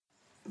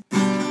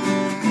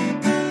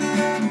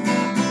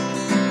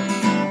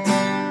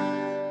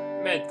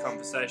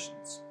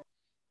Conversations.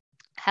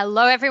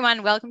 Hello,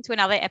 everyone. Welcome to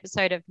another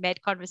episode of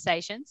Med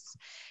Conversations.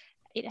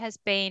 It has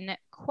been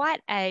quite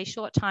a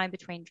short time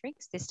between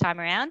drinks this time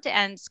around,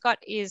 and Scott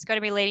is going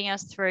to be leading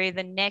us through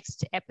the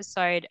next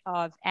episode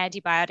of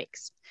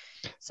antibiotics.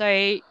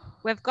 So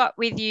we've got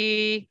with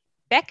you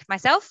Beck,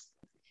 myself,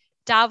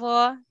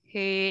 Davor,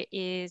 who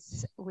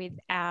is with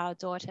our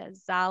daughter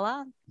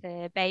Zala,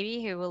 the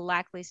baby, who will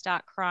likely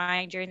start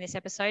crying during this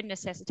episode,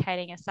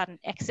 necessitating a sudden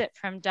exit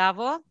from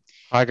Davor.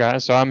 Hi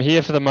guys, so I'm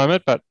here for the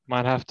moment, but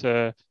might have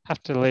to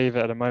leave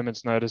at a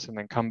moment's notice and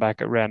then come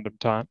back at random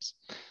times.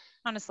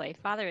 Honestly,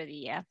 father of the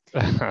year.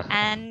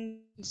 and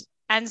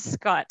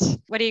Scott,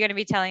 what are you going to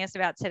be telling us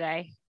about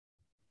today?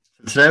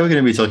 Today we're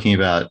going to be talking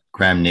about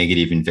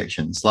gram-negative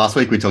infections. Last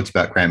week we talked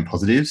about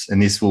gram-positives, and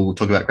this will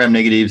talk about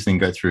gram-negatives and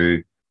go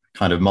through,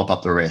 kind of mop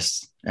up the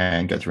rest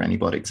and go through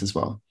antibiotics as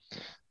well.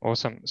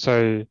 Awesome.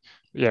 So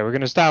yeah, we're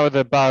going to start with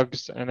the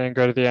bugs and then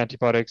go to the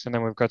antibiotics, and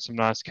then we've got some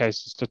nice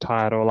cases to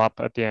tie it all up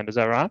at the end. Is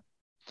that right?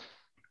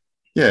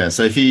 Yeah,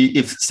 so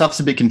if stuff's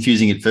a bit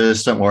confusing at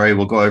first, don't worry,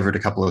 we'll go over it a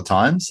couple of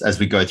times as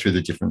we go through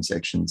the different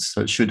sections.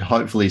 So it should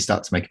hopefully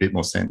start to make a bit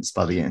more sense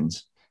by the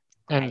end.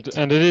 And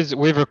it is,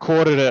 we've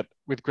recorded it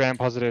with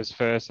gram-positives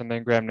first and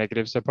then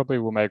gram-negatives, so probably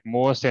will make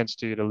more sense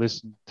to you to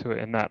listen to it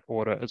in that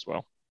order as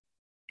well.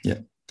 Yeah.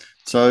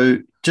 So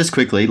just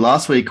quickly,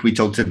 last week we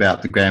talked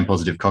about the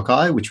gram-positive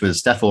cocci, which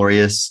was Staph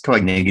aureus,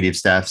 coag-negative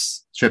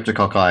staphs,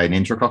 streptococci, and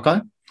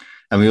enterococci.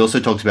 And we also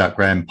talked about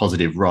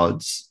gram-positive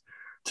rods.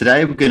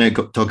 Today we're going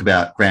to talk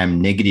about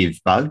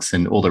gram-negative bugs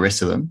and all the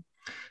rest of them.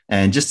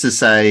 And just to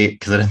say,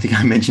 because I don't think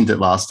I mentioned it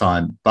last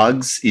time,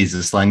 bugs is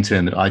a slang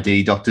term that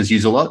ID doctors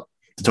use a lot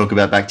to talk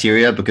about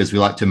bacteria, because we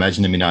like to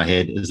imagine them in our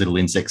head as little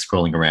insects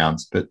crawling around.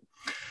 But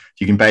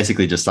you can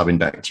basically just sub in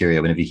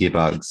bacteria whenever you hear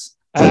bugs.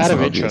 Out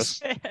of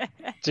interest,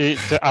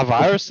 are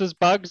viruses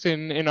bugs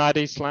in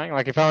ID slang?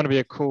 Like, if I want to be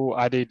a cool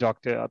ID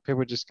doctor, are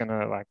people just going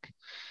to,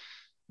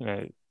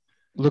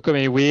 look at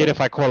me weird if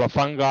I call a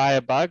fungi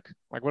a bug?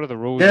 Like, what are the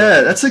rules?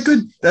 Yeah,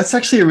 that's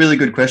actually a really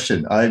good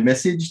question. I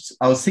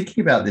was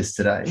thinking about this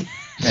today,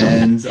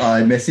 and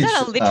I messaged... Is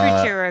that a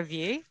literature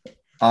review?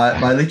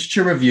 My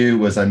literature review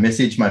was I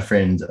messaged my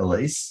friend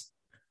Elise,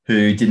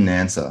 who didn't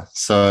answer.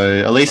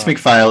 So Elise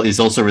McPhail is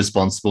also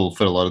responsible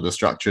for a lot of the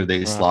structure of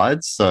these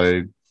slides.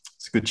 So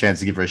it's a good chance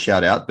to give her a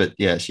shout out. But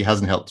yeah, she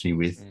hasn't helped me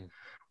with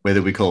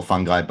whether we call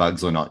fungi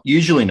bugs or not.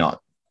 Usually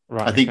not.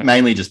 Right, I think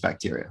mainly just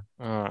bacteria.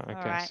 Oh, okay.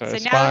 Right. So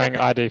aspiring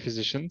ID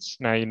physicians,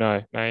 now you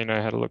know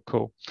how to look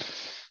cool.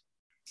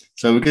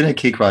 So we're going to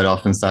kick right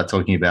off and start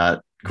talking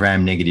about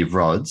gram-negative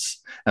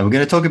rods. And we're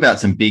going to talk about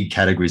some big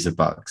categories of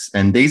bugs.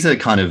 And these are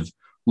kind of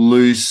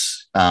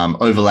loose,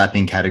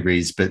 overlapping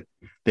categories, but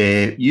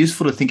they're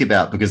useful to think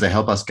about because they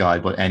help us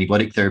guide what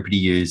antibiotic therapy to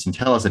use and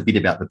tell us a bit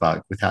about the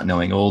bug without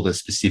knowing all the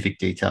specific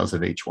details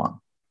of each one.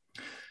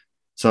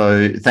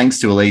 So thanks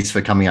to Elise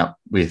for coming up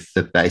with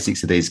the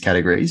basics of these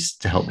categories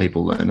to help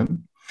people learn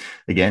them.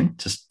 Again,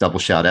 just double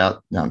shout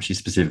out. She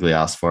specifically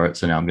asked for it,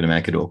 so now I'm going to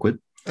make it awkward.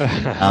 So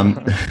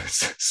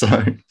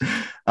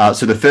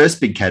the first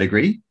big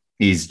category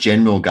is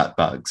general gut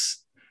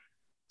bugs.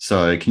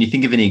 So can you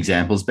think of any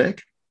examples,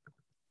 Beck?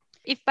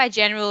 If by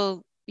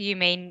general you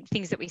mean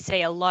things that we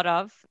see a lot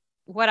of,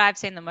 what I've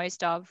seen the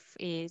most of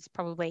is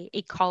probably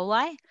E.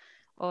 coli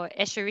or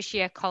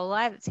Escherichia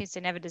coli, that seems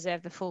to never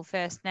deserve the full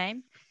first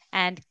name,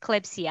 and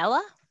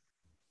Klebsiella.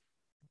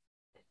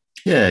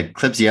 Yeah,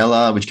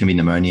 Klebsiella, which can be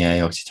pneumoniae,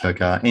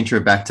 Oxytoca,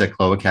 Enterobacter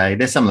cloacae.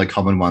 They're some of the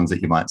common ones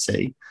that you might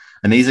see.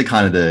 And these are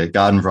kind of the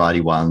garden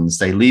variety ones.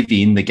 They live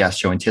in the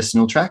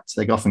gastrointestinal tract.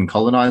 They often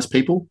colonize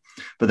people,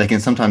 but they can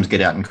sometimes get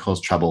out and cause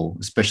trouble,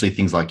 especially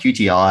things like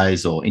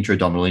UTIs or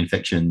intra-abdominal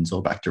infections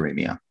or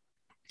bacteremia.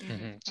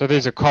 Mm-hmm. So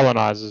these are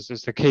colonizers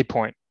is the key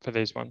point for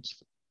these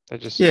ones.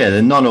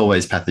 They're not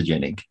always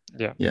pathogenic.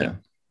 Yeah.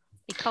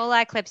 E.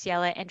 coli,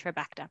 Klebsiella,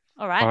 Enterobacter.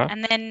 All right.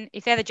 And then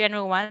if they're the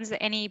general ones,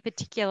 any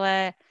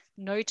particular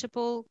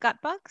notable gut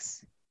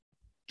bugs?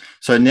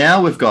 So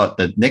now we've got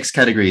the next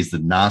category is the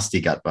nasty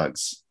gut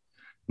bugs.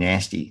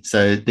 Nasty.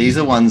 So these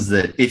are ones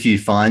that if you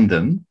find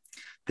them,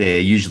 they're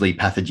usually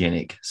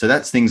pathogenic. So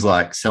that's things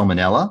like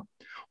Salmonella,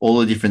 all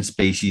the different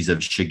species of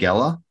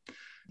Shigella,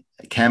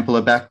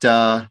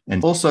 Campylobacter,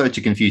 and also,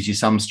 to confuse you,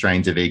 some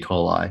strains of E.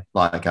 coli,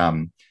 like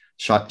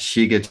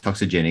Shiga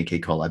toxigenic E.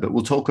 coli. But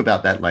we'll talk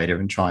about that later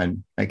and try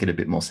and make it a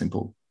bit more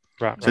simple.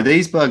 Right. So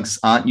these bugs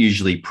aren't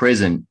usually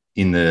present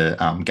in the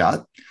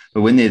gut,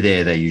 but when they're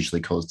there, they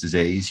usually cause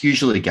disease,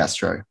 usually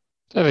gastro.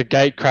 So the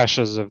gate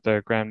crashes of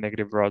the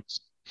gram-negative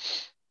rods.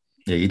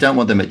 Yeah, you don't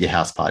want them at your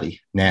house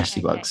party.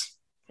 Nasty bugs.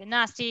 The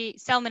nasty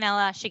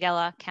Salmonella,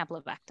 Shigella,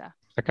 Campylobacter.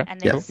 Okay.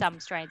 And then some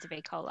strains of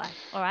E. coli.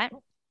 All right.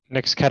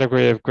 Next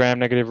category of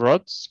gram-negative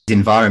rods.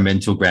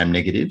 Environmental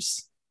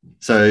gram-negatives.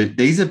 So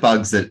these are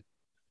bugs that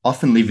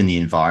often live in the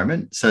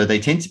environment. So they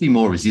tend to be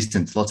more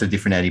resistant to lots of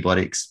different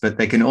antibiotics, but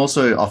they can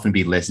also often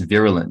be less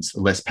virulent,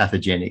 less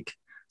pathogenic.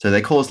 So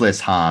they cause less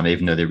harm,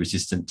 even though they're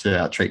resistant to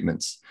our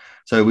treatments.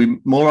 So we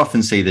more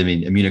often see them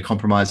in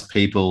immunocompromised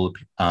people,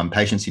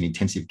 patients in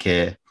intensive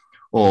care,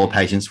 or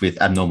patients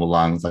with abnormal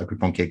lungs like with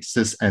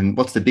bronchiectasis. And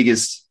what's the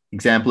biggest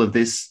example of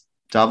this,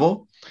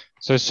 Davor?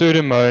 So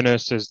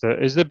Pseudomonas is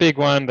the big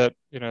one that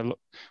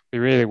we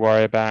really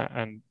worry about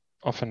and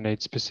often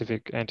need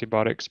specific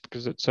antibiotics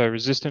because it's so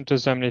resistant to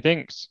so many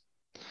things.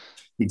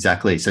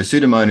 Exactly. So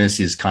Pseudomonas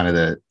is kind of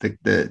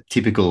the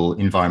typical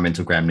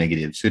environmental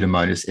gram-negative.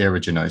 Pseudomonas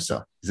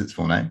aeruginosa is its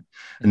full name.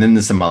 And then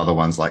there's some other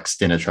ones like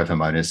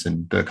Stenotrophomonas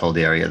and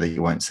Burkholderia that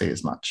you won't see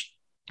as much.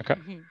 Okay.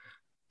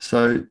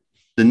 So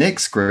the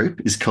next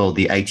group is called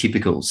the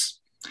atypicals.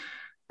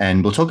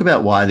 And we'll talk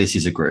about why this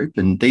is a group.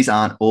 And these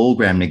aren't all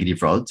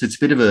gram-negative rods. It's a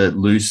bit of a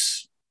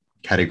loose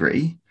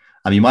category.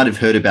 You might have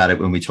heard about it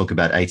when we talk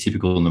about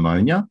atypical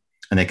pneumonia,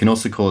 and they can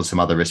also cause some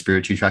other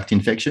respiratory tract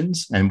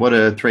infections. And what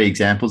are 3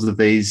 examples of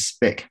these,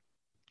 Beck?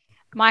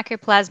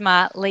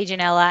 Mycoplasma,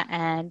 Legionella,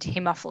 and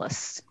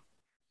Haemophilus.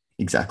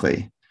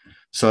 Exactly.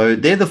 So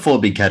they're the 4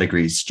 big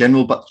categories: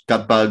 general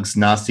gut bugs,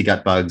 nasty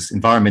gut bugs,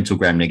 environmental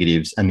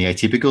gram-negatives, and the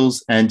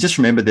atypicals. And just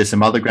remember, there's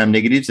some other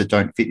gram-negatives that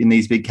don't fit in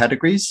these big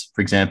categories.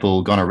 For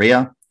example,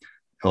 gonorrhea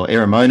or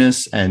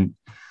Aeromonas. And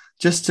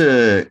just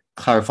to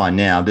clarify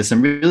now, there's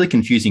some really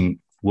confusing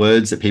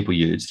words that people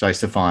use that I used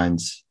to find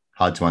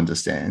hard to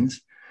understand.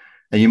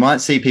 And you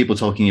might see people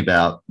talking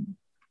about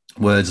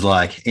words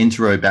like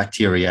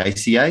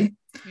Enterobacteriaceae,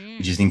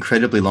 which is an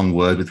incredibly long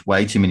word with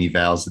way too many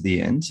vowels at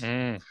the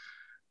end.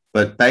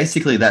 But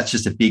basically, that's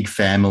just a big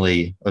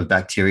family of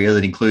bacteria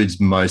that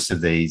includes most of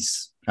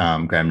these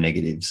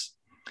gram-negatives.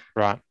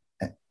 Right.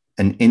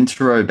 And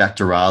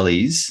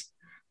Enterobacterales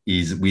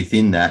is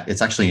within that.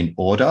 It's actually an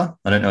order.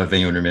 I don't know if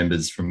anyone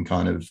remembers from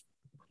kind of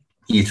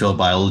year 12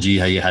 biology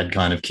how you had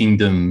kind of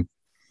kingdom,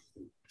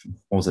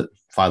 what was it,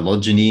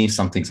 phylogeny,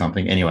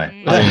 something.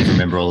 Anyway, I don't even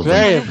remember all of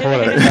them.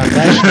 Very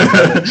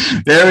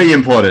important. Very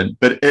important.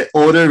 But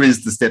order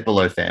is the step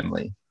below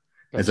family.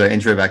 And so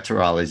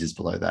Enterobacterales is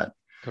below that.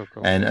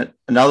 Cool. And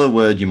another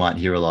word you might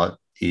hear a lot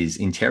is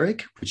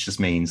enteric, which just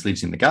means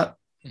lives in the gut.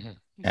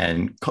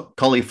 And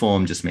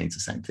coliform just means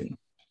the same thing.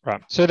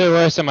 Right. So there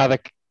were some other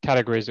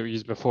categories that we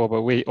used before,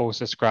 but we all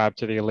subscribe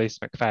to the Elise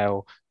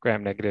McPhail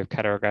gram-negative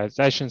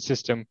categorization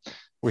system,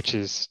 which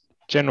is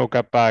general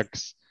gut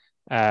bugs,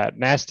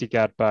 nasty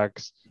gut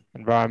bugs,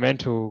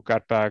 environmental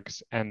gut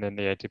bugs, and then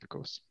the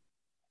atypicals.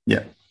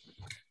 Yeah.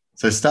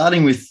 So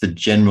starting with the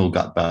general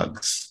gut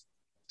bugs.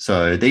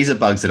 So these are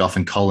bugs that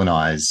often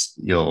colonize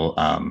your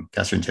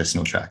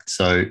gastrointestinal tract.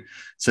 So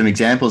some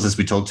examples, as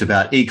we talked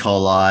about, E.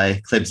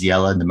 coli,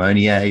 Klebsiella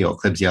pneumoniae or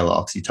Klebsiella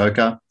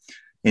oxytoca,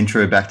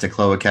 Enterobacter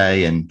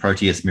cloacae, and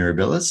Proteus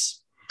mirabilis.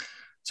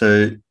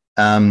 So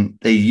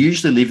they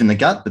usually live in the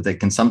gut, but they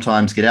can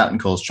sometimes get out and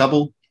cause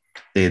trouble.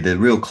 They're the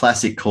real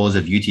classic cause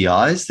of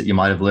UTIs that you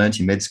might have learned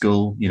in med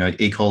school, E.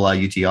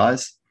 coli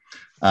UTIs.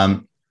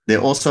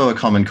 They're also a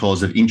common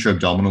cause of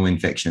intra-abdominal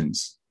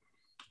infections.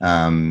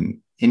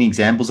 Any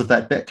examples of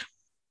that, Beck?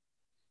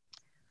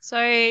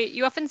 So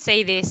you often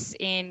see this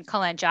in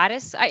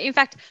cholangitis. In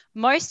fact,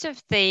 most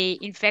of the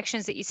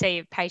infections that you see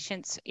of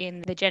patients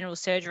in the general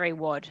surgery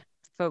ward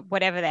for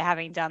whatever they're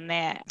having done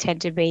there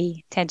tend to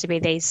be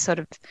these sort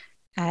of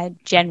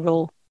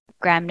general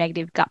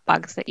gram-negative gut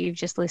bugs that you've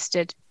just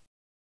listed.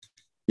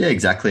 Yeah,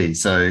 exactly.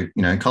 So,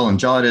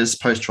 cholangitis,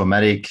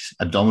 post-traumatic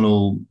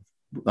abdominal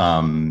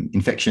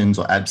infections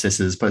or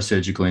abscesses,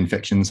 post-surgical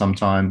infections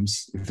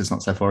sometimes, if it's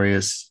not Staph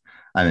aureus.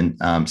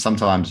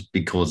 Sometimes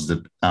big causes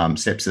of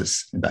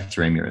sepsis and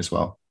bacteremia as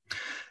well.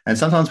 And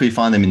sometimes we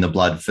find them in the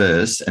blood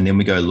first, and then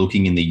we go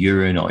looking in the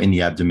urine or in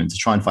the abdomen to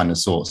try and find the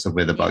source of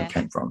where the bug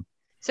came from.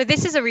 So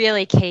this is a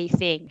really key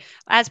thing.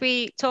 As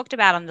we talked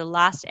about on the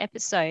last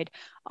episode,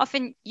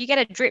 often you get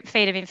a drip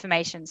feed of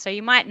information. So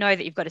you might know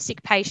that you've got a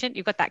sick patient,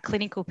 you've got that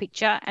clinical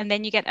picture, and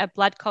then you get a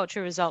blood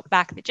culture result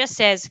back that just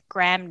says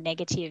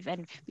gram-negative.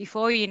 And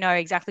before you know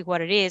exactly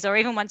what it is, or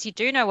even once you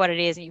do know what it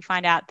is and you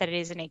find out that it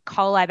is an E.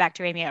 coli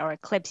bacteremia or a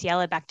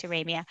Klebsiella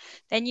bacteremia,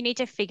 then you need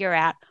to figure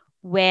out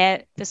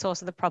where the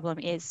source of the problem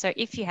is. So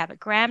if you have a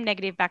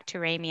gram-negative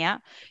bacteremia,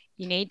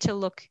 you need to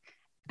look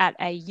at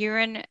a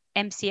urine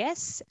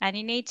MCS and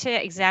you need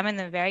to examine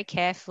them very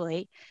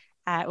carefully.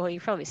 You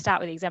probably start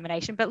with the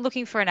examination, but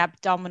looking for an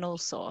abdominal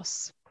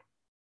source.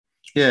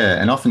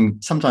 Yeah,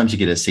 and sometimes you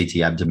get a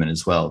CT abdomen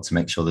as well to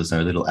make sure there's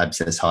no little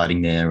abscess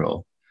hiding there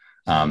or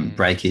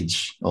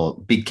breakage or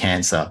big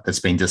cancer that's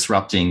been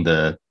disrupting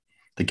the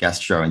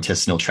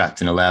gastrointestinal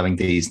tract and allowing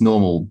these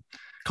normal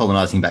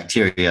colonizing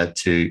bacteria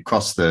to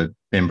cross the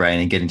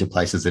membrane and get into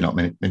places they're not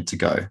meant to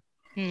go.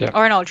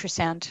 Or an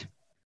ultrasound.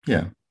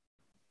 Yeah.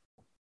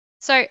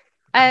 So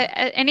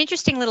an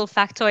interesting little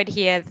factoid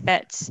here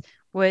that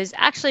was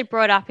actually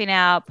brought up in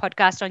our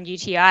podcast on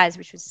UTIs,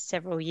 which was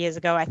several years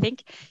ago, I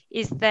think,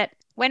 is that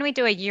when we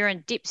do a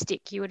urine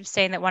dipstick, you would have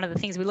seen that one of the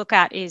things we look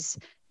at is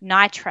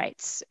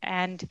nitrates,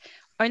 and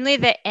only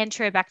the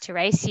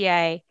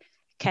Enterobacteriaceae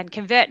can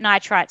convert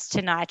nitrites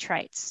to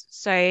nitrates.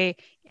 So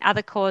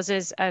other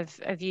causes of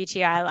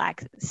UTI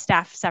like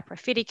Staph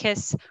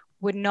saprophyticus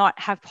would not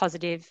have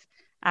positive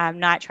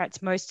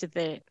nitrates most of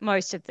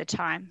the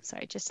time. So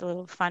just a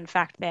little fun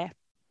fact there.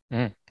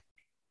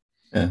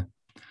 Yeah.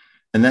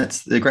 And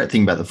that's the great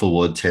thing about the full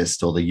ward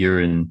test or the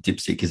urine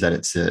dipstick, is that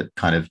it's a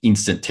kind of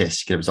instant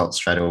test. You get results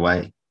straight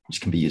away,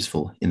 which can be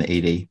useful in the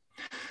ED.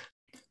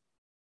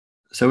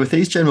 So with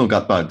these general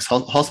gut bugs,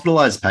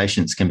 hospitalized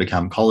patients can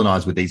become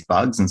colonized with these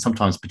bugs, and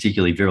sometimes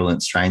particularly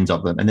virulent strains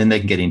of them, and then they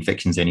can get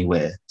infections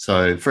anywhere.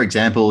 So for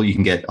example, you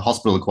can get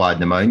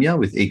hospital-acquired pneumonia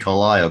with E.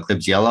 coli or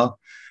Klebsiella.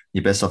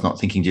 You're best off not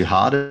thinking too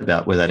hard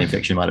about where that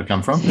infection might have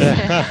come from.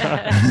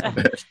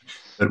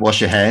 But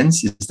wash your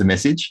hands is the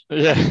message.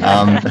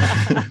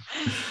 Yeah.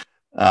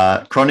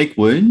 Chronic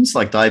wounds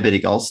like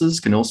diabetic ulcers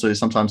can also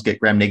sometimes get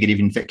gram-negative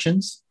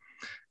infections.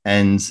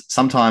 And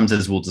sometimes,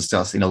 as we'll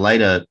discuss in a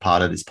later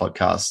part of this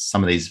podcast,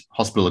 some of these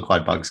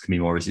hospital-acquired bugs can be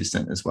more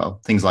resistant as well.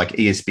 Things like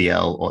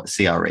ESBL or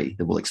CRE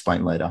that we'll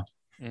explain later.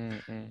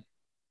 Mm-hmm.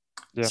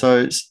 Yeah.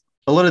 So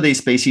a lot of these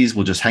species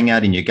will just hang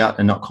out in your gut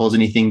and not cause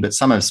anything, but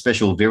some have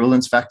special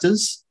virulence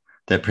factors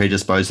that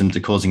predispose them to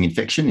causing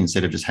infection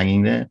instead of just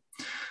hanging there.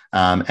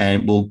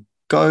 And we'll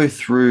go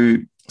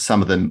through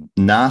some of the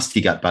nasty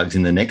gut bugs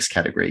in the next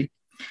category.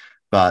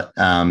 But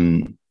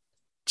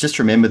just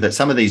remember that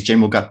some of these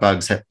general gut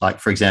bugs, like,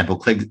 for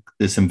example,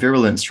 there's some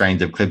virulent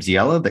strains of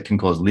Klebsiella that can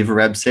cause liver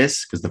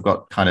abscess because they've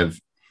got kind of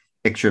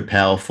extra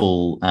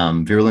powerful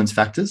virulence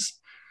factors.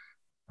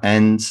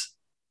 And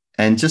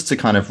just to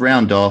kind of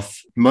round off,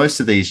 most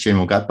of these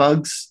general gut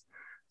bugs,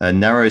 a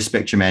narrow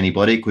spectrum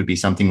antibiotic would be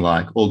something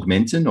like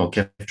Augmentin or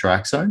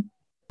ceftriaxone,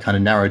 kind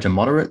of narrow to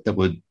moderate, that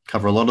would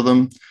cover a lot of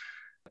them.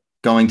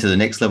 Going to the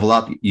next level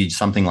up, you'd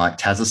something like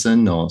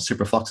Tazocin or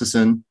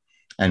ciprofloxacin.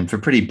 And for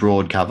pretty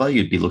broad cover,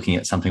 you'd be looking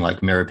at something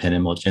like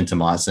meropenem or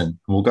gentamicin.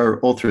 We'll go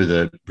all through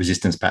the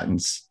resistance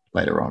patterns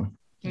later on.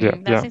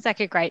 That seems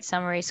like a great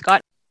summary,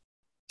 Scott.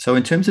 So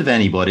in terms of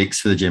antibiotics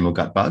for the general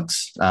gut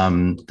bugs,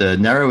 the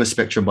narrower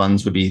spectrum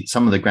ones would be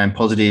some of the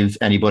gram-positive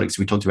antibiotics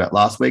we talked about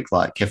last week,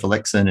 like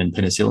cefalexin and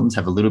penicillins,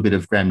 have a little bit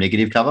of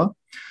gram-negative cover.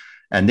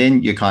 And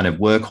then your kind of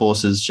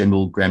workhorses,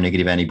 general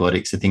gram-negative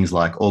antibiotics, are things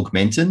like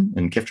Augmentin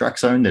and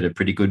ceftriaxone that are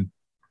pretty good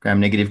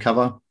gram-negative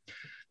cover.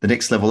 The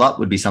next level up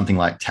would be something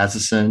like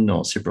Tazocin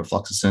or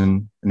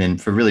ciprofloxacin. And then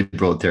for really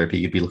broad therapy,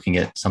 you'd be looking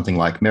at something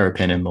like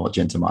meropenem or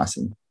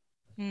gentamicin.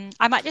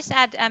 I might just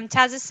add,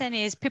 Tazocin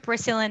is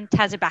piperacillin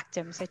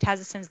tazobactam. So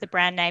Tazocin's the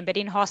brand name, but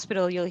in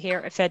hospital, you'll hear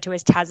it referred to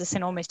as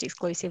Tazocin almost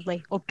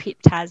exclusively, or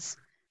Pip-Taz.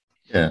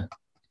 Yeah.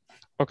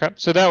 Okay,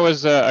 so that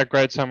was a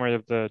great summary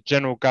of the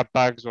general gut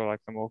bugs, or like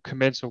the more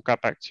commensal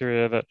gut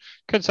bacteria that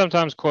can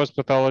sometimes cause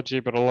pathology,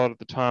 but a lot of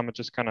the time are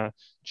just kind of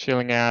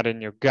chilling out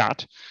in your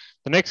gut.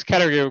 The next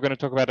category we're going to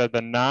talk about are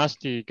the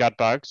nasty gut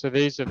bugs. So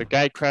these are the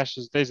gate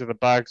crashes. These are the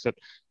bugs that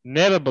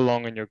never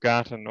belong in your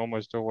gut and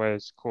almost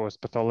always cause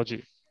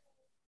pathology.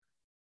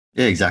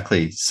 Yeah,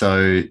 exactly.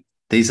 So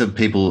these are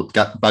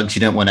gut bugs you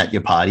don't want at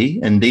your party.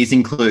 And these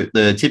include,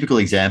 the typical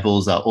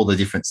examples are all the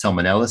different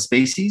Salmonella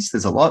species.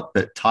 There's a lot,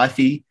 but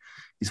typhi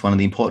is one of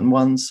the important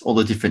ones. All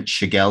the different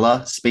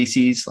Shigella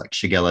species like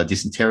Shigella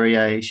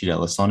dysenteriae,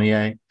 Shigella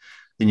soniae.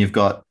 Then you've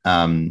got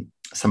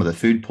some of the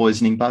food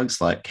poisoning bugs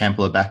like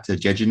Campylobacter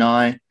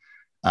jejuni.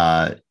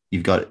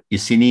 You've got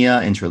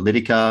Yersinia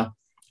enterolytica,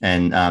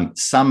 and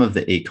some of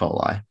the E.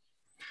 coli.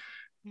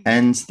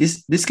 And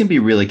this can be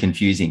really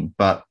confusing,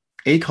 but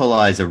E.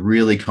 coli is a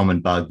really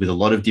common bug with a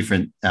lot of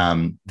different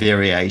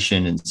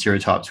variation and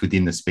serotypes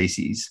within the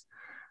species.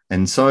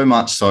 And so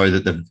much so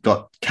that they've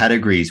got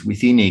categories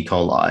within E.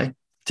 coli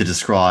to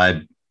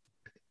describe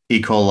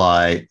E.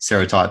 coli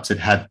serotypes that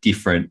have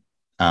different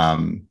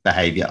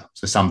behavior.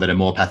 So some that are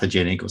more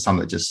pathogenic or some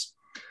that just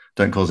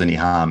don't cause any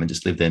harm and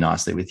just live there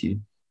nicely with you.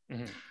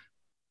 Mm-hmm.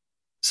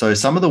 So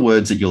some of the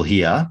words that you'll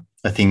hear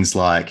are things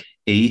like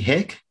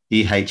EHEC,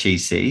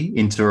 EHEC,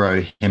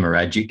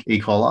 enterohemorrhagic E.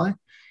 coli,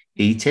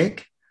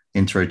 ETEC,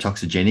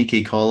 enterotoxigenic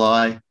E.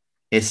 coli,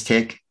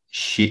 STEC,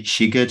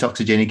 Shiga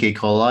toxigenic E.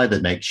 coli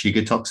that make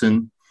Shiga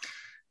toxin.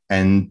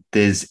 And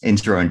there's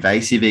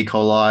enteroinvasive E.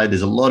 coli.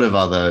 There's a lot of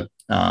other,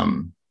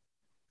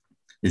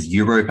 there's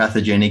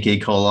uropathogenic E.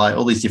 coli,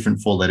 all these different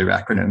 4-letter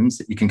acronyms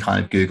that you can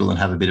kind of Google and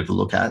have a bit of a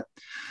look at.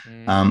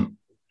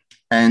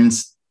 And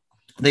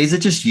these are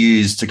just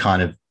used to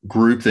kind of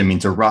group them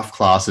into rough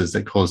classes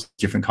that cause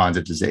different kinds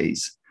of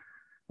disease.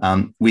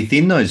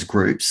 Within those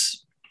groups,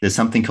 there's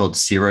something called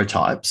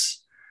serotypes,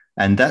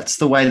 and that's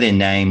the way they're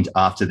named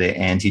after their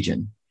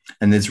antigen.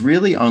 And there's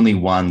really only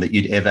one that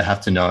you'd ever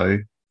have to know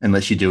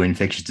unless you do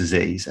infectious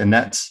disease, and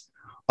that's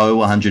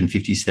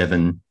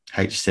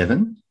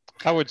O157H7.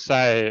 I would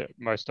say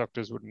most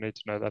doctors wouldn't need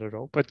to know that at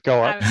all, but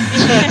go on.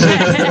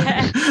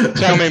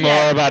 Tell me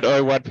more about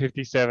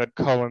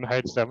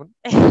O157:H7.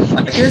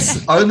 I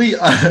guess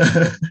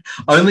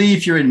only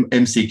if you're in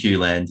MCQ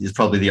land is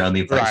probably the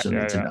only place you'll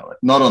need to know it.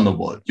 Not on the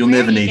ward. You'll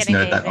never need to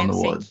know that on the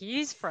ward.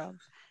 MCQs from?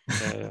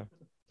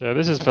 Yeah,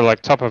 this is for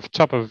like top of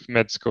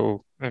med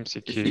school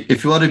MCQ.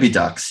 If you want to be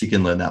ducks, you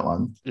can learn that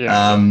one.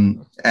 Yeah.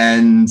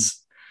 And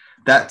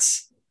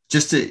that's,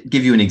 just to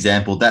give you an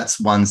example, that's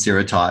one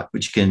serotype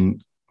which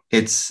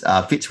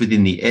fits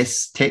within the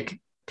STEC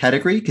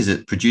category because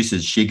it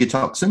produces Shiga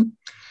toxin.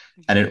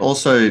 And it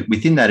also,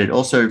 within that, it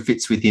also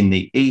fits within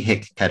the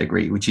EHEC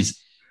category, which is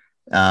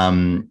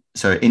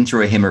so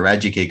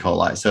enterohemorrhagic E.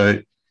 coli. So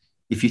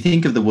if you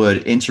think of the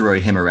word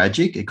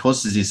enterohemorrhagic, it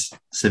causes this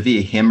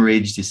severe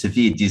hemorrhage, this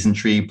severe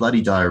dysentery,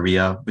 bloody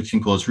diarrhea, which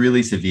can cause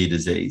really severe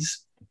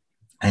disease.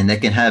 And they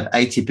can have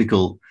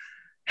atypical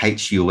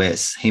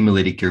HUS,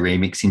 hemolytic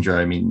uremic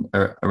syndrome, in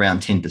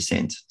around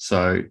 10%.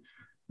 So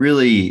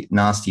really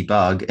nasty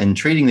bug. And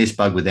treating this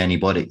bug with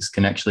antibiotics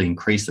can actually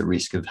increase the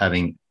risk of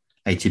having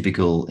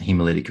atypical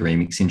hemolytic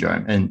uremic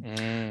syndrome.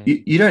 And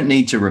you don't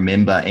need to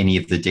remember any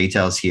of the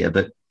details here,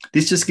 but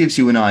this just gives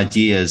you an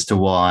idea as to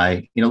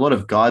why in a lot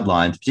of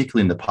guidelines,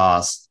 particularly in the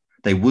past,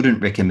 they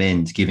wouldn't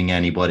recommend giving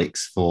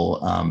antibiotics for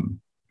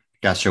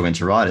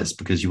gastroenteritis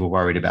because you were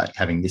worried about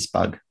having this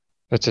bug.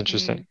 That's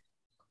interesting.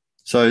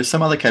 So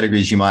some other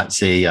categories you might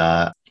see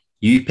are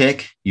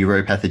UPEC,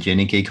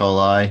 uropathogenic E.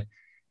 coli,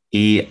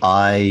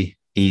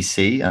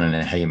 EIEC, I don't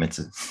know how you're meant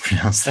to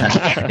pronounce that,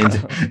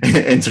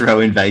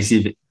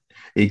 enteroinvasive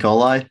E.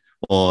 coli,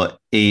 or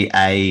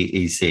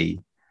EAEC,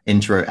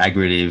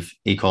 enteroaggregative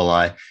E.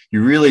 coli.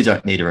 You really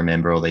don't need to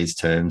remember all these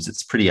terms.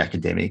 It's pretty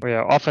academic.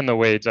 Yeah, off in the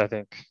weeds, I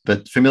think.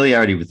 But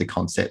familiarity with the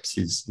concepts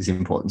is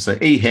important. So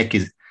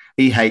EHEC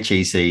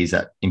is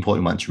that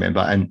important one to remember.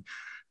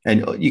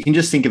 And you can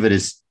just think of it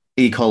as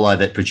E. coli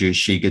that produce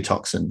Shiga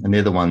toxin, and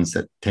they're the ones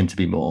that tend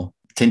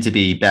to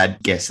be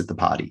bad guests at the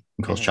party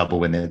and cause trouble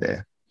when they're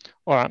there.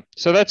 All right.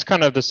 So that's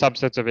kind of the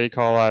subsets of E.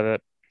 coli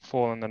that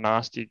fall in the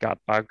nasty gut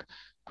bug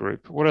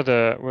group. What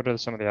are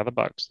some of the other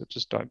bugs that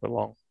just don't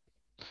belong?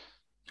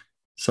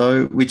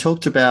 So we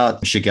talked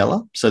about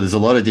Shigella. So there's a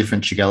lot of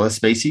different Shigella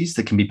species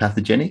that can be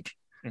pathogenic.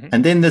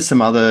 And then there's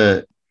some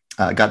other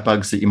gut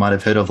bugs that you might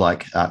have heard of,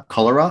 like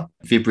cholera,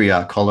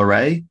 Vibria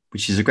cholerae,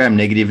 which is a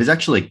gram-negative. It's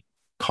actually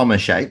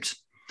comma-shaped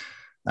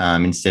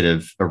instead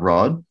of a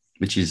rod,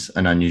 which is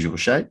an unusual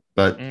shape,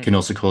 but can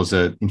also cause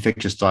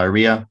infectious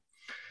diarrhea.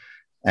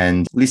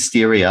 And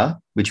Listeria,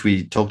 which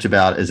we talked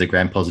about as a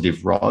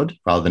gram-positive rod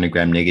rather than a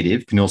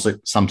gram-negative, can also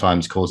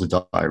sometimes cause a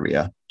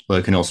diarrhea, or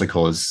it can also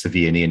cause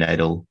severe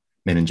neonatal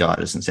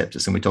meningitis and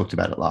sepsis, and we talked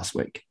about it last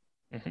week.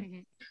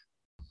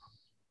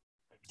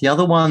 The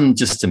other one,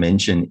 just to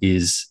mention,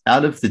 is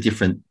out of the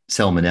different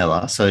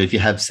Salmonella. So if you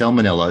have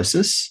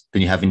Salmonellosis,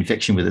 then you have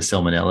infection with a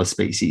Salmonella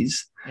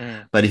species.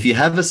 But if you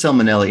have a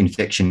Salmonella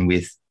infection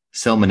with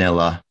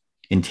Salmonella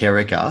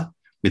enterica,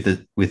 with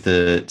a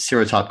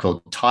serotype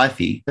called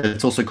typhi,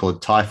 it's also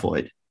called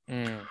typhoid.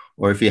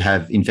 Or if you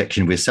have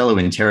infection with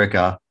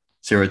Celloenterica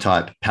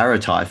serotype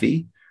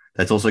paratyphi,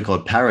 that's also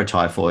called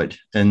paratyphoid.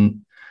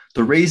 And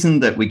the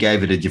reason that we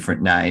gave it a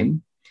different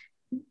name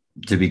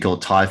to be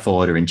called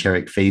typhoid or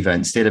enteric fever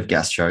instead of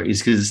gastro is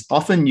because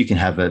often you can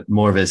have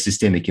more of a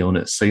systemic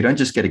illness. So you don't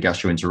just get a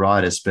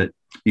gastroenteritis, but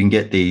you can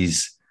get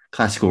these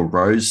classical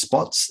rose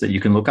spots that you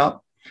can look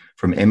up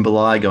from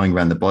emboli going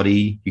around the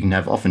body. You can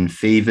have often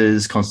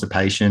fevers,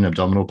 constipation,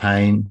 abdominal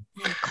pain.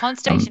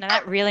 Constipation, and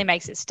that really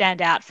makes it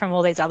stand out from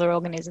all these other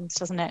organisms,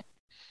 doesn't it?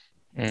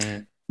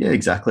 Yeah,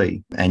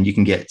 exactly. And you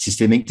can get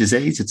systemic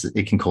disease.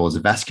 It can cause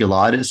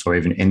vasculitis or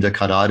even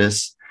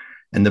endocarditis.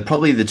 And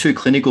probably the two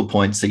clinical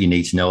points that you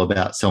need to know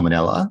about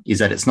Salmonella is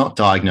that it's not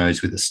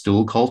diagnosed with a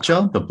stool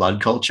culture. The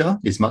blood culture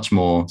is much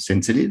more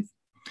sensitive.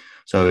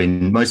 So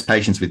in most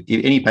patients,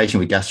 any patient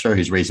with gastro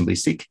who's reasonably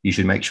sick, you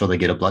should make sure they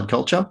get a blood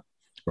culture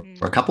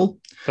or a couple.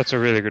 That's a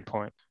really good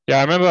point. Yeah,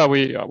 I remember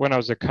when I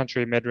was at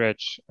Country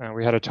MedReg,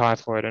 we had a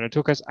typhoid, and it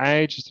took us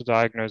ages to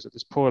diagnose it.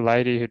 This poor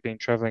lady who'd been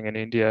traveling in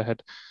India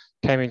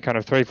came in kind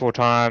of 3-4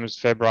 times,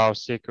 febrile,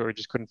 sick, or we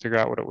just couldn't figure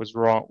out what was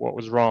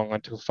wrong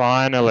until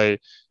finally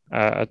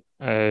a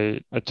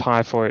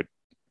typhoid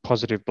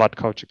positive blood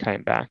culture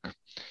came back.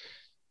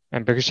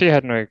 And because she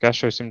had no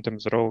gastro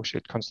symptoms at all, she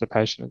had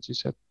constipation, as you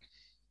said.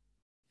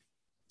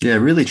 Yeah,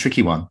 really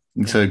tricky one.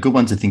 So a good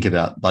one to think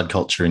about, blood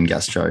culture in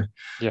gastro.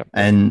 Yeah.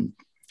 And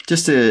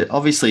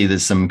obviously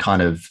there's some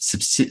kind of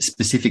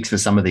specifics for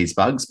some of these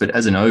bugs, but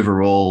as an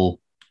overall,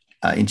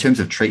 in terms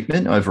of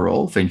treatment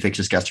overall for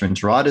infectious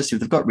gastroenteritis, if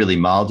they've got really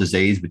mild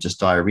disease with just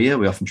diarrhea,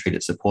 we often treat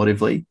it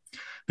supportively.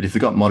 But if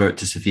they've got moderate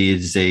to severe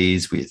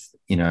disease with,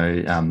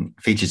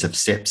 features of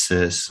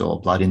sepsis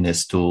or blood in their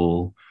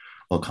stool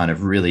or kind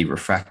of really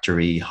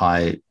refractory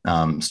high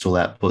stool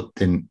output,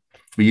 then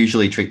we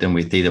usually treat them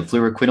with either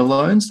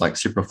fluoroquinolones like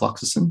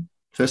ciprofloxacin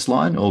first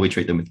line, or we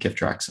treat them with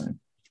ceftriaxone,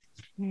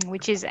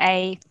 which is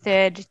a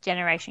third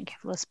generation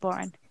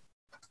cephalosporin.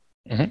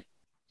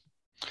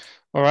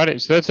 All righty,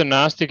 so that's the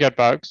nasty gut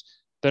bugs.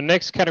 The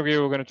next category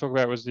we're going to talk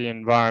about was the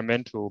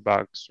environmental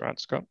bugs, right,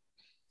 Scott?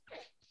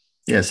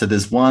 Yeah, so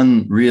there's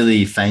one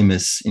really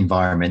famous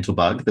environmental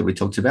bug that we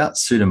talked about,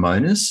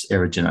 Pseudomonas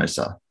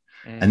aeruginosa.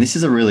 And this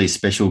is a really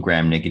special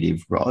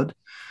gram-negative rod.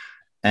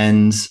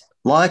 And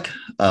like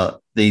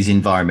these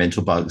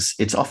environmental bugs,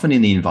 it's often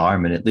in the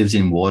environment. It lives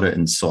in water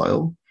and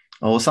soil,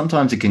 or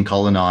sometimes it can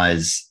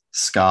colonize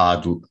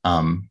scarred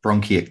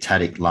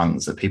bronchiectatic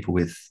lungs of people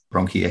with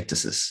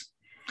bronchiectasis.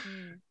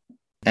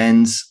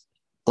 And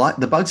like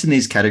the bugs in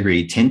this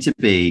category tend to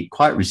be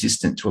quite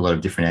resistant to a lot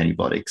of different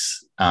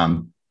antibiotics.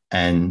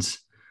 And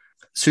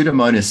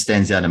Pseudomonas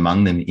stands out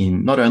among them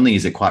in not only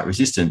is it quite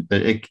resistant,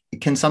 but it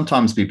can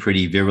sometimes be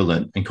pretty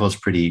virulent and cause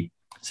pretty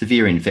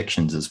severe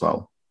infections as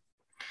well.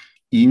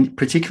 You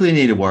particularly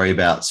need to worry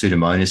about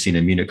Pseudomonas in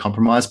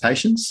immunocompromised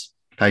patients,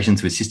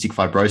 patients with cystic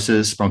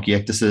fibrosis,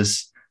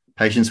 bronchiectasis,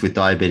 patients with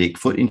diabetic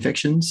foot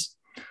infections,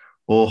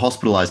 or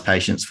hospitalized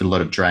patients with a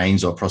lot of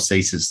drains or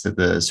prostheses that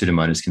the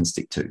Pseudomonas can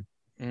stick to.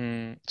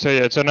 So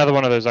yeah, it's another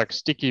one of those like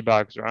sticky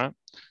bugs, right?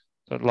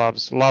 That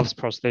loves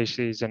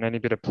prostheses, and any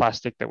bit of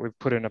plastic that we've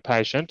put in a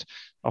patient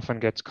often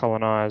gets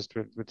colonized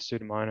with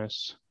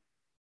Pseudomonas.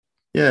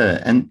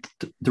 Yeah, and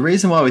the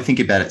reason why we think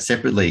about it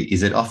separately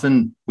is that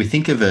often we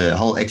think of a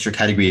whole extra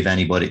category of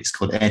antibiotics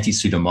called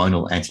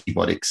anti-pseudomonal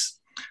antibiotics.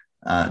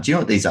 Do you know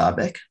what these are,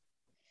 Beck?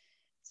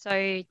 So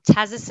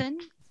tazocin,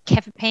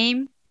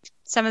 cefepime,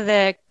 some of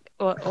the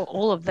or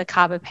all of the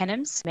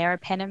carbapenems,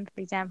 meropenem, for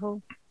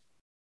example,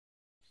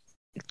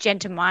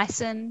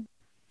 gentamicin,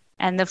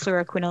 and the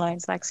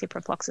fluoroquinolones like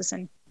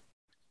ciprofloxacin.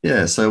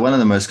 Yeah, so one of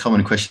the most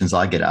common questions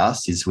I get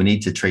asked is, we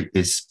need to treat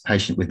this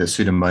patient with a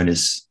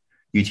Pseudomonas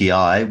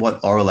UTI.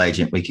 What oral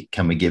agent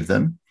can we give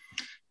them?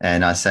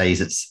 And I say,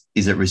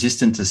 is it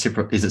resistant to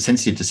is it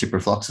sensitive to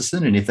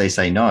ciprofloxacin? And if they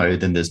say no,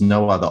 then there's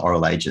no other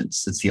oral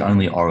agents. It's the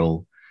only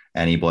oral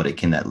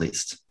antibiotic in that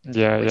list. Which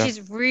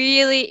is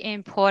really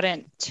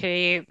important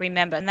to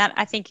remember. And that,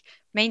 I think,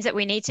 means that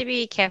we need to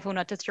be careful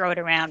not to throw it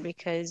around,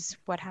 because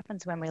what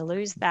happens when we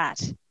lose that?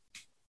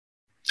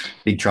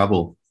 Big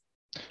trouble.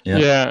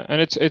 Yeah,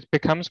 and it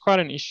becomes quite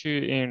an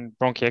issue in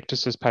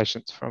bronchiectasis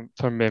patients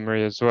from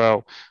memory as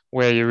well,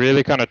 where you're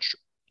really kind of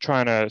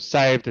trying to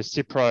save the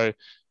Cipro,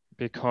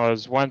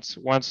 because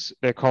once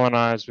they're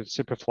colonized with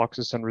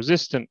ciprofloxacin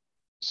resistant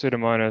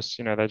Pseudomonas,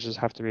 they just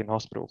have to be in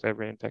hospital for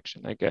every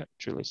infection they get.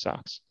 It really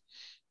sucks.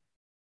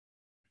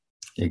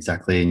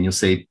 Exactly. And you'll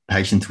see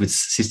patients with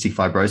cystic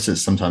fibrosis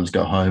sometimes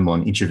go home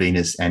on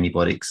intravenous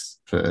antibiotics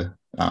for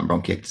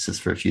bronchiectasis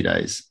for a few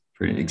days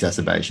for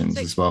exacerbations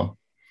as well.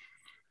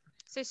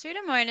 So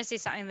Pseudomonas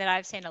is something that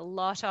I've seen a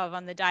lot of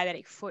on the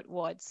diabetic foot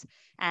wards.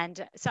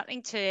 And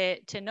something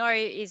to know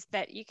is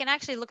that you can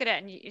actually look at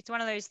it, and it's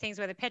one of those things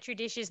where the Petri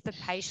dish is the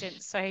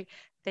patient. So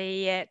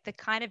the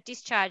kind of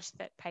discharge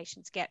that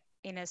patients get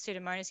in a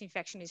Pseudomonas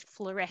infection is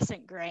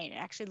fluorescent green. It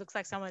actually looks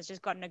like someone's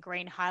just gotten a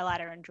green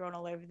highlighter and drawn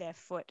all over their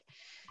foot.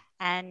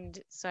 And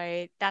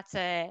so that's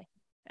an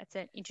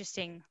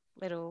interesting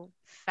little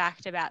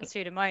fact about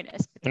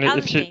Pseudomonas. But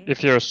and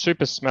if you're a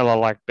super smeller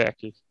like Beck,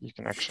 you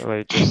can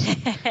actually just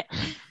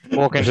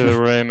walk into the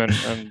room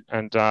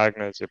and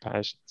diagnose your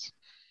patients.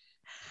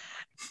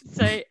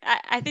 So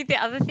I think the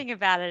other thing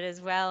about it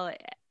as well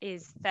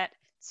is that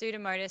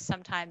Pseudomonas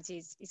sometimes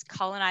is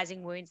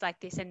colonizing wounds like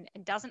this and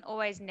doesn't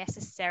always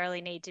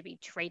necessarily need to be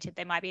treated.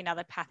 There might be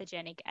another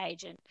pathogenic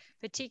agent,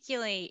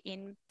 particularly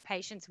in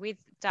patients with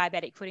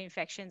diabetic foot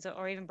infections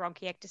or even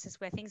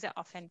bronchiectasis, where things are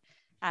often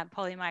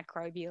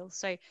polymicrobial.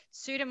 So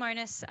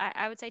Pseudomonas,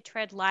 I would say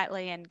tread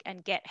lightly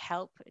and get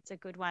help. It's a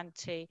good one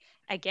to,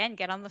 again,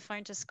 get on the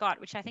phone to Scott,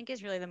 which I think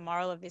is really the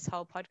moral of this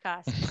whole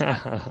podcast.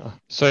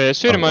 So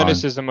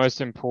Pseudomonas is the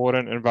most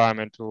important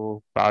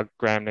environmental bug,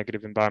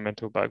 gram-negative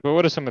environmental bug. But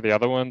what are some of the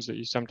other ones that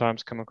you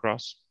sometimes come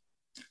across?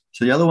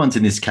 So the other ones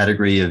in this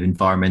category of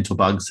environmental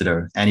bugs that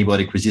are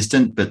antibiotic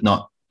resistant but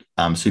not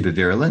super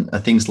virulent are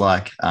things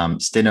like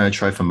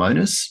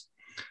Stenotrophomonas,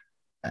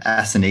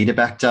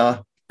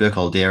 Acinetobacter,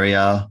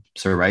 Burkholderia,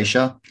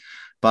 Serratia.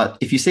 But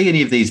if you see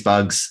any of these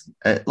bugs,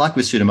 like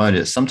with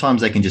Pseudomonas, sometimes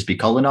they can just be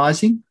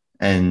colonizing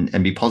and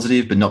be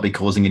positive but not be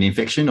causing an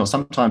infection, or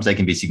sometimes they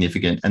can be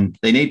significant and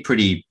they need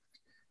pretty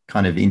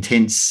kind of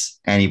intense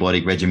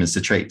antibiotic regimens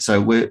to treat.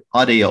 So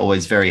ID are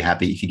always very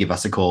happy if you give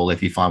us a call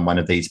if you find one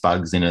of these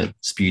bugs in a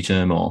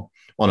sputum or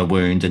on a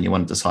wound and you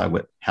want to decide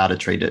how to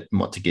treat it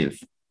and what to give,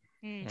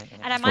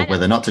 or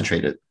whether not to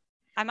treat it.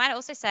 I might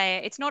also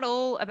say it's not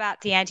all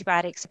about the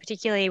antibiotics,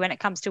 particularly when it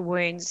comes to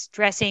wounds.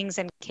 Dressings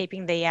and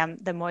keeping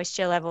the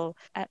moisture level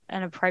at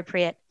an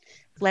appropriate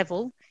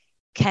level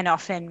can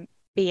often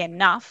be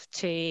enough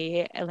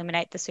to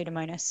eliminate the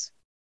Pseudomonas.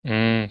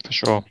 For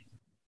sure.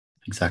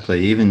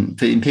 Exactly. Even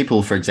in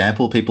people, for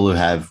example, people who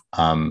have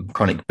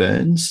chronic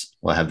burns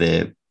or have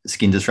their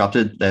skin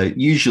disrupted, they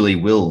usually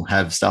will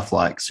have stuff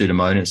like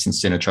Pseudomonas and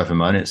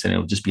Stenotrophomonas, and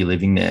it'll just be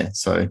living there.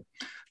 So it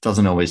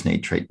doesn't always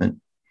need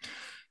treatment.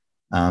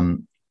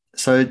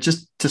 So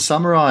just to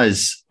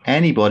summarize,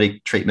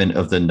 antibiotic treatment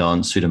of the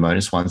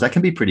non-Pseudomonas ones, that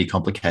can be pretty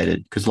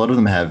complicated because a lot of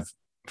them have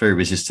very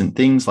resistant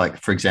things.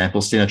 Like, for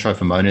example,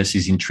 Stenotrophomonas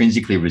is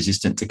intrinsically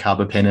resistant to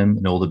carbapenem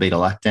and all the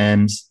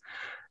beta-lactams,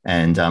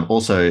 and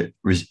also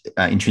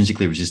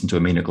intrinsically resistant to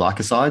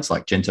aminoglycosides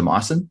like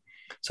gentamicin.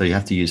 So you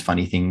have to use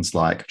funny things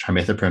like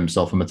trimethoprim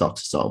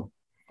sulfamethoxazole.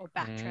 Or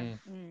Bactrim.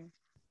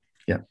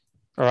 Yeah.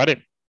 All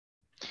righty.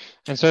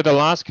 And so the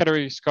last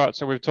category, Scott,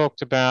 so we've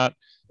talked about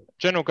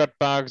general gut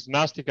bugs,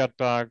 nasty gut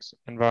bugs,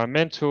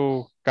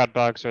 environmental gut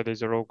bugs, so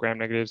these are all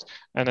gram-negatives.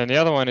 And then the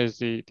other one is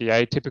the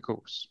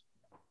atypicals.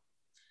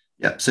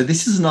 Yeah, so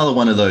this is another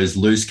one of those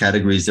loose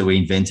categories that we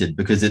invented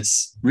because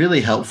it's really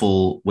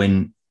helpful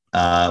when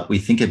we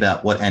think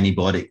about what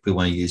antibiotic we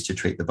want to use to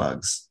treat the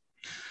bugs.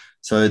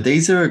 So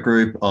these are a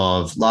group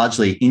of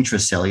largely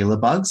intracellular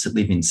bugs that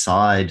live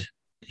inside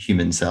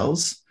human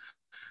cells,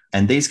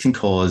 and these can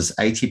cause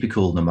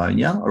atypical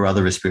pneumonia or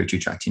other respiratory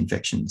tract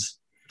infections.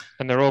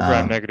 And they're all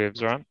gram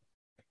negatives, right?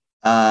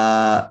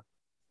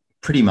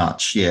 Pretty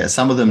much, yeah.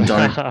 Some of them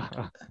don't.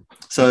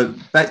 So,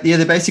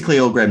 they're basically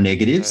all gram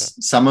negatives.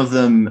 Yeah. Some of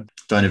them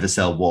don't have a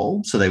cell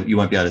wall, so you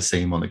won't be able to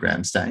see them on the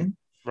gram stain.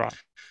 Right.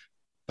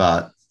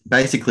 But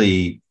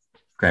basically,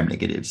 gram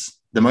negatives.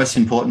 The most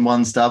important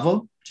ones,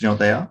 Davor, do you know what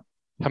they are?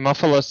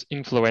 Haemophilus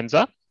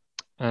influenza,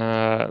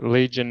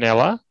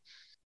 Legionella,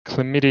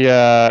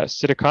 Chlamydia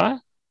psittaci,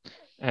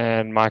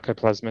 and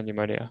Mycoplasma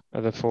pneumonia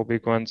are the 4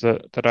 big ones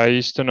that I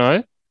used to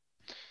know.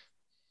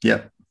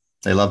 Yep.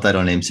 They love that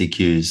on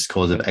MCQs,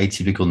 cause of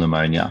atypical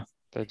pneumonia.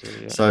 They do,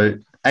 yeah. So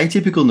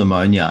atypical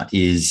pneumonia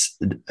is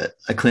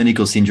a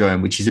clinical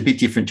syndrome which is a bit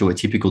different to a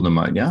typical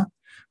pneumonia,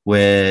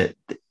 where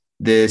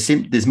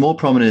there's more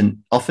prominent,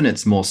 often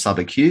it's more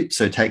subacute,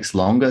 so it takes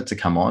longer to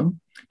come on.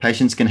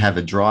 Patients can have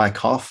a dry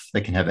cough, they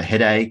can have a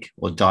headache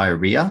or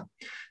diarrhea.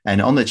 And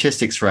on the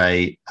chest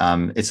X-ray,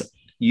 it's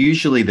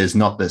usually there's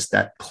not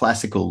that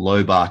classical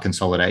lobar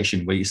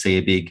consolidation where you see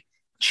a big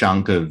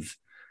chunk of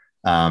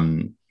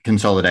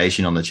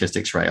consolidation on the chest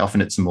X-ray.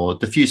 Often it's a more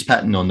diffuse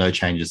pattern or no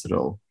changes at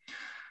all.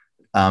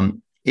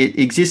 It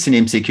exists in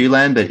MCQ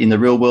land, but in the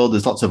real world,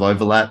 there's lots of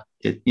overlap.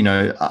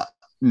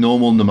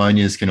 Normal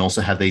pneumonias can also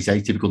have these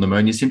atypical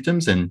pneumonia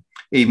symptoms. And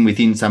even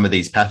within some of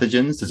these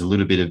pathogens, there's a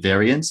little bit of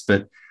variance,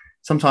 but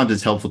sometimes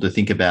it's helpful to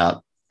think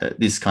about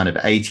this kind of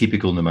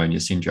atypical pneumonia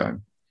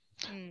syndrome.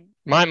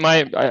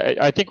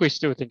 I think we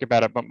still think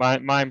about it, but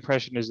my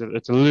impression is that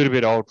it's a little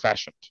bit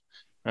old-fashioned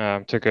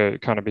to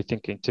kind of be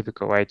thinking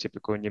typical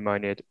atypical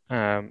pneumonia,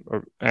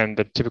 and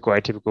the typical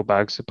atypical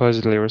bugs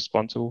supposedly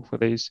responsible for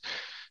these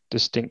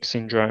distinct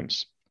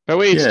syndromes. But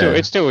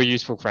it's still a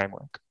useful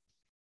framework.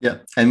 Yeah,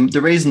 and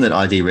the reason that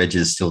ID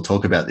Regs still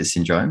talk about this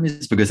syndrome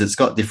is because it's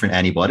got different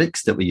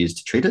antibiotics that we use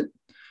to treat it.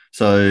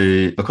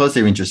 So because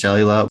they're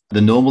intracellular, the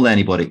normal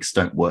antibiotics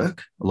don't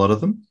work, a lot of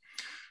them,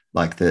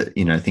 like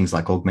things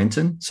like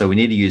Augmentin. So we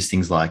need to use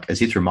things like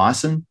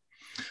azithromycin,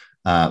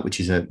 which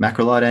is a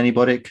macrolide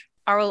antibiotic.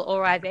 Oral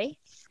or IV?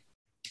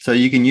 So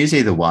you can use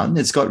either one.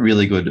 It's got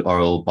really good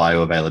oral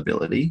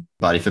bioavailability,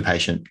 but if a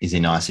patient is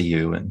in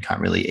ICU and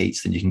can't really eat,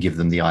 then you can give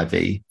them the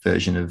IV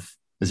version of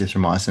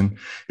azithromycin.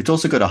 It's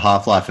also got a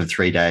half-life of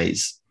 3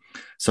 days.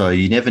 So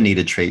you never need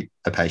to treat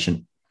a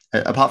patient,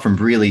 apart from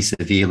really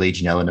severe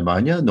Legionella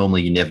pneumonia,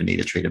 normally you never need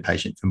to treat a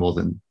patient for more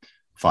than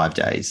 5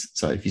 days.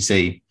 So if you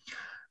see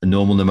a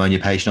normal pneumonia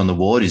patient on the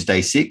ward is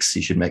day 6,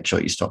 you should make sure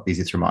you stop the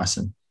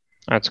azithromycin.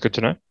 That's good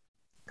to know.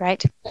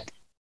 Great.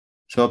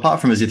 So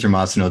apart from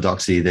azithromycin or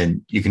doxy,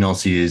 then you can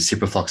also use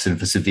ciprofloxacin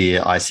for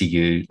severe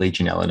ICU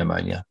Legionella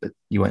pneumonia, but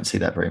you won't see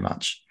that very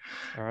much.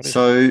 Alrighty.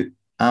 So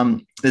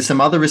there's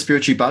some other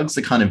respiratory bugs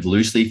that kind of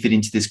loosely fit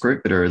into this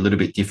group but are a little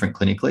bit different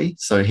clinically.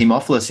 So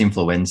Haemophilus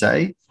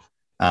influenzae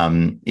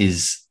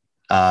is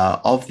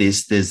of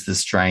this, there's the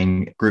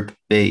strain group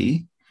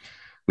B,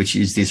 which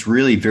is this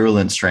really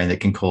virulent strain that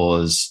can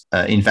cause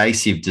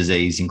invasive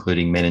disease,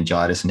 including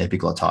meningitis and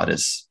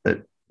epiglottitis.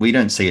 But we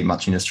don't see it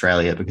much in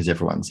Australia because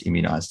everyone's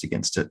immunised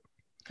against it.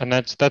 And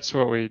that's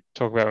what we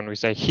talk about when we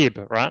say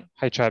HIB, right?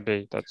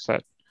 HIB, that's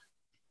that.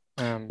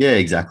 Yeah,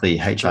 exactly.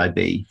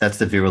 HIB. That's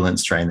the virulent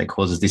strain that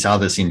causes this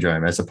other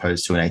syndrome as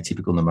opposed to an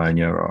atypical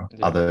pneumonia or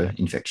other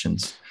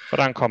infections. But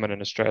uncommon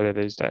in Australia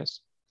these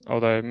days,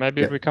 although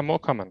maybe it'll become more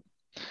common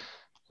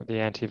with the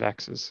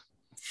anti-vaxxers.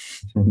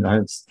 Who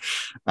knows?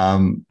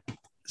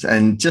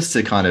 And just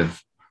to kind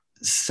of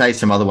say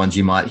some other ones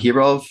you might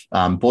hear of,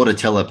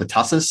 Bordetella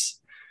pertussis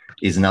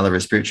is another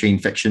respiratory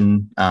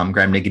infection,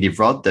 gram-negative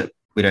rod that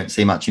we don't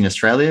see much in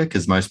Australia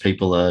because most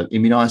people are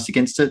immunised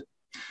against it.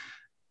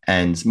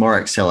 And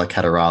Moraxella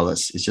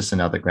catarrhalis is just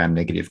another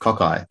gram-negative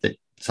cocci that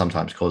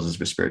sometimes causes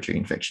respiratory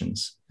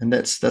infections. And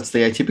that's the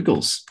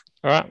atypicals.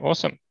 All right,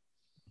 awesome.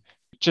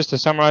 Just to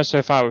summarise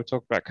so far, we've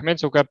talked about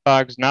commensal gut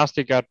bugs,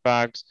 nasty gut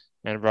bugs,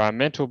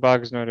 environmental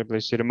bugs, notably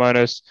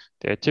Pseudomonas.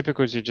 The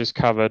atypicals you just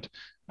covered.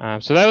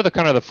 So they were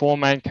the 4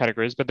 main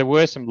categories, but there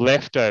were some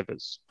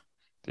leftovers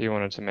that you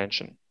wanted to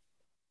mention.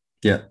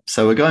 Yeah,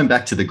 so we're going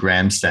back to the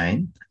gram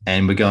stain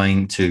and we're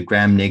going to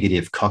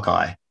gram-negative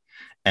cocci.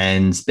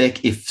 And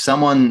Beck, if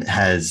someone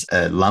has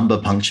a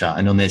lumbar puncture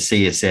and on their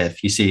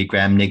CSF you see a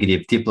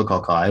gram-negative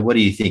diplococci, what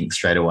do you think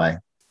straight away?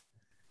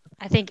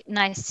 I think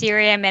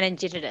Neisseria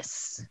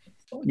meningitidis.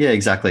 Yeah,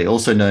 exactly.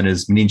 Also known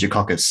as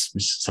meningococcus,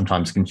 which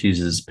sometimes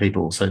confuses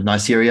people. So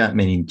Neisseria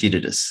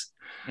meningitidis.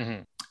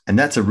 Mm-hmm. And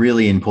that's a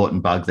really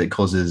important bug that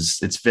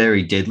it's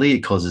very deadly. It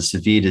causes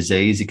severe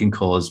disease. It can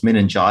cause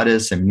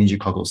meningitis and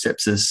meningococcal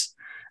sepsis,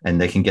 and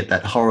they can get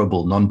that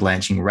horrible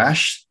non-blanching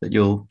rash that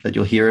you'll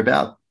hear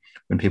about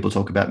when people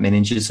talk about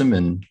meningism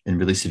and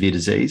really severe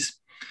disease.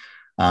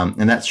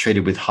 And that's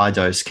treated with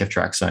high-dose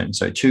ceftriaxone,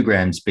 so 2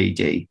 grams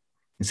BD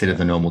instead of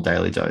the normal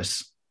daily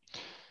dose.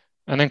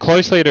 And then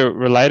closely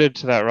related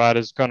to that, right,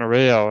 is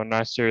gonorrhea or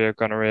Neisseria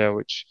gonorrhea,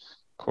 which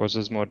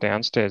causes more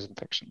downstairs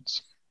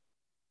infections.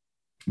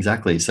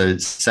 Exactly. So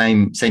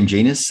same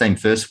genus, same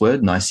first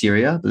word,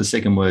 Neisseria, but the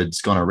second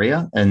word's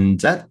gonorrhea. And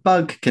that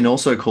bug can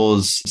also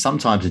cause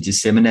sometimes a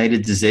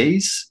disseminated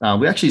disease.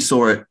 We actually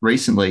saw it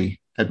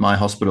recently at my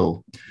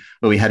hospital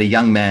where we had a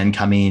young man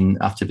come in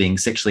after being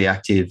sexually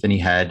active, and he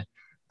had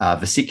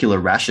vesicular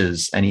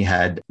rashes, and he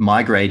had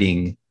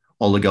migrating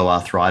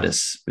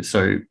oligoarthritis,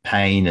 so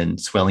pain and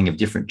swelling of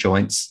different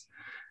joints.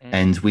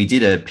 And we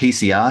did a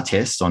PCR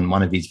test on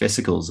one of his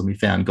vesicles, and we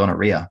found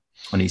gonorrhea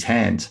on his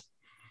hand.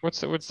 What's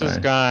this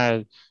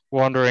guy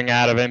wandering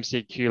out of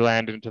MCQ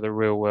land into the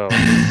real world?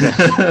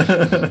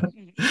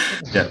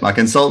 Yeah, my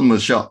consultant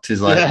was shocked.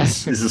 He's like,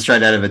 this is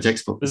straight out of a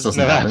textbook. This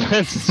doesn't happen.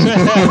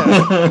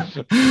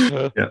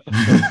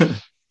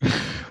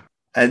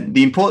 And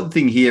the important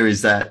thing here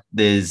is that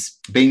there's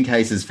been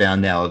cases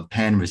found now of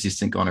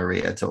pan-resistant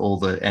gonorrhea to all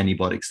the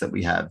antibiotics that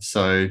we have.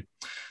 So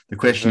the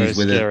question is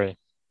whether...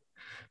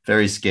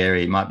 Very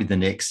scary. It might be the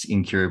next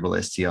incurable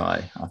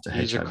STI after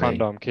HIV. Use a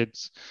condom,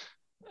 kids.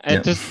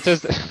 And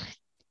does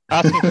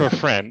asking for a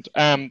friend,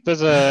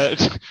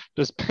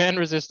 does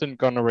pan-resistant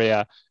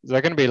gonorrhea, is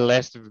that going to be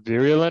less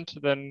virulent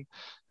than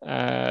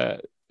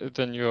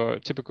your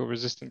typical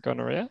resistant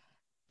gonorrhea?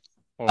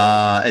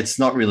 It's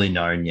not really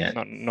known yet.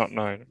 Not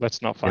known.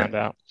 Let's not find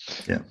out.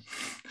 Yeah.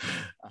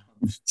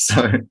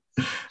 So,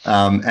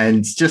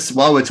 and just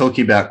while we're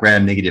talking about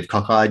gram-negative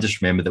cocci,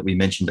 just remember that we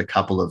mentioned a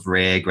couple of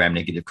rare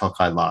gram-negative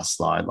cocci last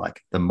slide,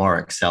 like the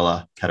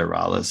Moraxella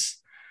catarrhalis,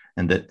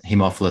 and that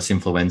Haemophilus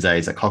influenzae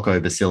is a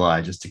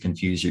coccobacilli, just to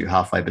confuse you,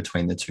 halfway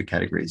between the two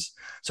categories.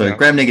 So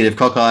gram-negative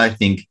cocci,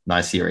 think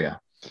Neisseria.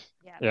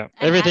 Yeah,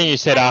 everything you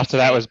said after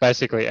that was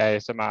basically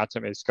ASMR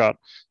to me, Scott.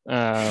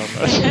 And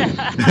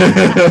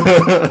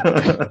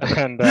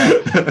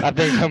I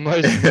think for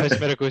most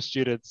medical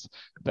students,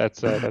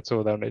 that's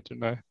all they'll need to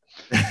know.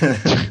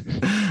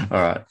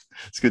 All right,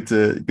 it's good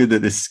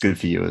that this is good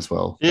for you as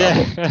well.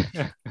 Yeah.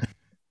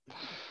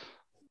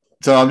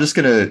 So I'm just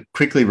going to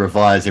quickly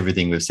revise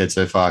everything we've said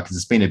so far because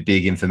it's been a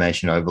big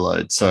information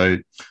overload. So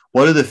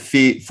what are the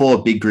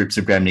 4 big groups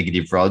of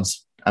gram-negative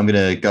rods? I'm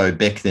going to go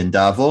Beck, then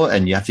Davor,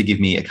 and you have to give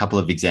me a couple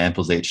of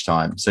examples each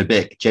time. So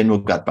Beck, general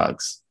gut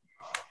bugs.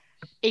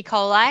 E.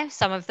 coli,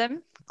 some of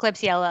them.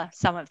 Klebsiella,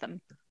 some of them.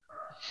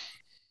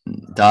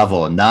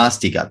 Davor,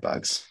 nasty gut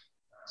bugs.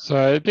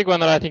 So a big one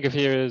that I think of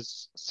here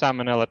is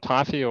Salmonella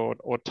typhi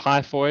or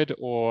typhoid,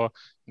 or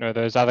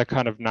those other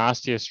kind of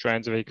nastier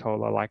strains of E.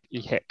 coli like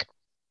EHEC.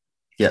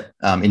 Yeah.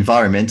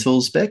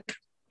 Environmentals, Beck?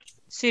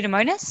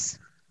 Pseudomonas.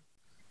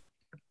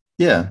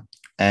 Yeah.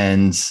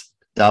 And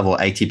Davor,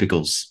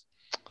 atypicals.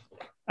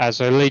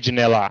 So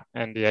Legionella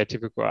and the other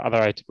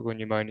atypical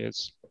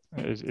pneumonias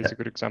is a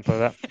good example of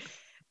that.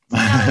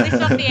 No,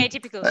 list off the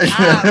atypicals.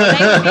 Well, they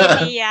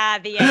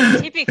would be the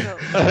atypical.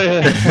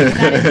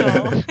 That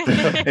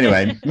is all.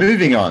 Anyway,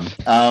 moving on.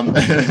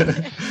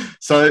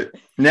 So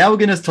now we're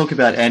going to talk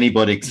about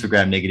antibiotics for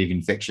gram-negative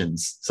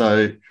infections.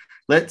 So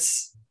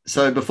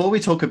before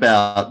we talk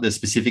about the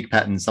specific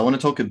patterns, I want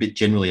to talk a bit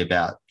generally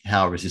about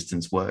how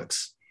resistance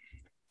works.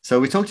 So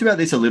we talked about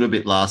this a little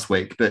bit last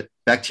week, but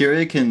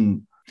bacteria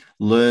can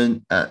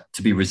learn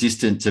to be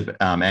resistant to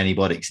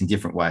antibiotics in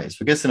different ways.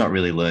 I guess they're not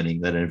really learning.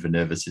 They don't have a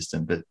nervous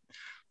system, but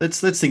let's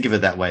think of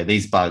it that way.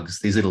 These bugs,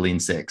 these little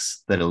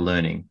insects that are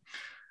learning.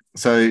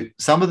 So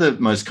some of the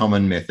most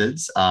common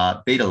methods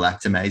are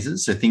beta-lactamases,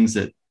 so things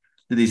that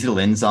these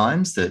little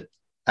enzymes that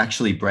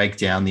actually break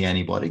down the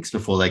antibiotics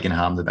before they can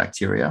harm the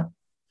bacteria.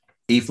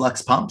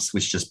 Efflux pumps,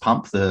 which just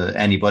pump the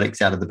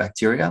antibiotics out of the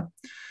bacteria.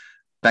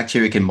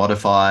 Bacteria can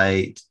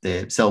modify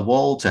their cell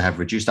wall to have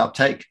reduced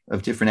uptake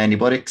of different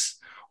antibiotics,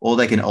 or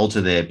they can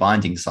alter their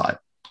binding site.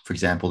 For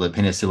example, the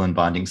penicillin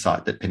binding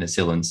site that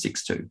penicillin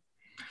sticks to.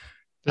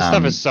 This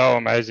stuff is so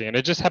amazing, and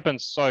it just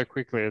happens so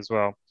quickly as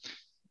well.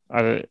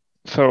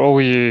 For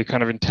all you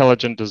kind of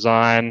intelligent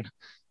design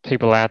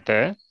people out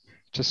there,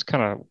 just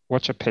kind of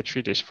watch a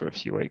Petri dish for a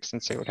few weeks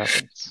and see what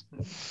happens.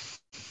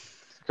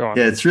 Go on.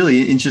 Yeah, it's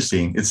really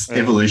interesting. It's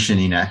evolution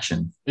in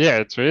action. Yeah,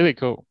 it's really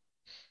cool.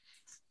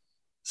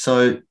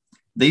 So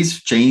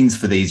these genes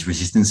for these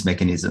resistance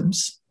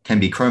mechanisms can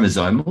be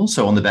chromosomal.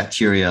 So on the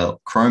bacteria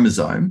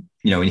chromosome,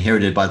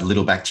 inherited by the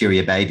little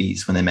bacteria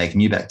babies when they make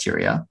new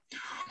bacteria.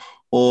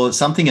 Or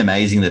something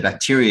amazing that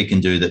bacteria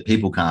can do that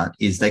people can't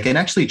is they can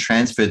actually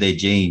transfer their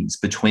genes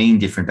between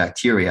different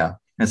bacteria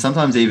and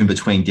sometimes even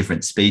between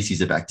different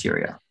species of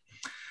bacteria,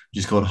 which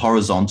is called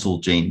horizontal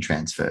gene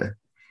transfer,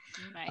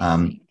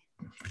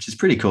 which is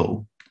pretty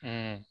cool.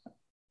 Mm.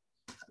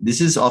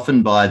 This is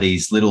often by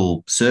these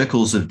little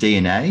circles of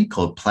DNA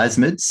called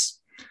plasmids,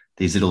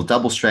 these little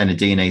double-stranded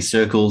DNA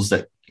circles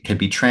that can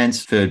be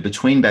transferred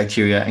between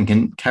bacteria and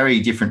can carry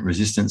different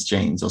resistance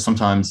genes, or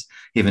sometimes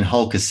even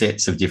whole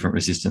cassettes of different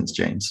resistance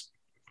genes.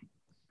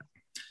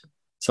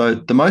 So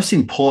the most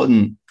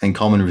important and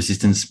common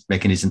resistance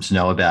mechanism to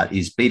know about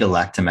is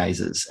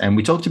beta-lactamases. And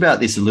we talked about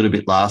this a little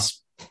bit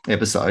last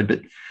episode,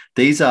 but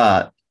these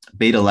are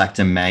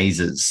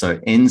beta-lactamases, so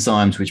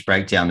enzymes which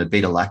break down the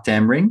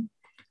beta-lactam ring.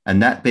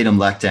 And that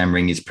beta-lactam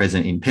ring is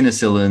present in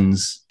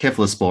penicillins,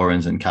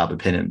 cephalosporins, and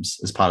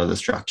carbapenems as part of the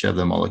structure of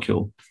the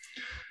molecule.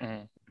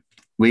 Mm.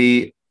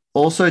 We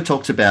also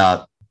talked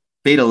about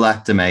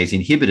beta-lactamase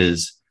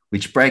inhibitors,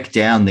 which break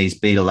down these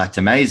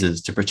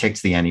beta-lactamases to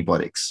protect the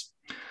antibiotics.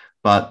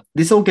 But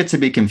this all gets a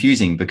bit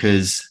confusing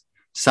because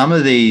some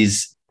of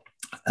these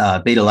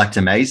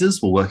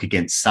beta-lactamases will work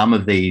against some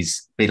of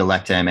these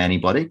beta-lactam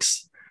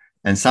antibiotics,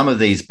 and some of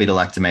these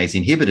beta-lactamase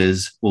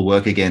inhibitors will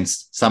work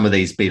against some of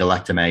these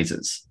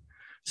beta-lactamases.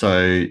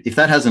 So if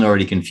that hasn't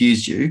already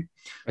confused you,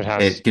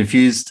 it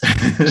confused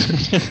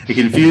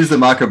the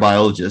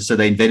microbiologists. So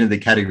they invented the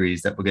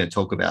categories that we're going to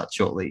talk about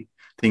shortly,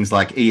 things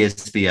like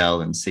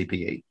ESBL and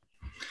CPE.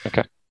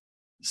 Okay.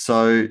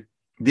 So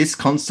this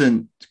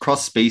constant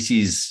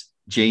cross-species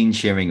gene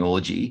sharing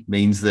orgy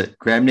means that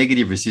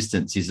gram-negative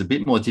resistance is a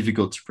bit more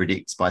difficult to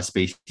predict by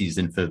species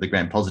than for the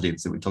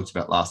gram-positives that we talked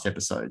about last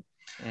episode.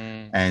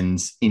 And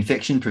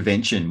infection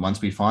prevention,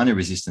 once we find a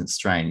resistant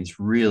strain, is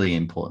really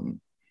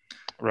important.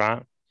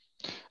 Right.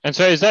 And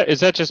so is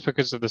that just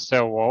because of the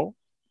cell wall?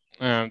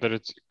 That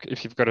it's,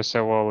 if you've got a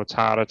cell wall, it's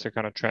harder to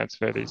kind of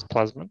transfer these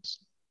plasmids?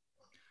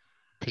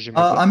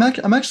 Presumably.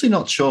 I'm actually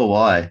not sure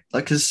why.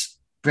 Like, because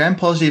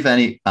gram-positive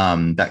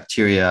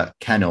bacteria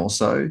can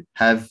also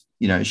have,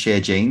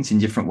 share genes in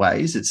different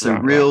ways. It's a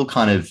real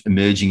kind of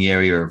emerging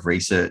area of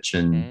research,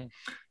 and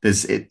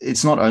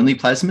it's not only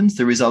plasmids.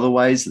 There is other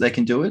ways that they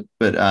can do it,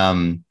 but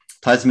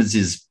plasmids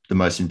is the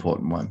most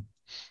important one.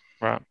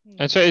 Right.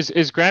 And so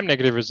is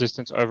gram-negative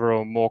resistance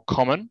overall more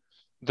common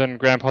than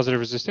gram-positive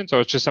resistance,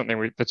 or it's just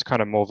something that's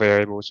kind of more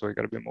variable, so we've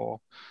got to be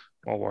more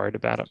worried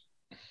about it?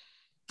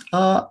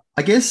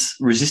 I guess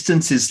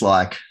resistance is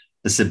like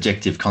a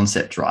subjective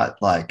concept, right?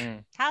 Like,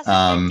 how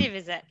subjective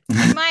is it?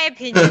 In my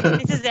opinion,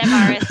 this is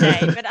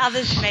MRSA, but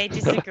others may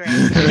disagree.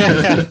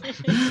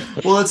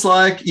 Well, it's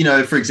like,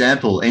 for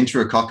example,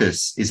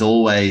 Enterococcus is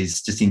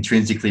always just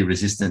intrinsically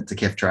resistant to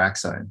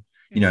ceftriaxone.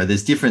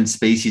 There's different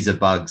species of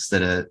bugs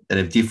that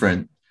have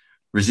different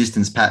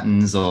resistance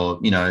patterns, or,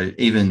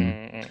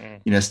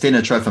 even,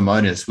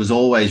 Stenotrophomonas was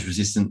always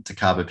resistant to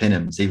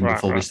carbapenems even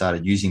before we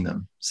started using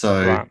them.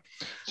 So,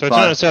 so it's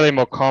not necessarily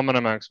more common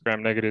amongst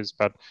gram-negatives,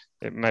 but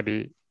it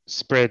maybe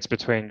spreads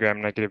between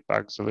gram-negative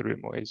bugs a little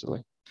bit more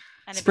easily.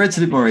 Spreads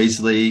a bit more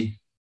easily.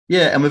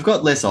 Yeah, and we've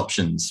got less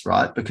options,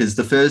 right? Because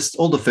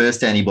all the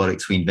first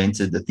antibiotics we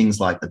invented, the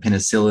things like the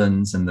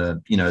penicillins and the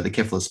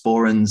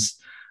cephalosporins,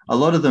 a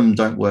lot of them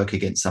don't work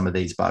against some of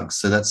these bugs.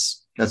 So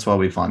that's why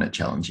we find it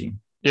challenging.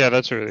 Yeah,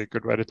 that's a really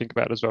good way to think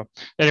about it as well.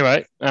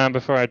 Anyway,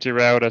 before I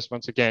derailed us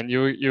once again,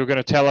 you were going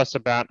to tell us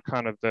about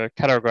kind of the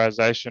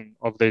categorization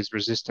of these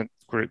resistant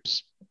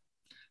groups.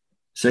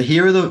 So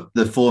here are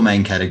the four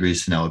main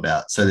categories to know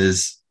about. So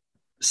there's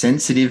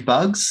sensitive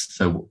bugs,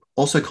 so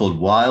also called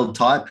wild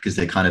type, because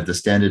they're kind of the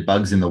standard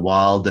bugs in the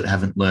wild that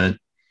haven't learned,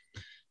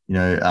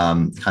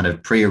 kind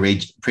of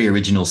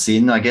pre-original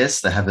sin, I guess.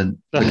 They haven't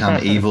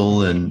become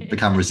evil and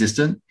become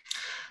resistant.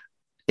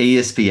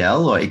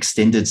 ESBL, or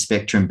extended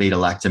spectrum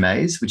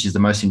beta-lactamase, which is the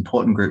most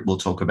important group we'll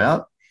talk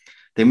about.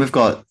 Then we've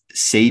got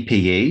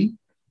CPE,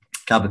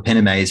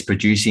 carbapenemase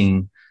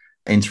producing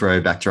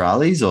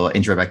Enterobacterales or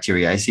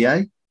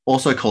Enterobacteriaceae,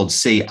 also called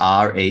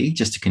CRE,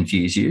 just to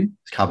confuse you,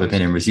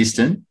 carbapenem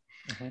resistant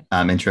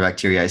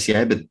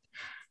Enterobacteriaceae, but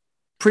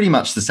pretty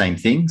much the same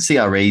thing.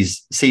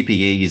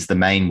 CPE is the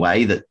main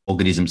way that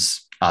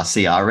organisms are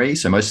CRE.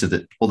 So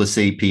all the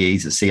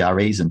CPEs are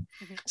CREs, and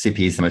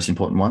CPE is the most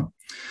important one.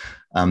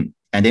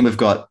 And then we've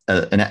got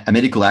a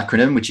medical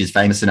acronym, which is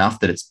famous enough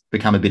that it's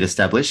become a bit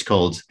established,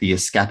 called the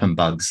escapum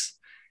bugs,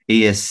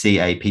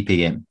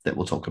 ESCAPPM, that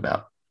we'll talk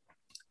about.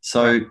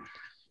 So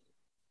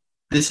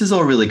this is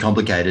all really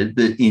complicated,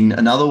 but in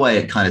another way,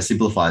 it kind of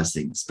simplifies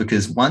things,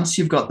 because once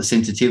you've got the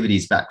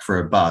sensitivities back for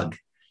a bug,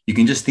 you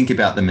can just think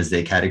about them as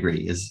their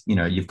category. As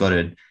you've got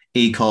an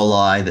E.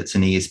 coli that's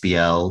an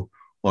ESBL,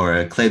 or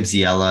a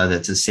Klebsiella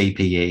that's a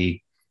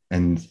CPE,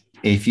 and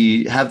if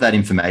you have that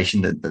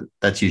information,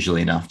 that's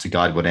usually enough to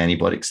guide what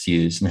antibiotics to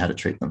use and how to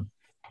treat them.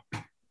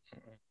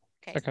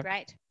 Okay.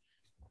 Great.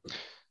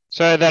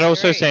 So that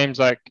also seems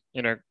like,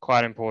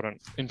 quite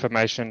important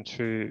information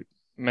to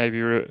maybe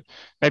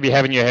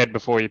have in your head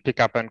before you pick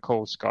up and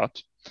call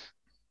Scott,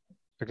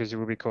 because you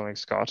will be calling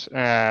Scott.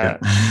 To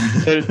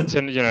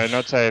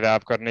not say that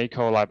I've got an E.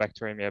 coli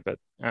bacteremia, but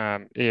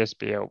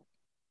ESBL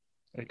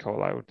E.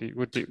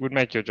 coli would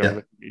make your job a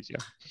little easier.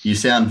 You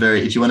sound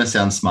if you want to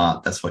sound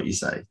smart, that's what you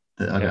say.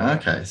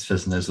 Okay, this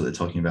person knows what they're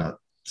talking about.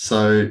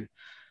 So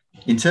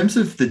in terms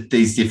of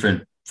these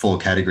different four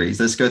categories,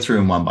 let's go through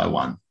them one by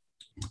one.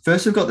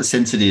 First, we've got the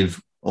sensitive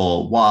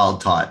or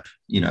wild type,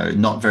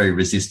 not very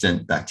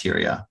resistant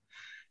bacteria.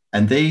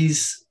 And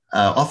these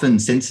are often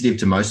sensitive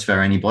to most of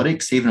our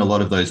antibiotics, even a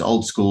lot of those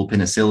old school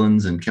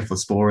penicillins and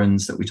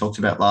cephalosporins that we talked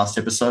about last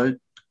episode.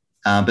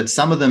 But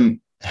some of them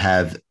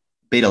have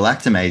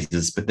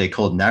beta-lactamases, but they're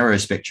called narrow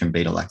spectrum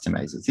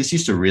beta-lactamases. This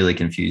used to really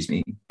confuse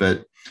me,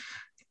 but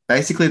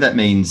basically that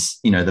means,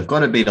 they've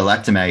got a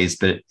beta-lactamase,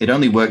 but it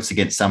only works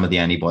against some of the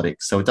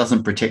antibiotics. So it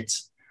doesn't protect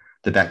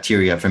the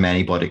bacteria from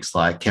antibiotics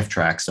like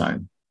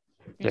ceftriaxone.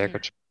 Yeah,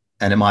 gotcha.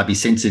 And it might be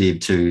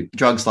sensitive to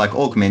drugs like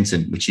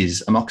Augmentin, which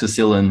is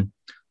amoxicillin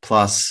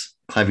plus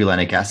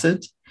clavulanic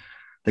acid.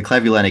 The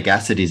clavulanic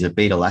acid is a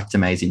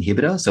beta-lactamase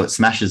inhibitor, so it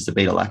smashes the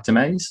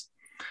beta-lactamase.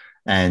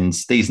 And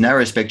these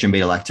narrow spectrum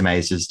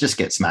beta-lactamases just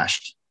get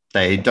smashed.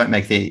 They don't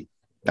make the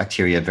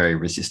bacteria very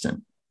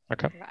resistant.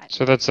 Okay. Right.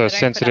 So that's a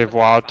sensitive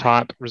wild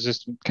type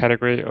resistant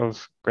category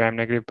of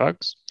gram-negative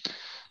bugs.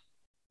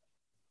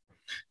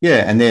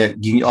 Yeah, and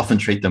you can often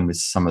treat them with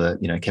some of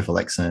the,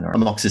 cefalexin or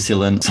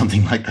amoxicillin,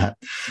 something like that.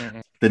 Mm-hmm.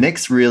 The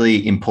next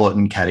really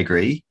important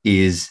category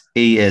is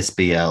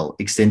ESBL,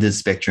 extended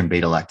spectrum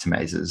beta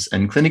lactamases.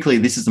 And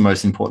clinically, this is the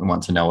most important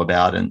one to know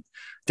about and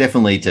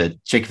definitely to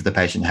check if the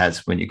patient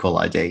has when you call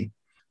ID.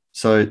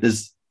 So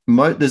there's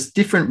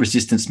different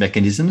resistance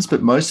mechanisms,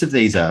 but most of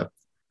these are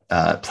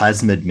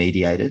plasmid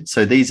mediated.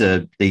 So these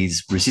are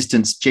these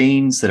resistance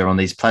genes that are on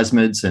these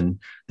plasmids, and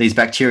these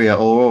bacteria are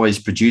always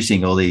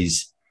producing all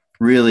these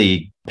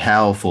really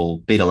powerful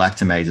beta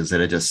lactamases that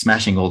are just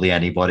smashing all the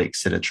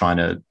antibiotics that are trying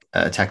to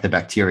attack the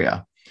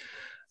bacteria.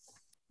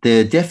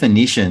 The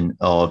definition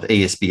of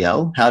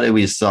ESBL, how do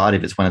we decide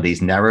if it's one of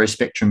these narrow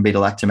spectrum beta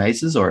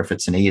lactamases or if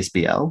it's an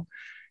ESBL,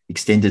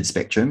 extended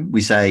spectrum?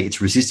 We say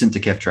it's resistant to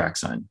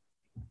ceftriaxone.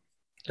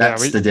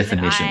 That's the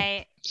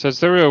definition. So it's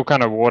the real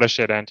kind of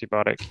watershed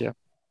antibiotic here.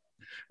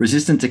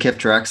 Resistant to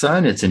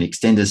ceftriaxone, it's an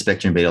extended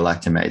spectrum beta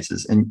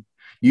lactamases. And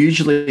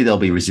usually they'll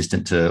be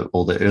resistant to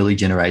all the early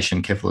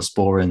generation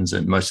cephalosporins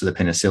and most of the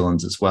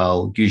penicillins as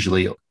well.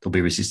 Usually they'll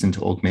be resistant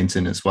to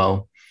augmentin as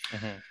well.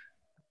 Mm-hmm.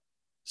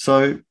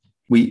 So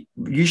we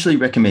usually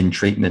recommend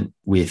treatment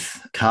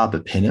with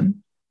carbapenem,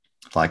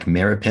 like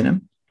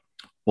meropenem,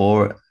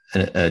 or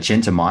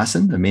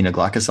gentamicin,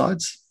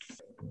 aminoglycosides.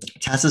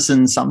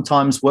 Tazocin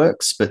sometimes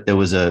works, but there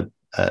was a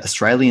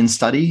Australian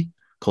study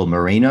called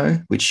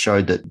Merino, which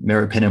showed that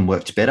meropenem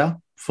worked better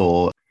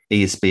for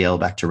ESBL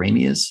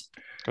bacteremias.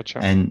 Gotcha.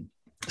 And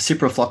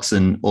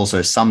ciprofloxacin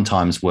also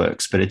sometimes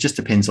works, but it just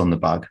depends on the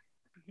bug.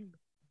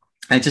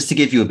 And just to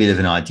give you a bit of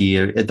an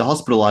idea, at the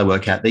hospital I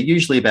work at, they're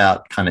usually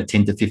about kind of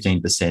 10 to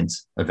 15%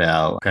 of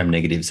our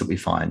gram-negatives that we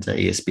find are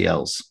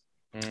ESBLs,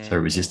 so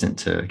resistant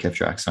to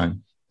ceftriaxone.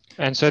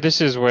 And so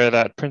this is where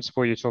that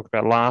principle you talked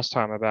about last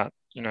time about,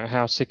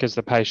 how sick is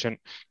the patient?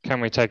 Can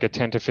we take a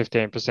 10 to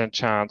 15%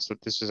 chance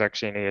that this is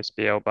actually an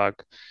ESBL bug?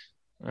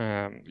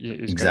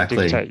 Is exactly.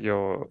 going to dictate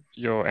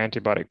your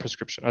antibiotic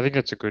prescription. I think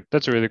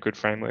that's a really good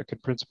framework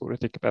and principle to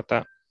think about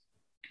that.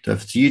 So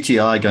if it's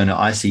UTI going to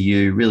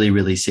ICU, really,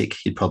 really sick,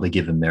 you'd probably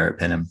give them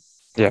meropenem.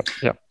 Yeah.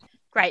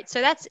 Great. So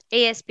that's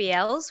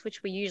ESBLs,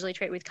 which we usually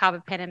treat with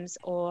carbapenems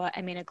or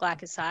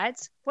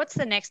aminoglycosides. What's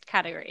the next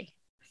category?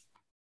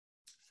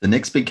 The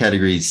next big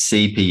category is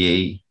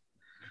CPE,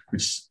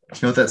 which, do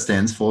you know what that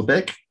stands for,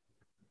 Beck?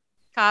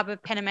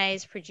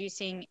 Carbapenemase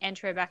producing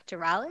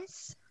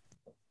Enterobacterales.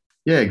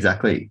 Yeah,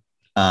 exactly.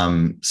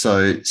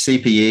 So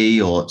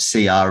CPE or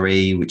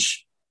CRE,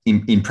 which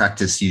in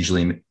practice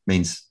usually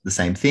means the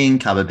same thing,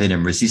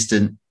 carbapenem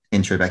resistant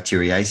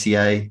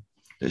Enterobacteriaceae.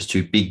 Those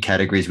two big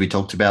categories we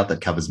talked about that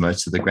covers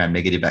most of the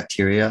gram-negative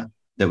bacteria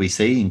that we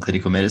see in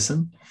clinical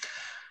medicine.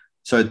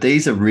 So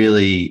these are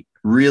really,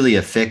 really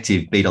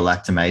effective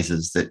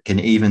beta-lactamases that can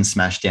even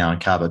smash down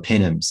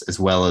carbapenems as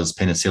well as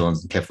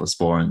penicillins and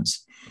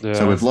cephalosporins. Yeah.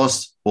 So we've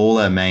lost all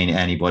our main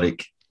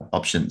antibiotic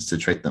options to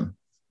treat them.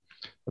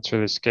 That's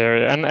really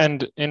scary.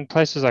 And in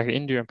places like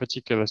India in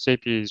particular,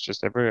 CPE is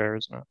just everywhere,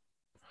 isn't it?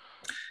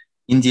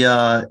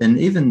 India, and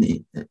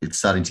even it's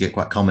starting to get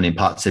quite common in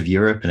parts of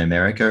Europe and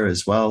America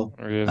as well.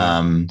 Really?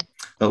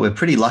 But we're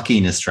pretty lucky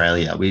in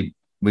Australia.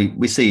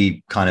 We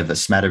see kind of a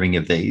smattering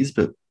of these,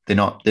 but they're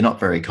not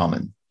very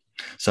common.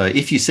 So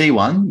if you see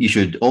one, you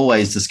should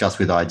always discuss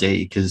with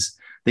ID because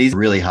these are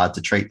really hard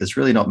to treat. There's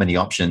really not many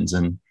options.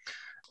 And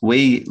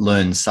we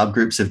learn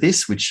subgroups of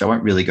this, which I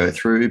won't really go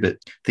through, but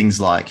things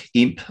like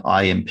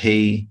IMP,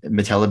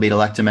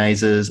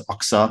 metallo-beta-lactamases,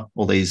 OXA,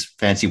 all these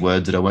fancy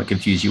words that I won't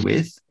confuse you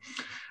with.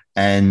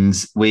 And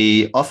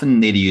we often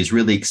need to use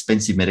really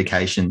expensive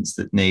medications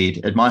that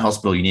at my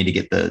hospital, you need to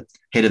get the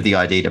head of the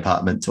ID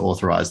department to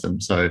authorize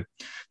them. So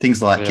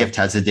things like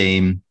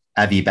ceftazidime,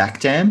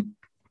 avibactam,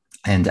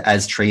 and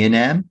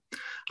aztreonam.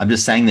 I'm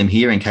just saying them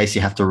here in case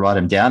you have to write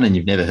them down and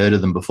you've never heard of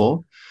them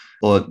before.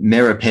 Or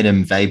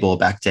meropenem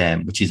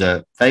vaborbactam, which is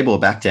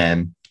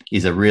vaborbactam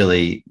is a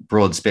really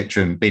broad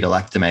spectrum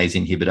beta-lactamase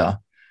inhibitor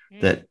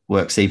that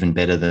works even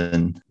better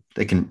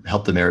they can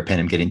help the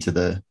meropenem get into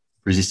the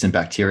resistant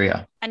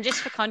bacteria. And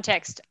just for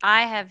context,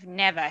 I have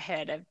never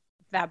heard of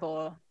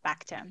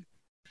vaborbactam.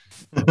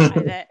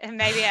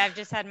 Maybe I've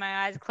just had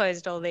my eyes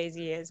closed all these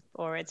years,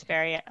 or it's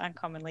very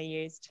uncommonly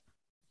used.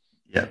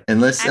 Yeah,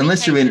 unless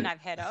you're in.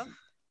 I've heard of.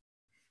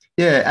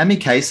 Yeah,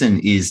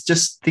 amikacin is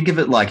just think of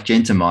it like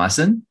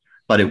gentamicin,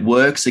 but it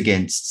works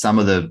against some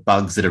of the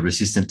bugs that are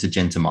resistant to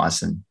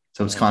gentamicin.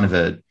 So it's kind of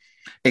a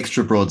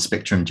extra broad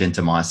spectrum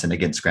gentamicin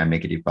against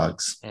gram-negative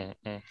bugs.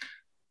 Mm-hmm.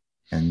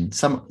 And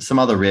some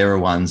other rarer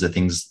ones are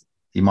things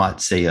you might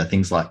see are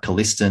things like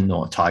colistin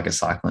or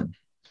tigecycline.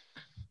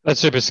 That's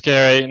super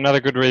scary. Another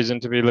good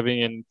reason to be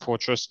living in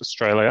Fortress,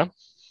 Australia.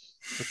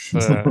 It's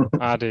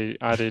the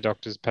RD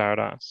doctor's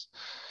paradise.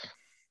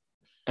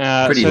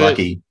 Pretty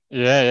lucky.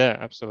 Yeah,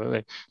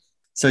 absolutely.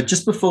 So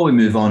just before we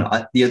move on,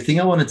 the thing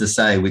I wanted to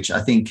say, which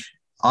I think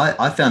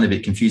I found a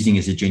bit confusing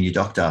as a junior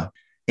doctor,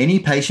 any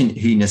patient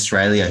who in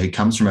Australia who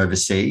comes from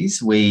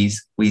overseas, we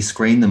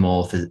screen them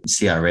all for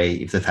CRE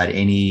if they've had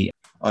any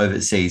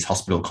overseas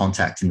hospital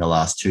contact in the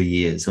last 2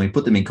 years. And we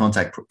put them in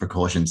contact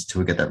precautions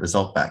until we get that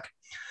result back.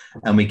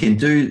 And we can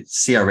do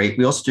CRE.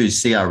 We also do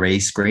CRE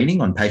screening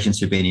on patients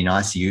who've been in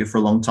ICU for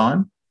a long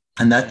time.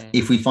 And that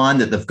if we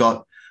find that they've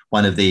got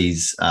one of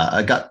these,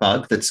 a gut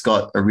bug that's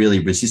got a really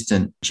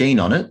resistant gene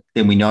on it,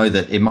 then we know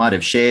that it might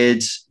have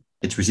shared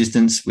its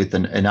resistance with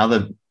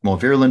another more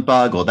virulent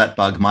bug, or that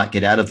bug might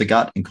get out of the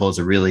gut and cause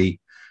a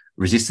really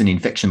resistant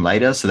infection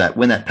later, so that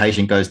when that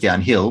patient goes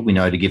downhill, we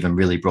know to give them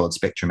really broad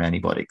spectrum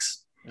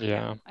antibiotics.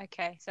 Yeah.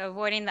 Okay, so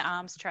avoiding the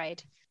arms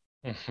trade.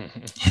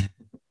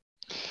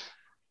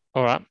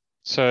 All right.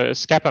 So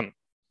escapum.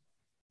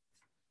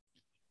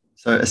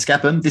 So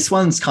escapum, this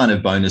one's kind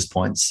of bonus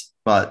points,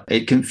 but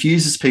it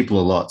confuses people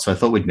a lot. So I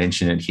thought we'd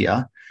mention it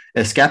here.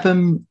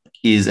 Escapum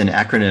is an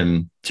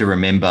acronym to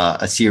remember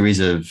a series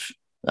of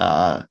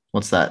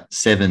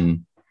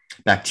 7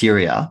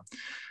 bacteria: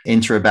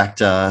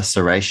 Enterobacter,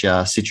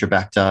 Serratia,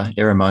 Citrobacter,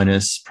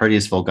 Aeromonas,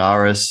 Proteus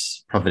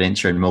vulgaris,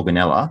 Providentia, and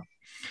Morganella,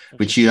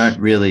 which you don't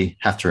really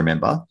have to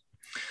remember.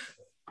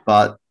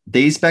 But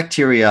these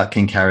bacteria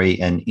can carry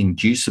an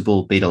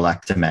inducible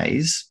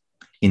beta-lactamase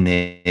in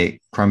their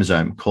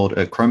chromosome called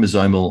a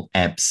chromosomal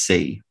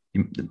AMP-C.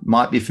 You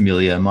might be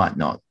familiar, might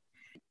not.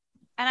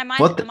 And I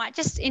might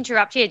just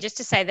interrupt here just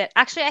to say that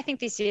actually I think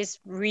this is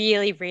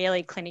really,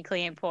 really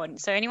clinically important.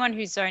 So anyone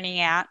who's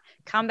zoning out,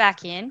 come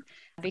back in,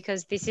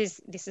 because this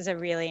is a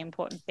really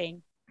important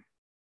thing.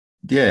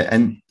 Yeah,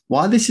 and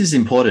why this is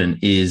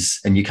important is,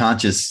 and you can't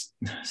just,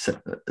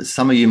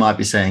 some of you might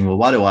be saying, well,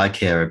 why do I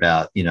care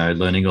about,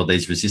 learning all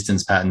these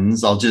resistance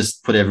patterns? I'll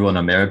just put everyone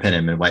on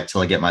meropenem and wait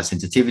till I get my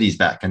sensitivities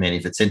back. And then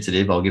if it's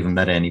sensitive, I'll give them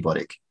that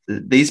antibiotic.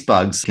 These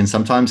bugs can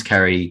sometimes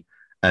carry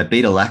a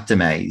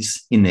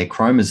beta-lactamase in their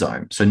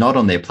chromosome, so not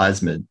on their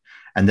plasmid,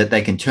 and that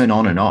they can turn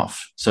on and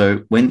off.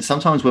 So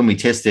sometimes when we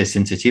test their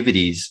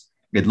sensitivities,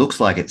 it looks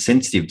like it's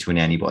sensitive to an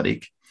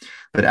antibiotic,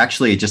 but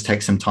actually it just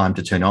takes some time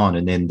to turn on,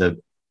 and then the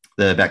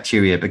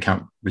bacteria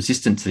become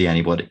resistant to the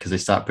antibiotic because they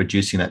start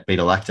producing that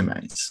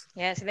beta-lactamase.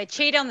 Yeah, so they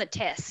cheat on the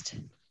test.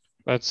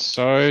 That's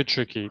so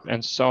tricky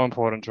and so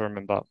important to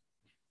remember.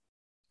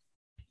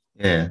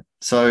 Yeah.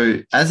 So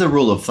as a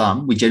rule of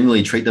thumb, we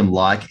generally treat them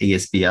like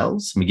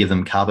ESBLs. We give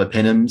them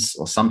carbapenems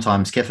or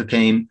sometimes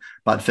cefepime.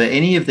 But for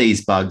any of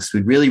these bugs,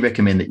 we'd really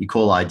recommend that you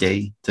call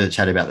ID to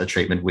chat about the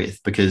treatment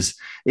with, because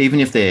even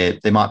if they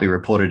might be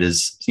reported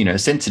as,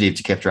 sensitive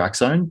to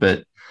ceftriaxone,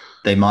 but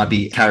they might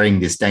be carrying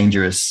this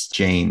dangerous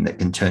gene that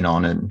can turn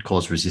on and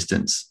cause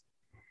resistance.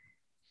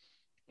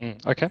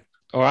 Okay.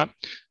 All right.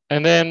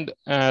 And then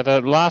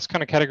the last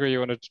kind of category you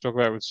wanted to talk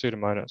about was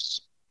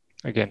Pseudomonas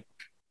again.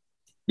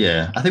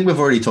 Yeah, I think we've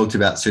already talked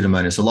about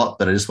Pseudomonas a lot,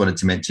 but I just wanted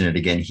to mention it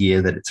again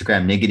here, that it's a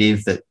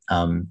gram-negative that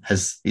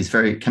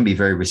can be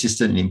very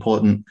resistant and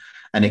important,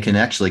 and it can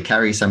actually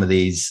carry some of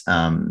these,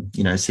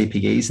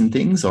 CPEs and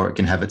things, or it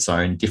can have its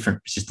own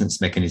different resistance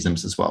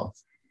mechanisms as well.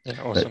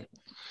 Yeah, awesome.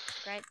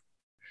 Great.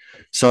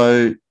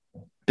 So,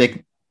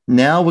 Beck,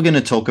 now we're going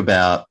to talk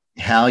about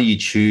how you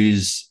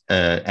choose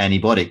an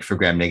antibiotic for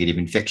gram-negative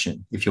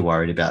infection if you're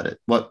worried about it.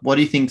 What do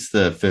you think is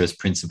the first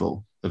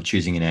principle of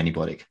choosing an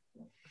antibiotic?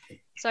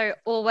 So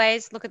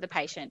always look at the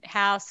patient.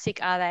 How sick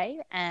are they?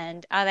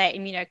 And are they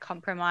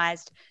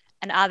immunocompromised?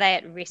 And are they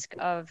at risk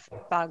of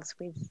bugs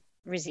with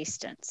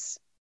resistance?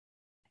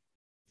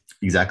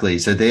 Exactly.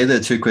 So they're the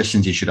 2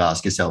 questions you should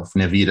ask yourself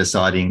whenever you're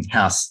deciding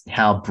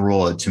how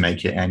broad to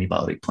make your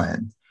antibiotic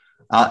plan.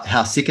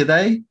 How sick are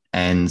they?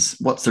 And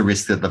what's the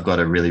risk that they've got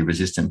a really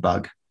resistant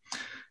bug?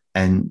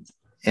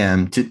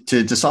 And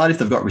to decide if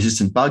they've got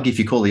resistant bug, if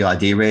you call the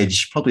ID reg,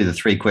 probably the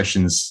 3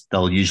 questions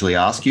they'll usually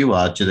ask you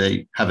are, do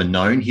they have a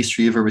known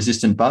history of a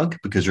resistant bug?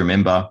 Because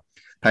remember,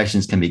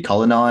 patients can be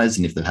colonized,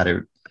 and if they've had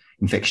an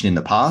infection in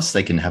the past,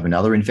 they can have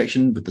another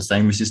infection with the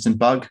same resistant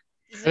bug.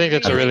 I think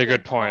that's a really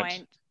good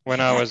point. When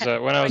I was a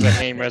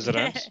heme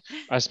resident,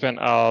 I spent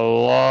a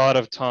lot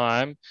of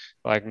time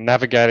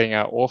navigating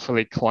our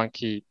awfully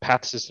clunky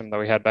path system that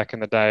we had back in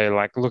the day,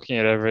 looking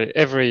at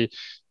every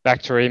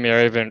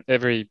bacteremia, even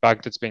every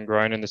bug that's been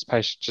grown in this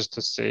patient, just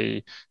to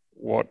see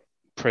what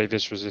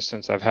previous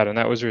resistance they've had. And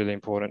that was really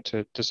important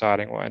to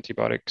deciding what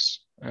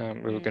antibiotics we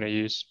were going to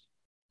use.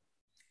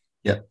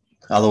 Yep.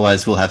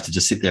 Otherwise, we'll have to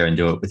just sit there and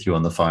do it with you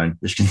on the phone,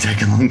 which can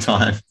take a long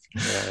time.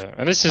 Yeah.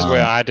 And this is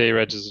where ID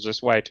registers are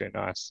just way too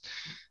nice.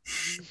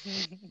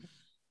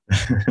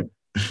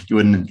 You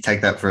wouldn't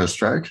take that for a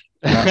stroke?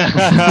 No,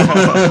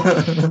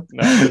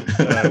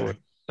 I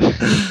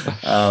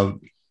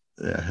wouldn't.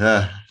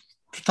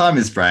 Time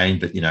is brain,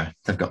 but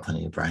they've got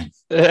plenty of brain.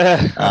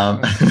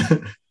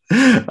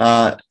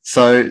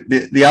 So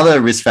the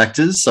other risk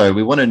factors, so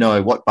we want to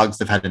know what bugs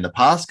they've had in the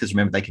past, because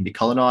remember, they can be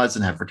colonized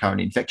and have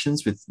recurrent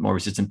infections with more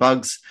resistant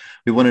bugs.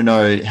 We want to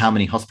know how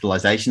many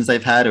hospitalizations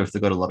they've had, or if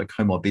they've got a lot of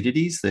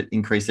comorbidities that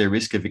increase their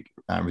risk of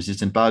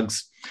resistant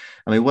bugs.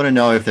 And we want to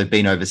know if they've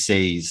been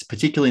overseas,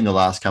 particularly in the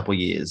last couple of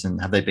years,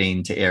 and have they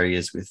been to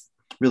areas with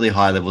really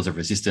high levels of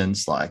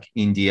resistance like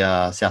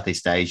India,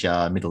 Southeast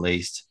Asia, Middle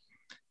East,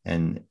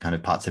 and kind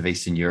of parts of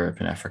Eastern Europe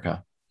and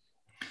Africa.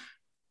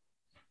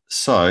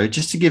 So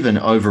just to give an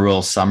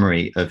overall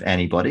summary of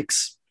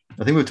antibiotics,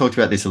 I think we've talked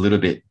about this a little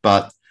bit,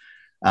 but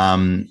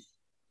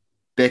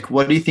Beck,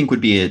 what do you think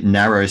would be a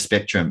narrow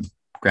spectrum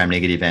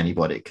gram-negative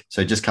antibiotic?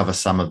 So just cover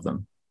some of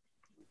them.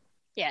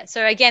 Yeah,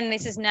 so again,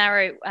 this is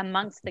narrow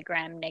amongst the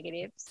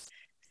gram-negatives.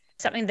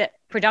 Something that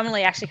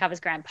predominantly actually covers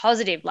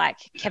gram-positive, like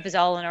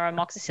cephazolin or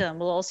amoxicillin,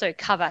 will also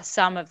cover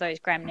some of those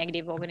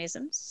gram-negative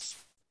organisms.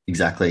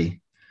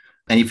 Exactly.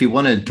 And if you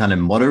want a kind of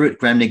moderate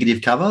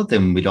gram-negative cover,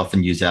 then we'd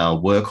often use our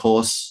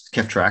workhorse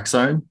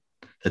ceftriaxone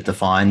that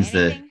defines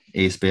the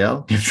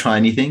ESBL. You try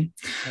anything?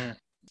 Yeah.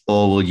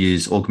 Or we'll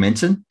use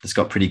Augmentin. It's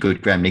got pretty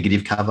good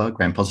gram-negative cover,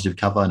 gram-positive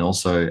cover, and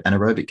also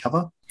anaerobic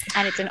cover.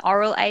 And it's an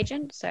oral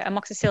agent, so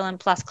amoxicillin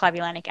plus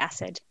clavulanic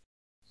acid.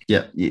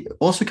 Yeah, it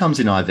also comes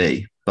in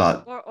IV,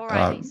 but or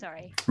IV,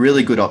 sorry.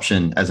 Really good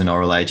option as an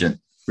oral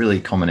agent. Really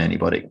common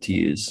antibiotic to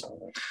use.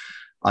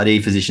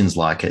 ID physicians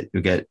like it.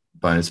 You'll get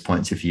bonus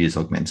points if you use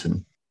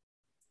Augmentin.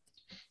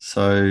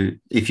 So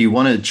if you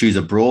want to choose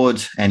a broad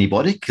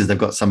antibiotic, because they've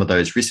got some of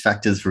those risk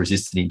factors for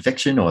resistant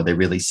infection, or they're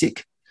really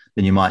sick,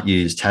 then you might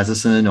use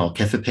tazocin or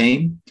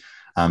cefepime.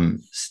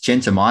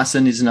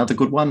 Gentamicin is another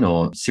good one,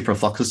 or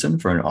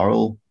ciprofloxacin for an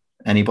oral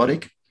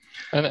antibiotic.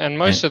 And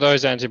most of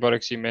those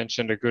antibiotics you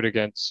mentioned are good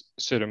against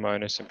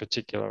Pseudomonas in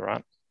particular,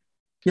 right?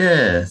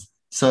 Yeah.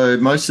 So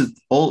most of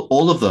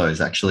all of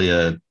those actually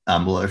are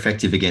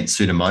effective against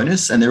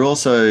Pseudomonas, and they're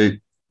also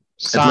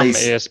some at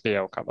least,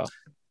 ESBL cover.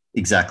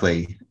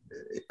 Exactly.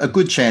 A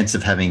good chance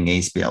of having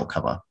ESBL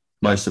cover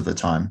most of the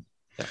time.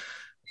 Yeah.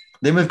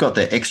 Then we've got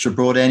the extra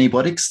broad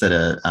antibiotics that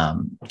are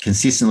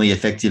consistently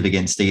effective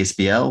against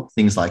ESBL,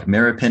 things like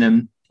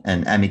meropenem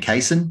and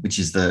amikacin, which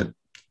is the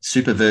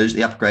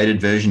upgraded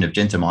version of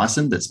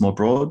gentamicin that's more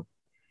broad.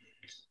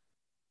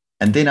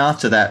 And then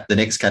after that, the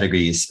next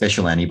category is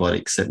special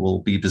antibiotics that will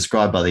be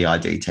prescribed by the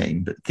ID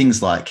team, but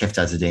things like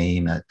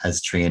ceftazidime,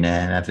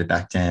 aztreonam,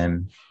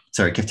 avibactam,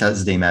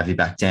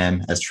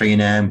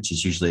 aztreonam, which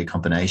is usually a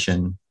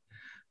combination,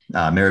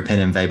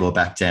 meropenem,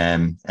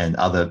 vaborbactam, and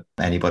other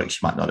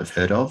antibiotics you might not have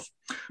heard of.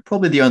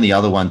 Probably the only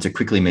other one to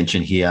quickly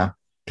mention here,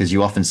 because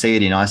you often see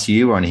it in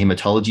ICU or on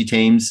hematology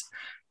teams,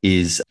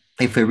 is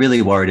if we're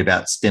really worried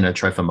about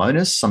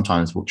Stenotrophomonas,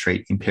 sometimes we'll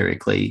treat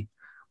empirically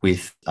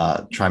with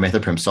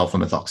trimethoprim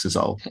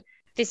sulfamethoxazole.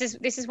 This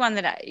is one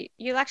that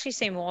you'll actually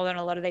see more than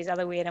a lot of these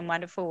other weird and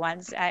wonderful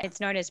ones. It's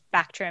known as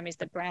Bactrim is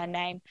the brand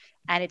name,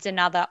 and it's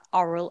another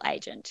oral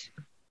agent.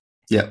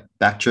 Yeah,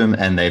 Bactrim,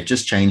 and they've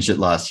just changed it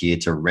last year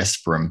to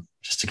Respirem,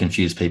 just to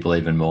confuse people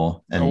even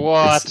more. And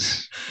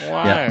what?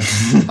 Why? Yeah.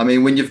 I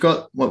mean, when you've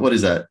got, what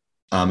is that?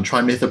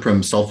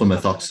 Trimethoprim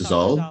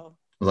sulfamethoxazole,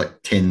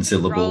 like 10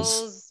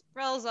 syllables.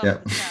 Rolls off the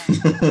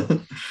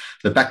tongue.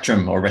 The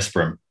Bactrim or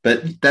Respirem,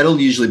 but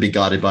that'll usually be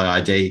guided by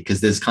ID,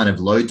 because there's kind of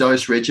low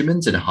dose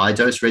regimens and high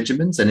dose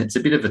regimens, and it's a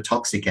bit of a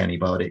toxic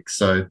antibiotic.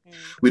 So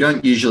we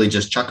don't usually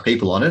just chuck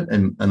people on it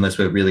unless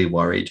we're really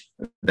worried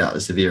about a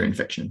severe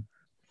infection.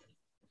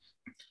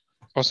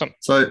 Awesome.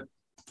 So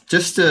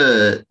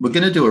we're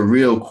going to do a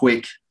real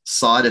quick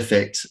side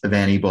effect of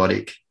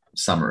antibiotic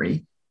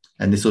summary,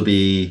 and this will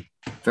be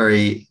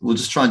we'll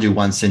just try and do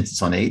one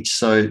sentence on each.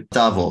 So,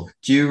 Davor,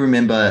 do you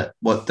remember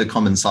what the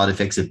common side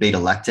effects of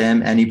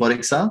beta-lactam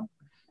antibiotics are?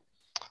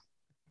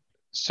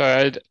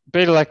 So,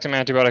 beta-lactam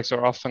antibiotics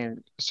are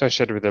often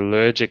associated with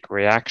allergic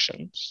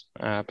reactions,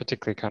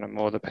 particularly kind of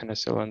more the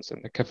penicillins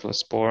and the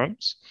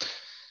cephalosporins.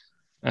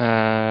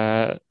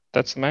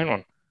 That's the main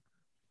one.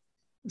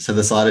 So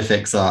the side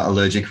effects are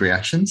allergic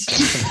reactions?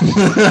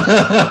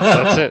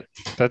 That's it.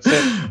 That's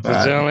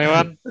the only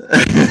one.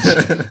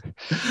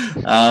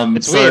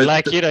 It's weird.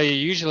 Like, you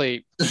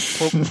usually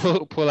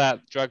pull out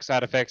drug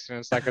side effects, and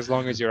it's like as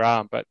long as your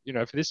arm. But,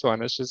 for this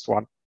one, it's just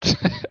one.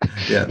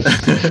 Yeah.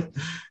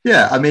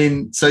 Yeah. I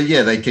mean, so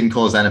yeah, they can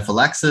cause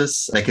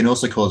anaphylaxis. They can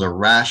also cause a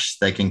rash.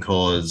 They can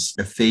cause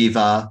a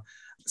fever.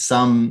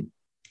 Some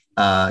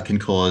can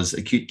cause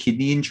acute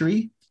kidney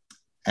injury.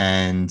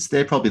 And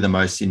they're probably the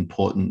most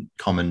important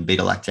common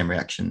beta-lactam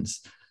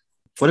reactions.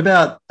 What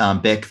about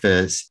Beck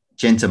for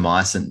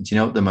gentamicin? Do you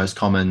know what the most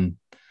common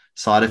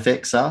side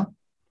effects are?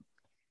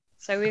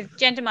 So with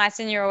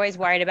gentamicin, you're always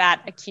worried about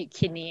acute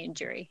kidney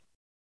injury.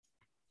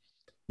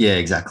 Yeah,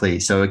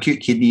 exactly. So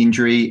acute kidney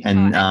injury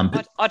and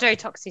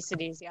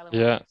ototoxicity is the other one.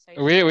 Yeah,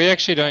 so we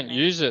actually don't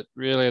use it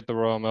really at the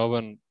Royal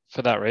Melbourne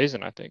for that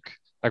reason, I think.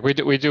 Like we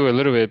do a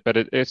little bit, but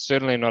it's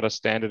certainly not a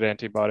standard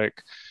antibiotic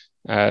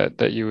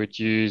that you would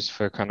use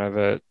for kind of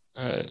a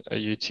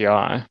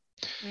UTI.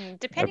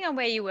 Depending on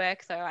where you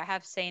work, though, I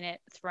have seen it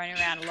thrown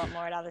around a lot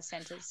more at other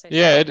centres. So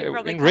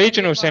in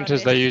regional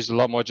centres, they use a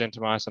lot more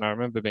gentamicin. I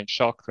remember being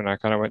shocked when I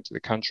kind of went to the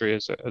country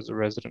as a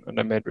resident in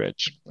a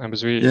MedReg,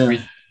 because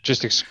we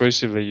just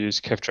exclusively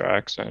use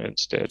ceftriaxone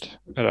instead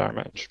at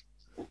RMH.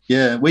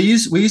 Yeah, we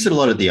use it a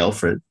lot at the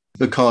Alfred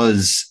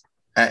because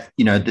that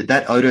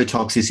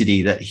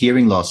ototoxicity, that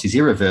hearing loss, is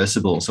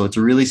irreversible. So it's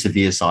a really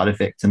severe side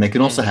effect, and they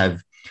can also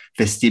have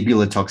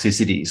vestibular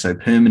toxicity, so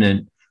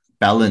permanent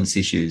balance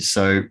issues,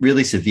 so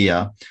really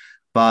severe.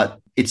 But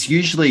it's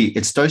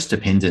dose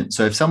dependent.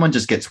 So if someone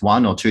just gets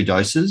 1 or 2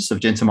 doses of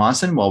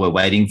gentamicin while we're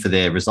waiting for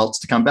their results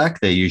to come back,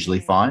 they're usually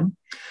fine.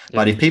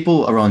 But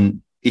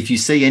if you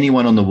see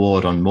anyone on the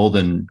ward on more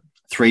than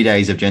 3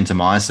 days of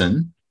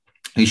gentamicin,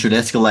 you should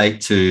escalate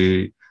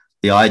to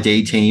the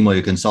ID team or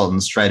your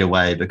consultant straight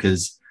away,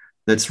 because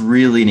that's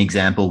really an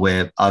example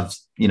where I've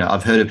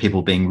heard of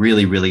people being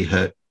really, really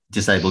hurt,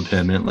 disabled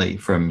permanently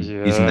from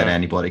using that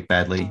antibiotic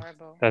badly.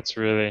 Horrible. That's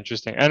really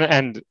interesting.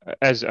 And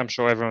as I'm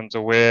sure everyone's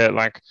aware,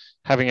 like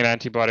having an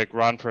antibiotic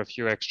run for a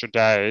few extra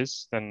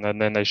days, then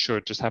they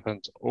should, just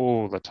happens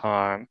all the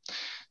time.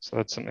 So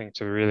that's something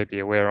to really be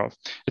aware of.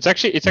 It's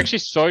actually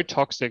so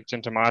toxic,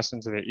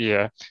 gentamicin, to the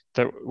ear,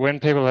 that when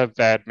people have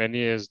bad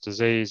Meniere's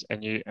disease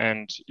and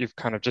you've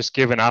kind of just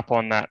given up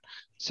on that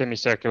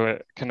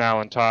semicircular canal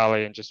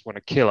entirely and just want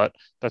to kill it,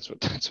 that's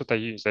what they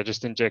use. They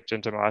just inject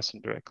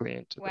gentamicin directly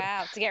into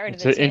to get rid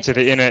of the into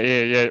the inner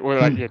ear,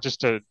 or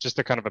just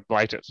to kind of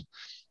ablate it.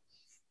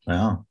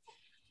 Wow.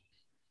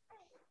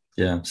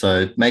 Yeah,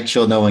 so make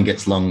sure no one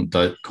gets long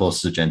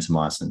courses of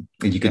gentamicin.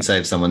 You could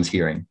save someone's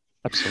hearing.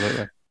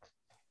 Absolutely.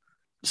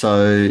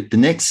 So the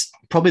next,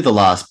 probably the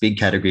last big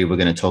category we're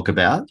going to talk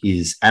about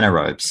is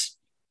anaerobes.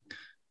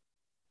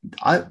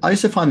 I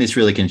used to find this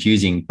really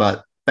confusing,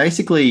 but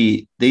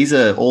basically these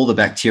are all the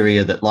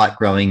bacteria that like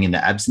growing in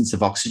the absence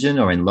of oxygen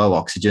or in low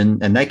oxygen,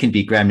 and they can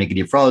be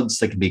gram-negative rods,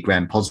 they can be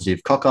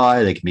gram-positive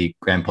cocci, they can be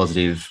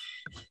gram-positive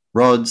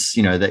rods.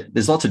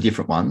 There's lots of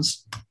different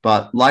ones.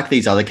 But like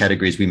these other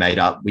categories we made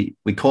up,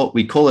 we call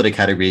it a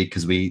category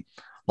because we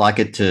like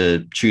it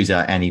to choose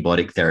our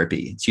antibiotic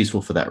therapy. It's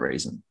useful for that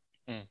reason.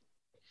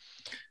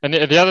 And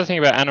the other thing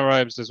about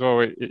anaerobes as well,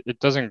 it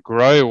doesn't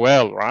grow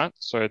well, right?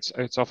 So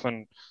it's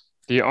often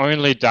the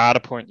only data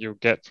point you'll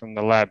get from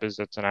the lab is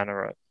it's an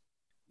anaerobe.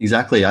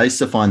 Exactly. I used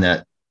to find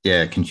that,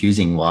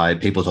 confusing why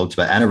people talked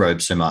about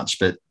anaerobes so much,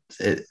 but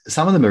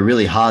some of them are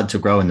really hard to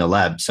grow in the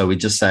lab. So we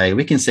just say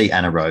we can see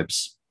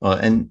anaerobes.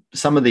 And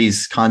some of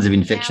these kinds of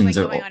infections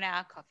now we're going on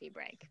our coffee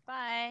break.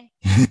 Bye.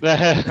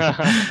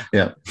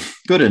 Yeah,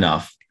 good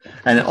enough.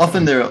 And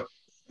often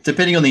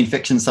depending on the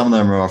infection, some of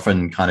them are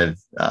often kind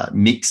of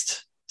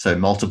mixed. So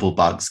multiple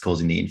bugs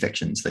causing the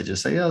infections. They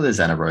just say, there's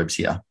anaerobes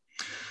here.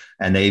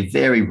 And they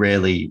very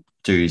rarely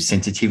do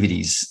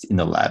sensitivities in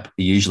the lab.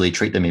 We usually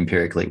treat them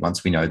empirically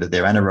once we know that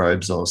they're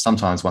anaerobes, or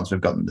sometimes once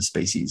we've gotten the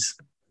species.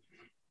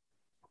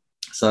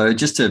 So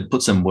just to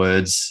put some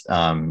words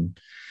in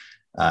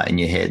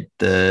your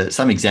head,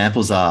 some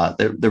examples are,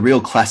 the real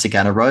classic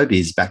anaerobe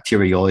is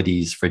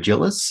Bacteroides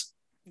fragilis.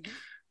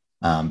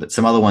 But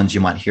some other ones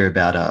you might hear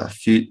about are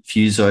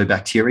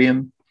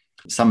Fusobacterium,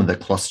 some of the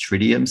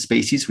Clostridium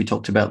species we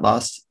talked about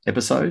last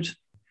episode,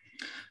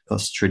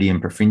 Clostridium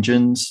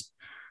perfringens.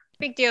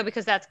 Big deal,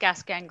 because that's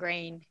gas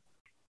gangrene.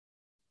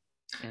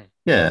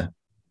 Yeah.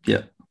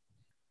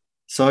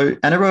 So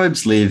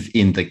anaerobes live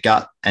in the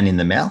gut and in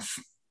the mouth.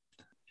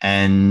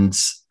 And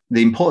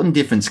the important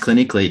difference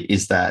clinically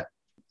is that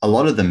a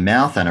lot of the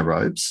mouth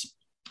anaerobes,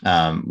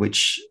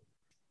 which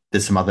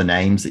there's some other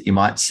names that you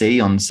might see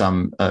on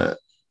some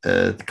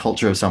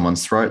culture of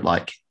someone's throat,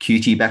 like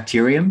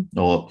Cutibacterium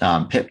or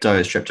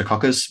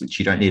Peptostreptococcus, which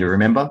you don't need to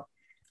remember.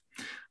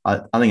 I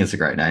think it's a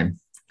great name.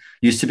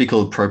 Used to be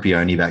called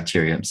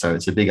Propionibacterium, so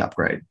it's a big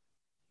upgrade.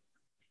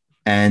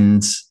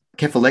 And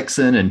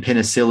Cefalexin and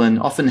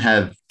penicillin often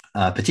have,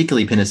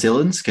 particularly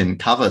penicillins, can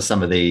cover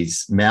some of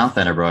these mouth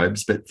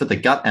anaerobes, but for the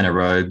gut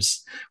anaerobes,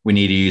 we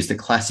need to use the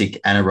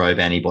classic anaerobe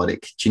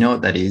antibiotic. Do you know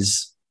what that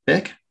is,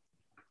 Beck?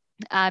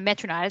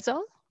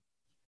 Metronidazole?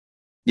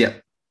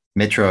 Yep.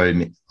 Metro,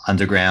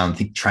 underground,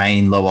 think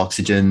train, low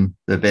oxygen,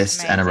 the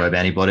best Amazing. Anaerobe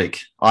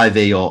antibiotic,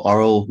 IV or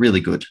oral, really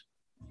good.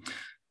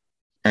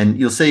 And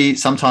you'll see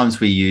sometimes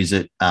we use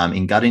it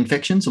in gut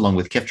infections along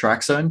with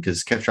ceftriaxone,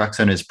 because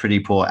ceftriaxone has pretty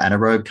poor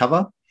anaerobe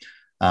cover.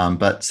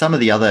 But some of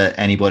the other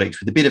antibiotics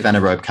with a bit of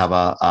anaerobe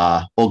cover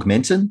are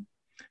Augmentin.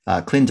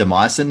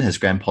 Clindamycin has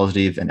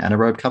gram-positive and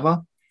anaerobe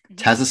cover.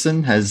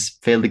 Tazocin has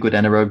fairly good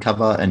anaerobe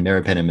cover, and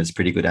meropenem has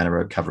pretty good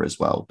anaerobe cover as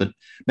well. But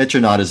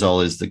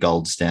metronidazole is the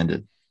gold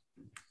standard.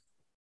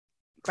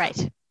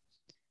 Great.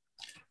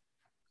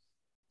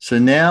 So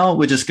now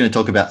we're just going to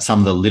talk about some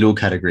of the little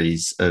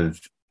categories of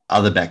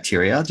other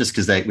bacteria, just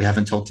because we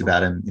haven't talked about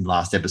them in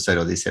last episode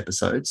or this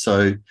episode.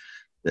 So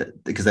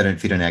because they don't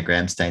fit on our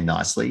gram stain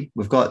nicely.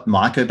 We've got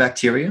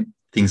mycobacterium,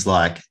 things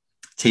like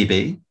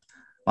TB,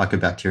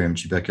 Mycobacterium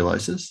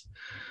tuberculosis,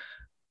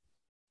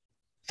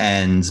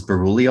 and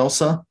Buruli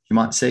ulcer, you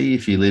might see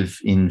if you live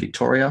in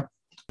Victoria,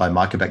 by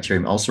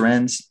Mycobacterium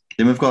ulcerans.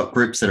 Then we've got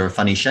groups that are a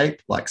funny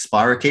shape, like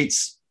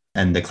spirochetes.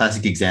 And the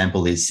classic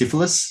example is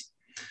syphilis,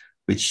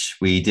 which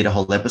we did a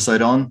whole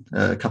episode on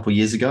a couple of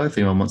years ago, if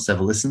anyone wants to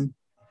have a listen.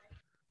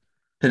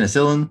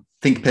 Penicillin,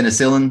 think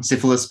penicillin,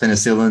 syphilis,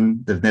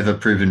 penicillin. They've never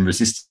proven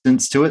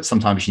resistance to it.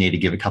 Sometimes you need to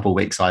give a couple of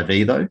weeks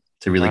IV, though,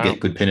 to really get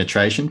good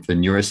penetration for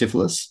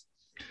neurosyphilis.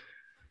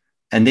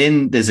 And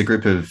then there's a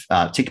group of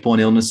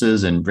tick-borne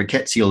illnesses and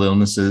rickettsial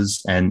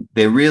illnesses, and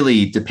they're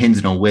really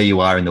dependent on where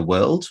you are in the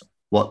world,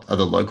 what are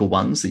the local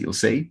ones that you'll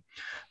see.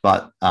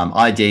 But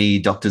ID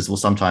doctors will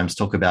sometimes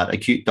talk about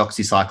acute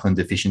doxycycline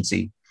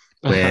deficiency,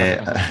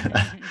 where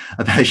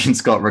a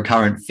patient's got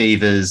recurrent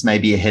fevers,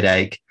 maybe a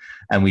headache,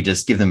 and we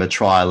just give them a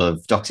trial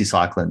of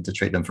doxycycline to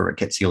treat them for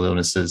rickettsial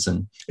illnesses.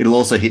 And it'll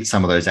also hit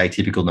some of those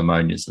atypical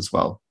pneumonias as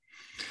well.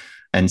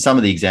 And some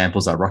of the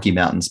examples are Rocky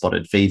Mountain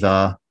spotted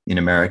fever in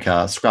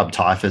America, scrub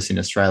typhus in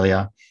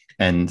Australia.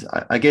 And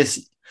I guess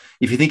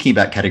if you're thinking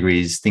about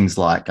categories, things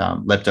like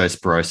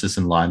leptospirosis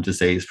and Lyme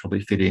disease probably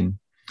fit in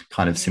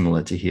kind of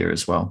similar to here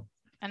as well.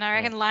 And I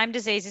reckon Lyme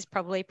disease is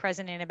probably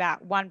present in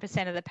about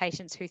 1% of the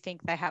patients who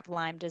think they have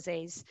Lyme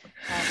disease.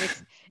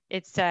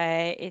 It's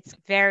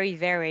very,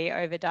 very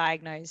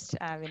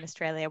overdiagnosed in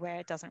Australia, where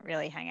it doesn't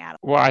really hang out.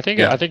 Well, I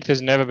think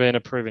there's never been a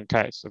proven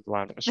case of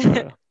Lyme in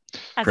Australia.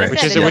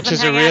 Which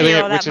is a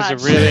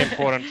really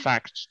important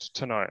fact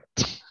to know.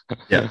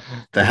 Yeah,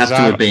 they have to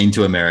have been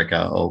to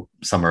America or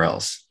somewhere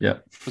else. Yeah,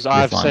 because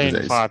I've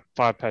seen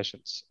five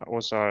patients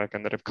also, I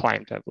reckon, that have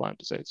claimed to have Lyme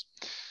disease.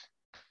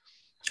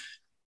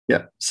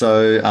 Yeah.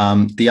 So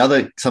some of the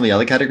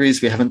other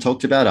categories we haven't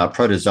talked about are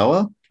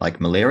protozoa, like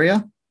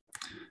malaria,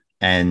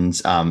 and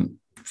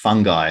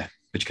fungi,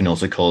 which can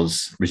also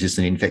cause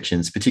resistant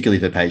infections, particularly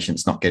for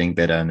patients not getting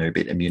better and they're a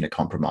bit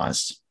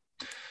immunocompromised.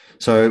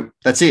 So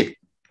that's it.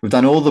 We've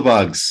done all the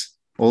bugs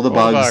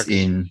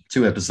in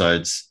 2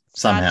 episodes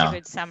somehow.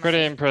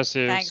 Pretty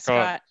impressive. Thanks,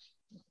 Scott.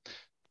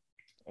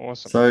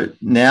 Awesome. So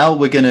now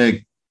we're going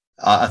to,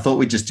 I thought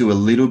we'd just do a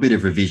little bit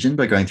of revision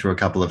by going through a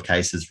couple of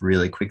cases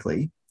really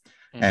quickly.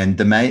 And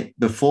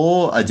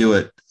before I do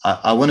it,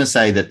 I want to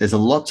say that there's a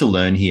lot to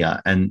learn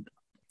here. And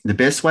the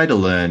best way to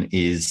learn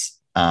is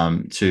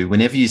to,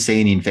 whenever you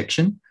see an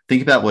infection,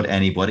 think about what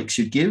antibiotics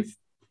you'd give,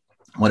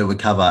 what it would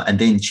cover, and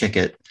then check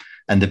it.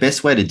 And the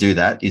best way to do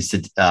that is to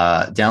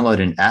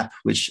download an app,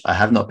 which I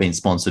have not been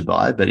sponsored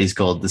by, but is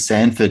called the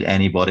Sanford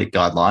Antibiotic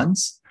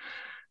Guidelines.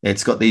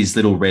 It's got these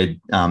little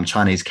red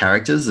Chinese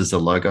characters as the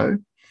logo.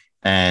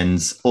 And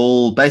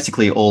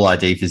basically all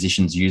ID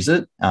physicians use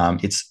it.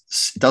 It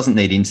doesn't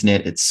need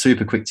internet. It's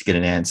super quick to get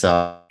an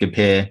answer.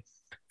 Compare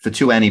for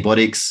 2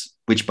 antibiotics,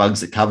 which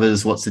bugs it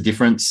covers, what's the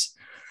difference.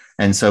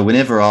 And so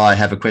whenever I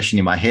have a question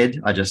in my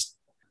head, I just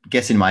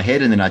guess in my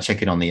head and then I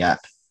check it on the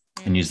app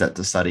and use that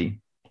to study.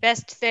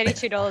 Best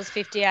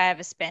 $32.50 I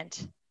ever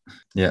spent.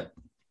 Yeah.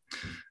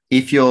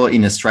 If you're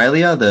in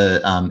Australia,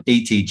 the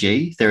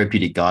ETG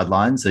therapeutic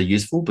guidelines are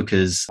useful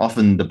because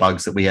often the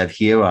bugs that we have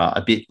here are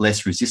a bit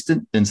less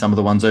resistant than some of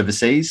the ones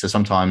overseas. So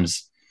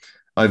sometimes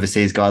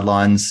overseas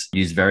guidelines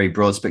use very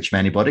broad spectrum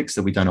antibiotics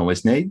that we don't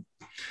always need.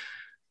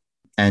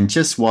 And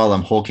just while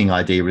I'm hawking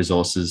ID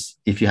resources,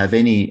 if you have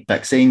any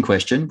vaccine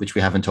question, which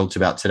we haven't talked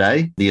about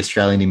today, the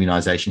Australian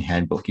Immunisation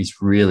Handbook is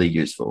really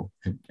useful.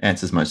 It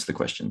answers most of the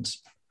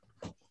questions.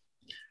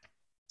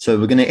 So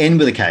we're going to end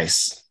with a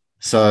case.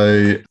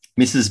 So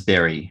Mrs.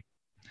 Berry.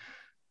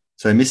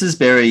 So Mrs.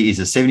 Berry is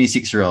a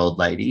 76-year-old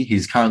lady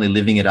who's currently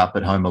living it up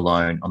at home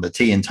alone on the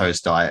tea and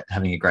toast diet,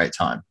 having a great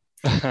time.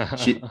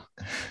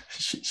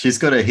 She's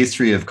got a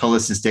history of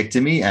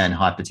cholecystectomy and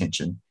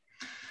hypertension.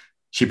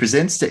 She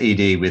presents to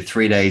ED with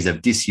 3 days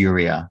of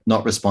dysuria,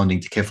 not responding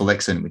to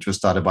cefalexin, which was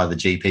started by the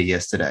GP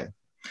yesterday.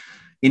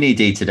 In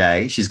ED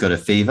today, she's got a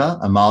fever,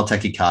 a mild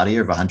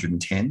tachycardia of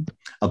 110,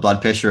 a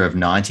blood pressure of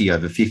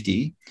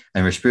 90/50,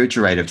 and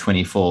respiratory rate of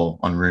 24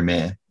 on room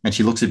air. And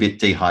she looks a bit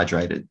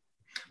dehydrated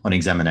on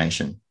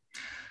examination.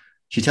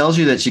 She tells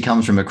you that she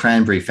comes from a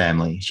cranberry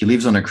family. She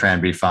lives on a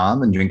cranberry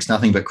farm and drinks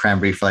nothing but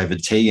cranberry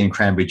flavoured tea and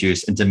cranberry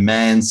juice and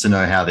demands to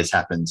know how this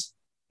happens.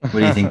 What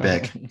do you think,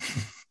 Beck?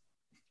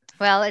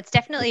 Well, it's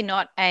definitely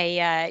not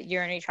a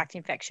urinary tract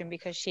infection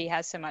because she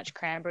has so much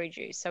cranberry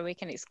juice. So we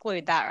can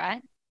exclude that,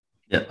 right?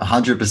 Yeah,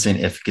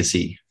 100%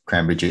 efficacy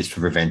cranberry juice for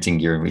preventing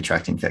urinary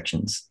tract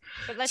infections.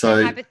 But let's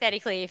say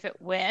hypothetically, if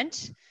it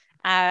weren't,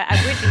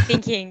 I would be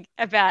thinking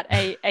about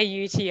a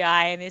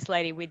UTI in this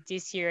lady with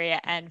dysuria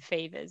and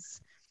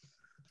fevers.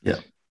 Yeah.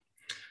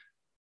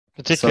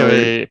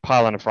 Particularly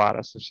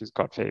pyelonephritis if she's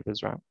got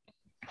fevers, right?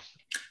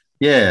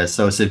 Yeah,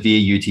 so a severe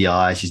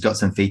UTI. She's got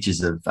some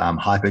features of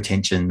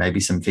hypotension, maybe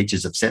some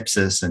features of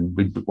sepsis, and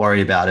we'd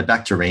worry about a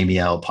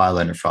bacteremia or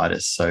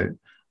pyelonephritis. So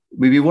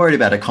we'd be worried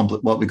about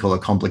what we call a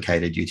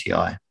complicated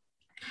UTI.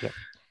 Yeah.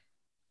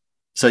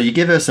 So you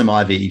give her some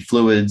IV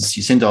fluids,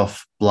 you send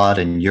off blood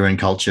and urine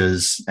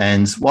cultures,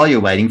 and while you're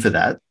waiting for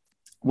that,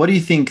 what do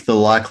you think the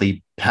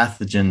likely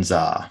pathogens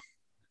are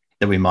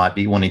that we might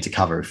be wanting to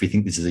cover if we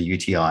think this is a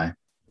UTI?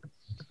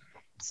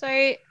 So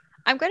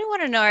I'm going to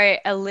want to know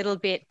a little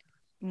bit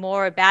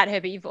more about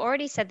her, but you've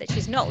already said that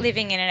she's not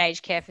living in an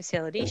aged care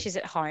facility. She's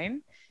at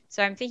home.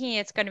 So I'm thinking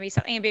it's going to be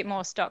something a bit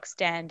more stock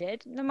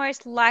standard. The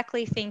most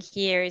likely thing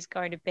here is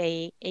going to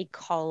be E.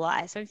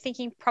 coli. So I'm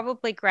thinking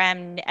probably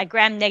a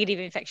gram-negative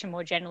infection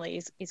more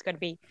generally is going to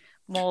be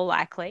more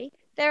likely.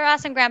 There are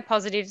some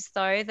gram-positives,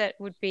 though, that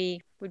would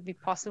be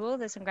possible.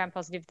 There's some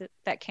gram-positive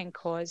that can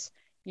cause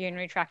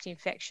urinary tract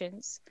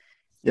infections.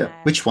 Yeah.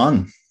 Which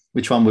one?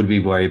 Which one would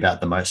we worry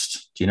about the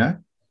most? Do you know?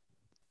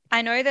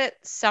 I know that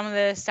some of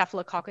the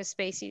Staphylococcus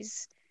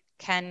species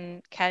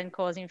can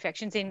cause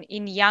infections.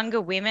 In younger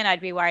women,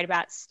 I'd be worried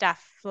about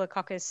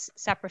Staphylococcus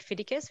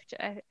saprophyticus, which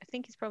I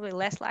think is probably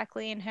less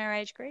likely in her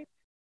age group.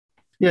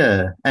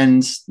 Yeah,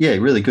 and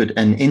really good.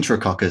 And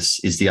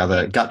Enterococcus is the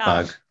other gut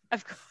bug.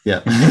 Of course.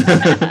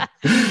 Yeah.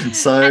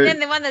 So, and then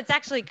the one that's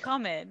actually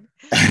common.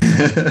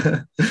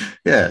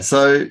 Yeah.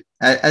 So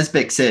as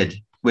Beck said,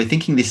 we're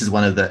thinking this is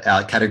one of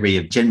our category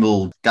of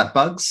general gut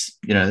bugs,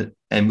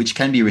 and which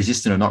can be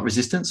resistant or not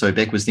resistant. So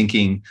Beck was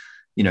thinking,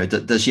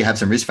 does she have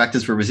some risk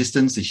factors for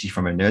resistance? Is she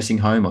from a nursing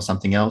home or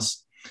something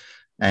else?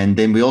 And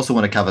then we also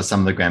want to cover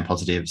some of the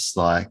gram-positives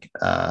like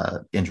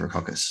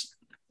Enterococcus.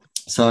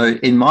 So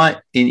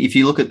if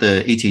you look at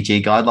the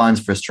ETG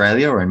guidelines for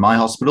Australia or in my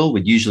hospital,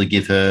 we'd usually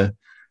give her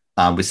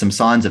with some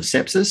signs of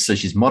sepsis. So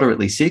she's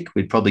moderately sick.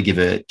 We'd probably give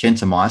her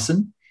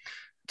gentamicin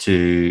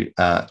to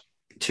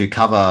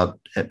cover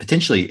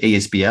potentially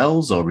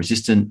ESBLs or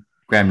resistant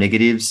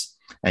gram-negatives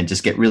and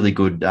just get really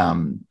good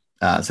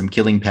some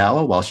killing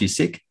power while she's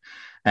sick.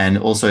 And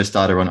also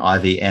start her on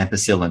IV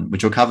ampicillin,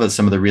 which will cover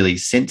some of the really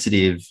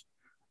sensitive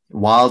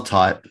wild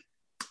type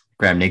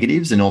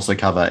gram-negatives and also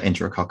cover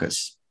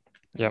Enterococcus.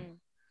 Yep.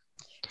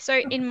 So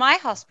in my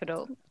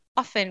hospital,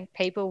 often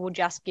people will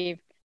just give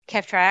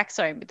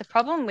ceftriaxone, but the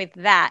problem with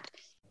that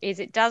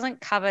is it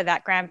doesn't cover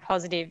that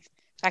gram-positive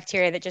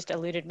bacteria that just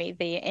eluded me,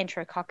 the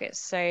Enterococcus.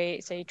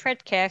 So you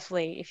tread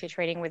carefully if you're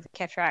treating with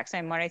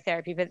ceftriaxone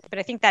monotherapy, but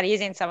I think that is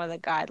in some of the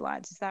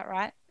guidelines. Is that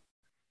right?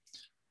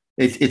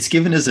 It's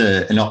given as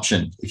an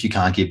option if you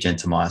can't give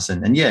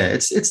gentamicin. And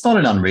it's not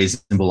an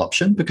unreasonable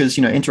option because,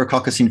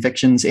 Enterococcus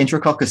infections,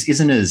 Enterococcus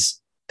isn't as,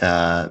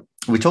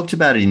 we talked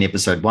about it in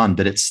episode 1,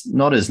 but it's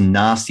not as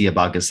nasty a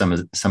bug as some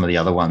of the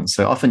other ones.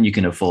 So often you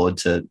can afford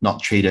to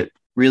not treat it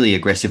really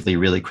aggressively,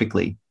 really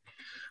quickly.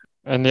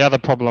 And the other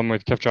problem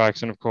with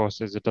ceftriaxone, of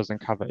course, is it doesn't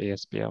cover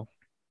ESBL.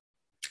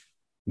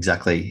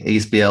 Exactly.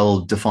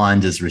 ESBL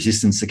defined as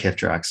resistance to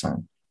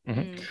ceftriaxone.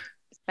 Mm-hmm.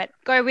 But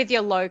go with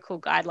your local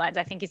guidelines.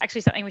 I think is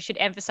actually something we should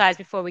emphasize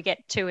before we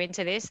get too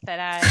into this,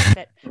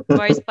 that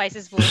most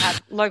places will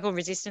have local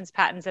resistance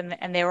patterns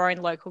and their own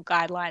local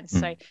guidelines.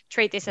 So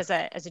treat this as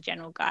a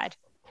general guide.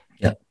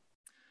 Yeah.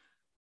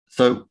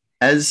 So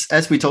as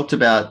we talked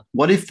about,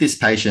 what if this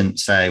patient,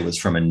 say, was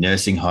from a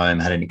nursing home,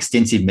 had an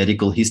extensive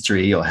medical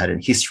history or had a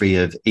history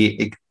of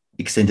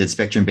extended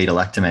spectrum beta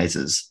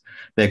lactamases?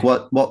 Beck,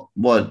 what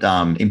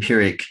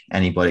empiric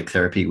antibiotic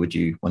therapy would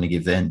you want to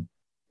give then?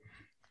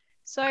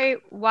 So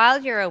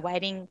while you're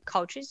awaiting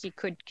cultures, you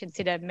could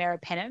consider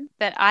meropenem,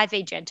 but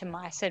IV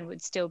gentamicin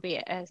would still be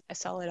a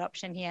solid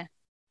option here.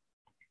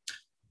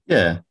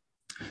 Yeah.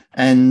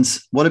 And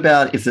what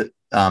about if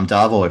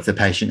Darvo, if the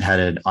patient had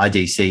an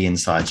IDC in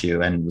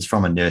situ and was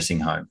from a nursing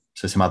home?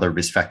 So some other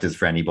risk factors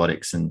for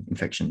antibiotics and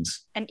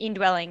infections. An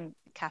indwelling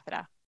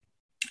catheter.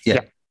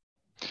 Yeah.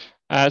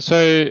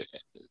 So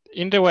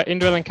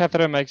indwelling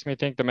catheter makes me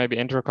think that maybe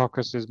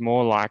Enterococcus is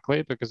more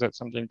likely because that's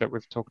something that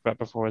we've talked about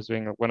before as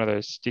being one of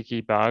those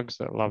sticky bugs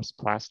that loves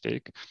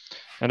plastic.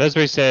 And as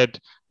we said,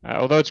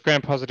 although it's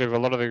gram-positive, a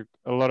lot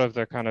of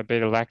the kind of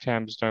beta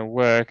lactams don't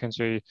work, and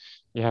so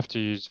you have to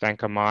use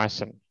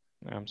vancomycin.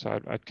 So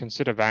I'd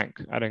consider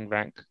adding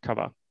vanc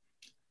cover.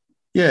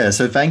 Yeah,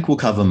 so vanc will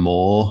cover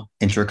more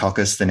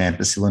Enterococcus than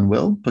ampicillin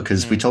will,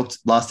 because we talked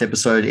last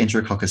episode,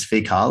 Enterococcus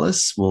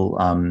faecalis will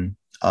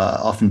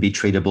often be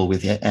treatable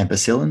with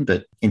ampicillin,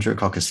 but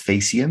Enterococcus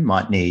faecium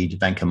might need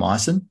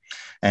vancomycin.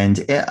 And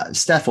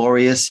Staph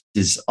aureus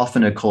is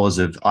often a cause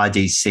of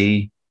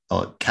IDC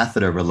or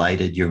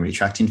catheter-related urinary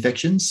tract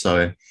infections.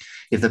 So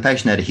if the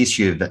patient had a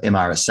history of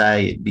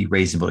MRSA, it'd be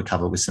reasonable to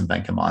cover with some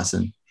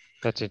vancomycin.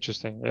 That's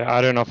interesting. Yeah,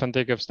 I don't often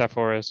think of Staph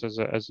aureus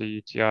as a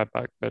UTI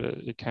bug, but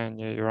it can.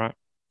 Yeah, you're right.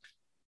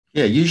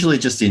 Yeah, usually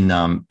just in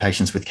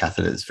patients with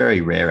catheters. Very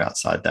rare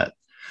outside that.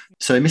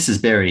 So Mrs.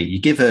 Berry,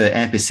 you give her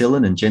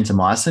ampicillin and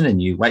gentamicin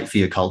and you wait for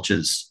your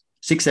cultures.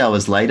 6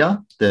 hours later,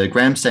 the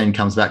gram stain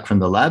comes back from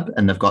the lab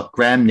and they've got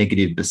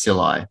gram-negative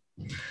bacilli.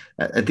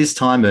 At this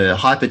time, her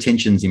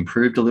hypertension's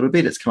improved a little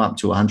bit. It's come up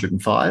to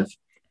 105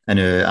 and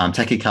her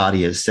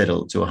tachycardia is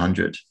settled to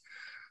 100.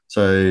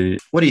 So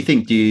what do you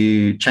think? Do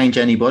you change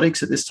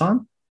antibiotics at this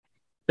time,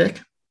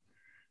 Beck?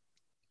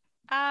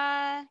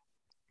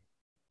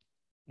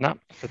 No,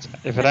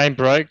 if it ain't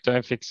broke,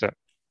 don't fix it.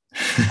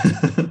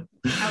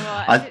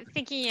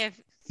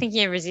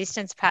 Thinking of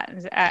resistance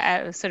patterns,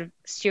 sort of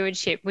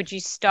stewardship, would you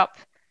stop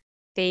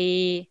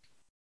the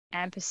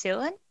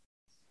ampicillin?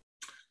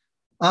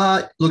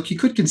 Look, you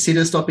could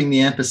consider stopping the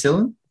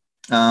ampicillin.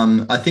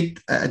 I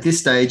think at this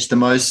stage, the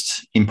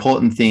most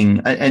important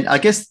thing, and I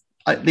guess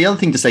the other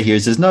thing to say here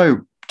is there's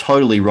no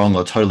totally wrong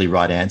or totally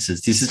right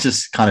answers. This is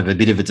just kind of a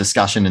bit of a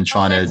discussion and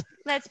trying to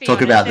let's be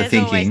talk honest, about the there's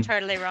thinking. Always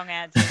totally wrong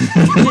answers.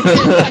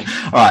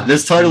 All right,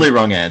 there's totally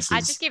wrong answers. I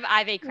just give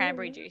IV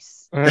cranberry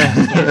juice.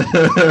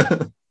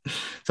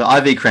 So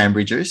IV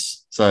cranberry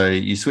juice. So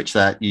you switch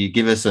that. You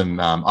give her some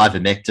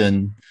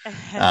ivermectin,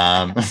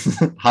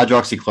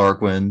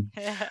 hydroxychloroquine.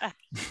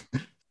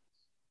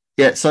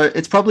 Yeah, so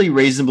it's probably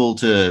reasonable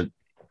to,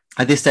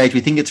 at this stage,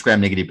 we think it's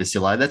gram-negative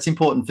bacilli. That's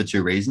important for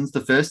two reasons.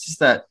 The first is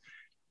that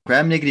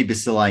gram-negative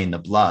bacilli in the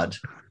blood,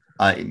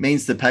 it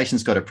means the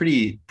patient's got a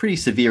pretty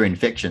severe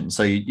infection.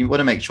 So you want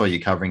to make sure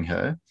you're covering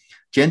her.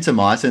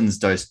 Gentamicin's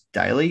dosed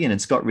daily, and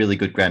it's got really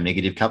good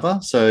gram-negative cover.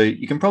 So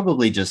you can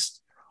probably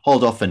just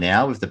hold off for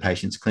now if the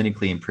patient's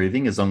clinically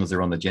improving, as long as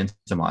they're on the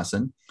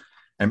gentamicin.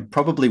 And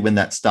probably when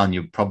that's done,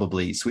 you'll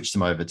probably switch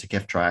them over to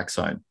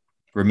ceftriaxone,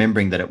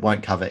 remembering that it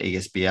won't cover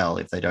ESBL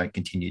if they don't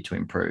continue to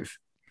improve.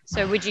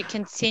 So would you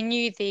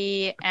continue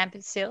the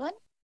ampicillin?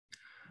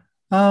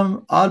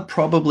 I'd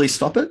probably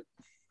stop it.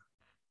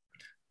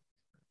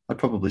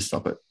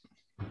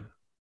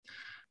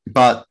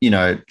 But,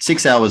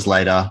 6 hours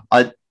later,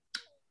 I'd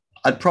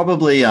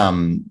probably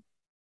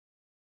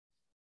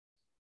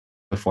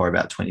before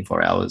about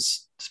 24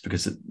 hours, just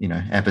because,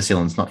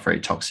 ampicillin's not very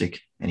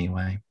toxic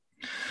anyway.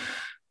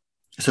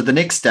 So the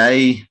next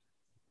day,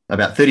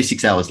 about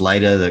 36 hours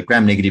later, the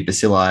gram-negative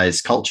bacilli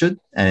is cultured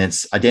and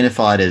it's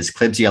identified as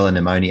Klebsiella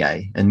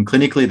pneumoniae. And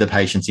clinically, the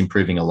patient's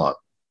improving a lot.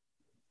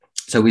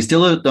 So we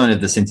still don't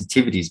have the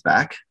sensitivities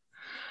back.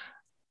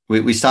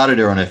 We started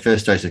her on her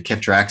first dose of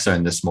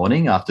ceftriaxone this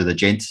morning after the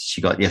gent she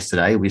got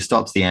yesterday. We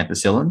stopped the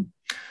ampicillin.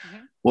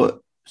 Mm-hmm.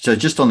 So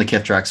just on the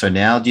ceftriaxone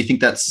now, do you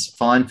think that's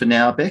fine for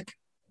now, Beck?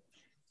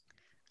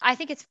 I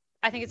think it's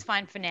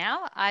fine for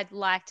now. I'd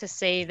like to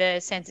see the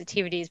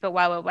sensitivities, but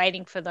while we're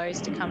waiting for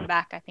those to come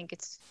back, I think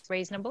it's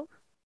reasonable.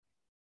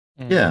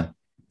 Yeah.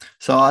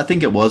 So I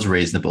think it was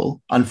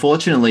reasonable.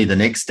 Unfortunately, the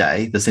next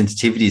day, the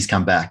sensitivities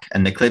come back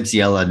and the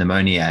Klebsiella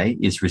pneumoniae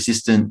is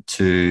resistant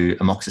to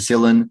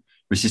amoxicillin,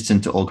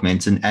 resistant to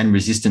augmentin, and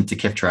resistant to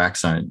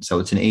ceftriaxone. So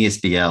it's an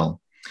ESBL.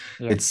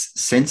 Yeah. It's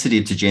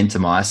sensitive to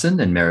gentamicin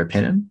and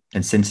meropenem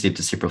and sensitive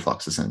to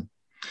ciprofloxacin.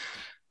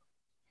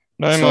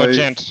 No more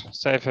gent,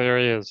 save her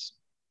ears.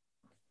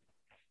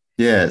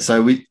 Yeah,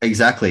 so we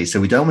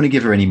don't want to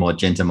give her any more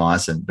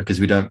gentamicin because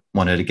we don't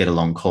want her to get a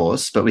long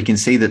course, but we can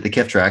see that the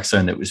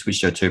ceftriaxone that we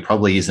switched her to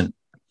probably isn't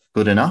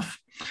good enough.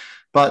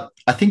 But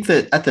I think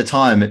that at the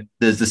time,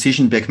 the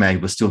decision Beck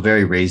made was still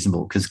very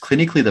reasonable because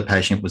clinically the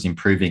patient was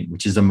improving,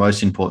 which is the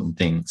most important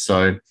thing.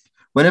 So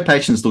when a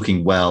patient's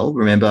looking well,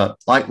 remember,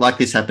 like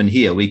this happened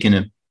here, we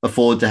can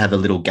afford to have a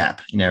little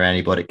gap in our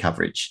antibiotic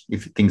coverage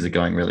if things are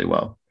going really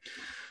well.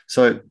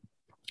 So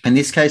in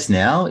this case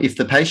now, if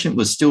the patient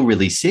was still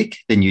really sick,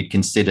 then you'd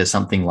consider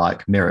something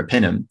like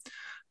meropenem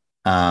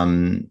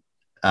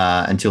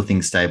until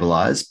things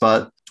stabilize.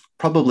 But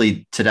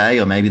probably today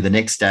or maybe the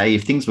next day,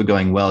 if things were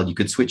going well, you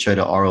could switch her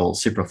to oral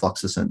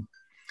ciprofloxacin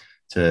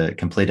to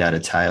complete out a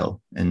tail.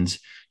 And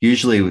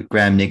usually with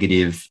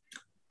gram-negative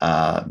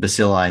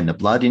bacilli in the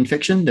blood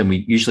infection, then we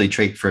usually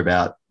treat for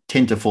about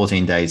 10 to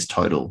 14 days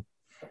total,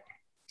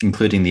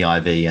 including the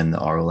IV and the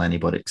oral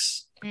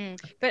antibiotics.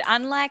 But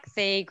unlike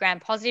the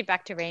gram-positive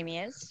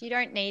bacteremias, you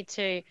don't need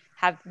to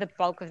have the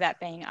bulk of that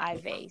being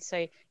IV.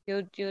 So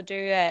you'll do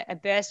a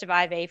burst of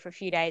IV for a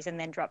few days and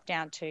then drop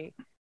down to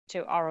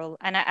oral.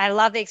 And I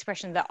love the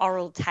expression, the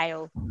oral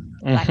tail,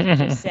 like you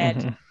just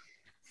said.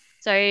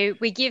 So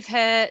we give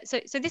her, so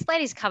this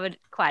lady's covered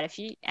quite a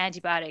few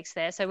antibiotics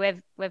there. So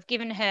we've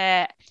given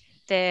her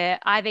the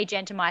IV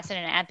gentamicin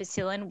and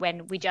ampicillin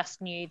when we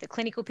just knew the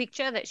clinical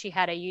picture that she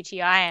had a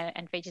UTI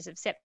and features of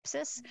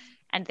sepsis.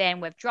 And then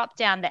we've dropped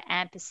down the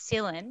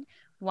ampicillin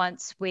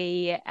once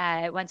we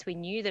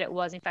knew that it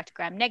was in fact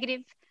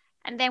gram-negative.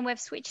 And then we've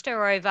switched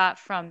her over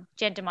from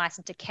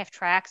gentamicin to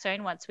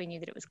ceftriaxone once we knew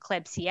that it was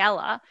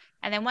Klebsiella.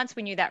 And then once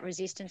we knew that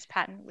resistance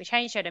pattern, we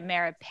changed her to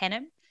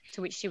meropenem,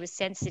 to which she was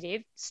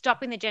sensitive,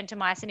 stopping the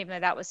gentamicin, even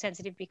though that was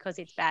sensitive because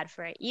it's bad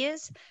for her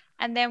ears.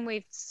 And then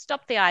we've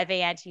stopped the IV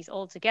antis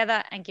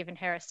altogether and given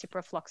her a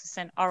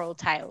ciprofloxacin oral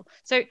tail.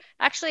 So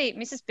actually,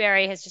 Mrs.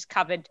 Berry has just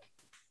covered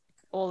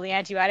all the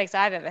antibiotics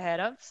I've ever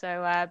heard of.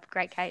 So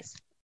great case.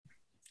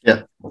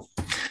 Yeah.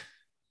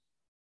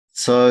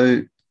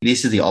 So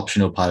this is the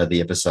optional part of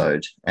the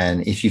episode.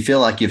 And if you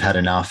feel like you've had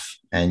enough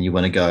and you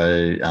want to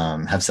go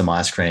have some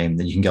ice cream,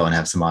 then you can go and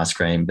have some ice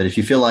cream. But if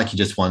you feel like you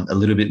just want a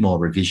little bit more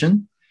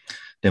revision,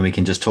 then we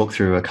can just talk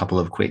through a couple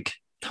of quick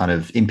kind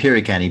of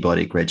empiric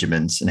antibiotic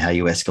regimens and how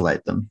you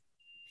escalate them.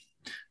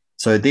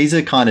 So this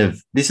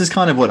is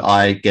kind of what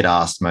I get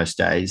asked most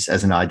days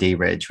as an ID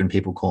reg when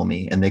people call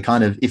me, and they're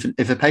kind of,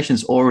 if a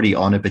patient's already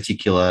on a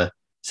particular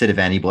set of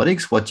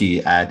antibiotics, what do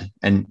you add?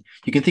 And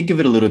you can think of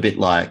it a little bit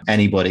like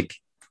antibiotic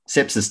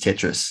sepsis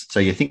Tetris.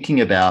 So you're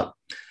thinking about,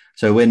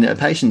 so when a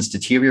patient's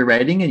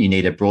deteriorating and you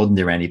need to broaden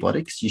their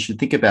antibiotics, you should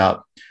think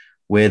about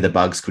where the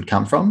bugs could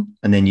come from.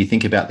 And then you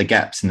think about the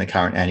gaps in the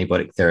current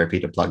antibiotic therapy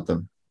to plug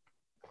them.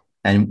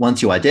 And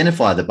once you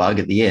identify the bug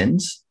at the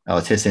end,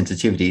 or test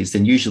sensitivities,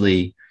 then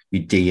usually we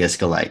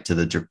de-escalate to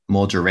the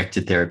more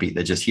directed therapy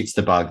that just hits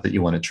the bug that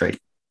you want to treat.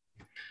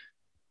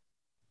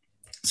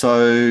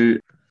 So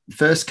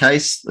first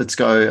case, let's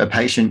go a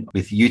patient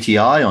with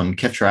UTI on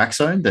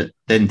ceftriaxone that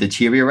then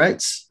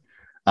deteriorates.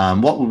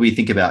 What would we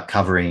think about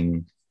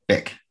covering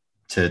Beck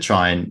to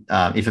try and,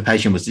 if a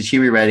patient was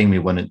deteriorating, we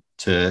wanted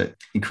to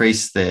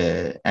increase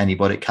their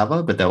antibiotic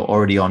cover, but they were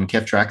already on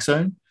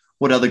ceftriaxone?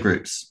 What other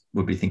groups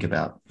would we think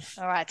about?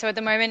 All right. So at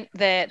the moment,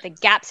 the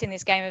gaps in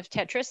this game of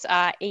Tetris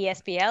are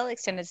ESBL,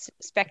 extended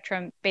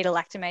spectrum beta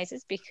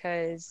lactamases,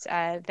 because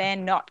they're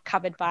not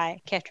covered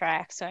by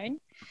ceftriaxone.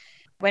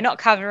 We're not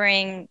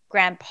covering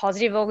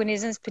gram-positive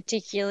organisms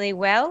particularly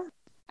well,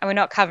 and we're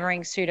not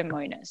covering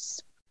Pseudomonas.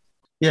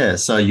 Yeah,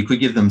 so you could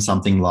give them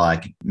something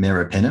like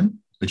meropenem,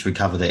 which would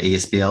cover their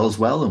ESBL as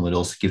well, and would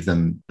also give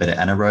them better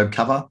anaerobe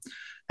cover.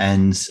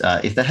 And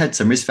if they had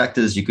some risk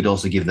factors, you could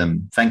also give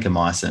them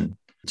vancomycin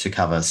to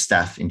cover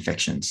staph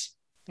infections.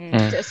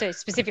 So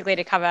specifically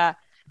to cover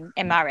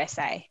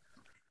MRSA.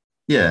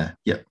 Yeah.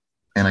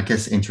 And I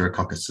guess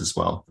Enterococcus as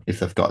well,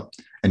 if they've got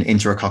an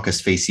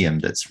Enterococcus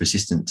faecium that's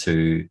resistant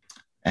to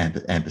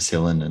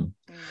ampicillin and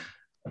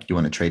you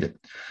want to treat it.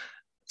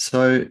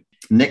 So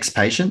next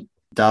patient,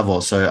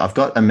 Davor. So I've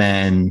got a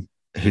man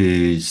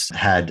who's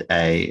had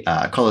a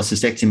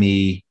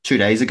cholecystectomy 2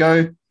 days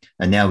ago,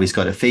 and now he's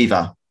got a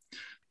fever.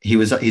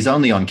 He's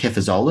only on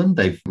cefazolin.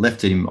 They've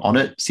left him on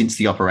it since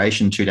the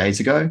operation 2 days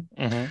ago,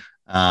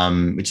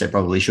 which they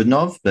probably shouldn't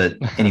have. But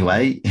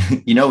anyway,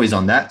 he's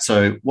on that.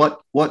 So what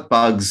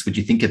bugs would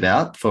you think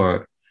about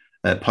for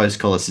a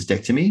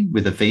post-cholecystectomy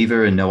with a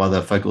fever and no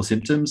other focal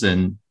symptoms?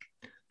 And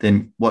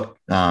then what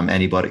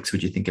antibiotics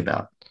would you think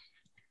about?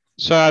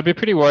 So I'd be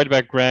pretty worried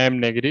about gram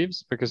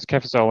negatives because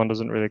cefazolin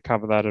doesn't really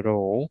cover that at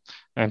all.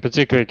 And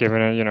particularly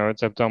given,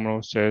 it's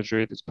abdominal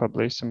surgery, there's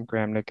probably some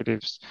gram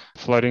negatives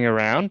floating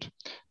around.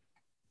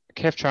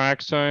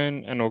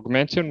 Ceftriaxone and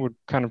augmentin would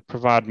kind of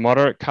provide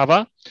moderate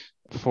cover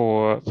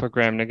for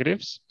gram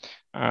negatives.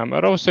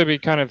 I'd also be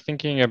kind of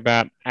thinking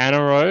about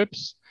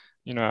anaerobes.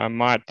 I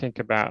might think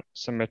about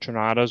some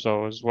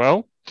metronidazole as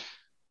well.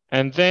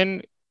 And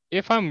then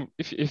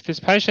if this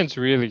patient's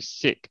really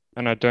sick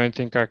and I don't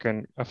think I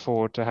can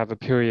afford to have a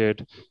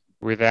period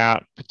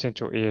without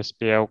potential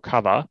ESBL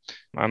cover,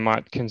 I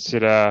might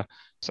consider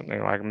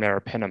something like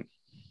meropenem.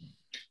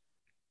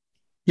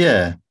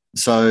 Yeah.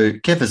 So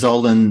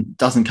cefazolin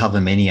doesn't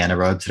cover many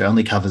anaerobes. It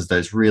only covers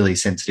those really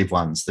sensitive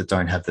ones that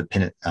don't have the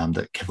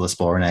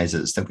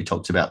cephalosporinases that we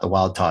talked about, the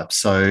wild types.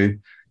 So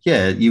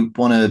yeah, you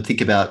want to think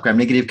about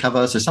gram-negative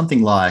cover. So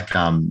something like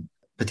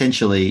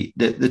potentially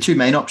the two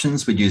main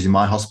options we'd use in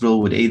my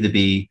hospital would either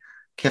be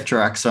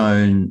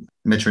ceftriaxone,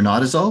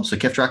 metronidazole. So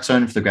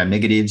ceftriaxone for the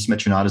gram-negatives,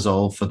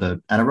 metronidazole for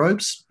the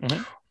anaerobes.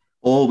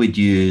 Or we'd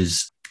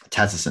use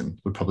tazocin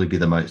would probably be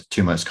the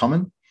two most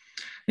common.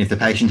 If the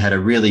patient had a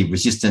really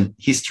resistant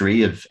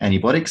history of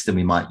antibiotics, then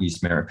we might use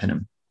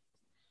meropenem.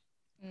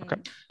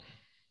 Okay.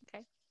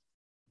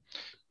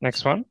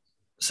 Next one.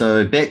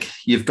 So Beck,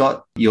 you've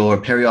got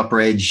your peri-op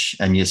reg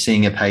and you're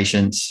seeing a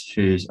patient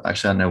who's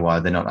actually, I don't know why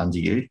they're not under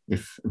you.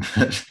 If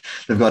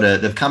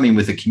they've come in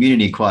with a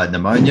community-acquired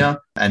pneumonia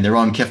and they're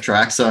on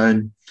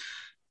ceftriaxone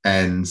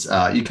and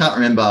you can't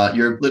remember,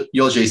 your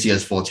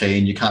GCS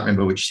 14, you can't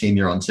remember which team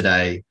you're on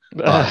today,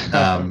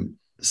 but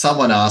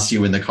someone asks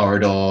you in the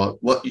corridor,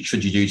 what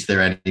should you do to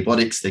their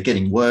antibiotics? They're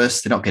getting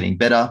worse, they're not getting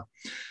better,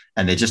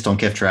 and they're just on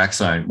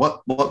ceftriaxone.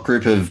 What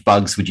group of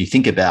bugs would you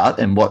think about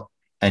and what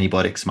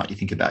antibiotics might you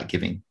think about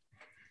giving?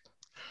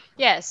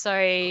 Yeah, so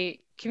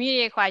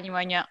community-acquired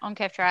pneumonia on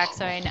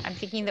ceftriaxone, I'm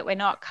thinking that we're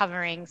not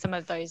covering some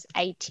of those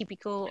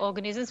atypical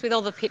organisms with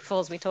all the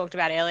pitfalls we talked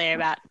about earlier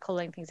about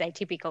calling things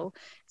atypical.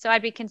 So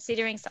I'd be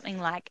considering something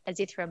like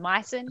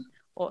azithromycin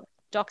or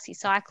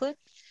doxycycline.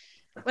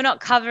 We're not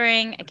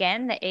covering,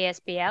 again, the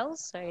ESBLs,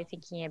 so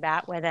thinking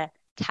about whether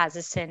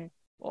tazocin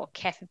or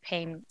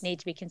cefepime need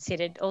to be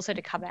considered also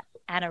to cover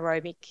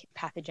anaerobic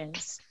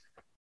pathogens.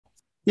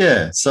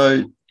 Yeah,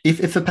 so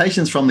if a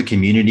patient's from the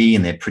community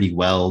and they're pretty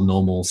well,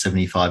 normal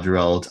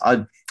 75-year-old,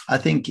 I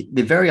think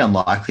they're very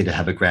unlikely to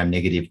have a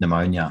gram-negative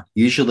pneumonia.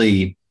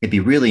 Usually, it'd be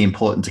really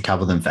important to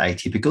cover them for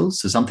atypicals.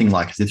 So something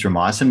like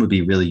azithromycin would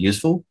be really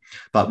useful.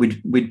 But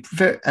we'd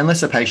prefer,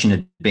 unless a patient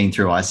had been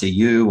through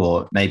ICU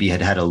or maybe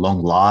had a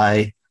long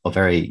lie or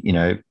very,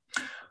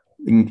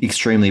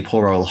 extremely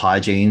poor oral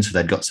hygiene, so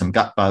they'd got some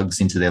gut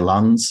bugs into their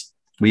lungs,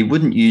 we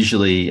wouldn't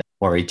usually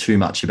worry too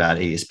much about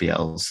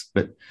ESBLs.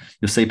 But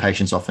you'll see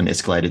patients often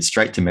escalated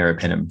straight to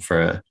meropenem for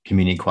a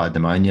community-acquired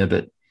pneumonia,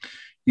 but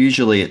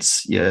usually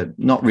it's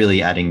not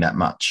really adding that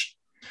much.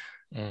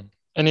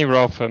 Any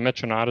role for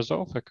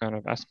metronidazole for kind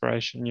of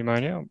aspiration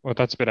pneumonia? Well,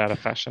 that's a bit out of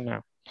fashion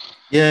now.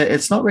 Yeah,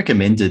 it's not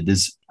recommended.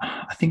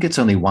 I think it's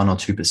only 1 or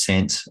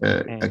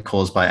 2% are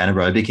caused by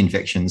anaerobic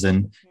infections.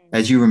 And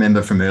as you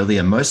remember from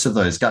earlier, most of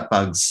those gut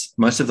bugs,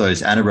 most of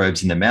those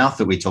anaerobes in the mouth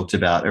that we talked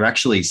about are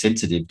actually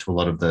sensitive to a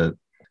lot of the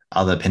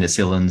other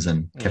penicillins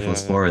and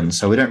cephalosporins.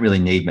 So we don't really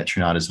need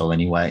metronidazole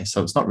anyway.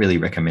 So it's not really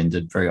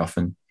recommended very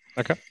often.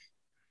 Okay.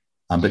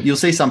 But you'll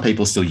see some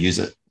people still use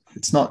it.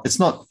 It's not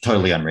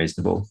totally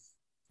unreasonable.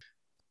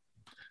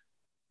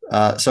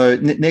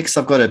 Next,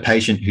 I've got a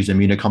patient who's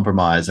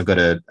immunocompromised. I've got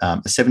a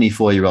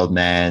 74-year-old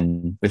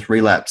man with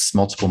relapsed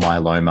multiple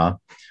myeloma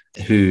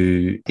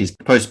who is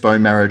post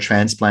bone marrow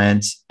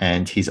transplant,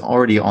 and he's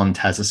already on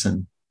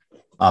Tazocin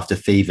after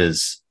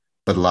fevers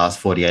for the last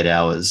 48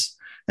 hours.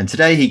 And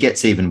today he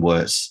gets even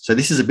worse. So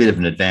this is a bit of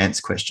an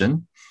advanced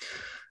question,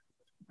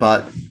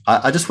 but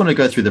I just want to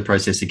go through the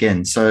process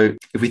again. So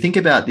if we think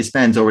about this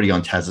man's already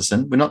on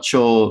Tazocin, we're not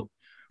sure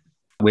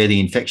where the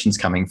infection's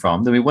coming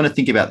from, then we want to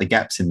think about the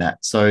gaps in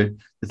that. So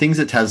the things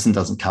that Tazocin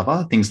doesn't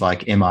cover, things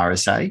like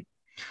MRSA.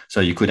 So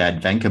you could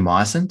add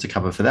vancomycin to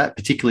cover for that,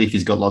 particularly if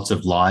he's got lots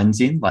of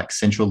lines in, like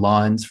central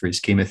lines for his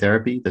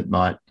chemotherapy that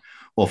might,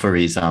 or for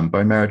his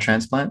bone marrow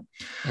transplant.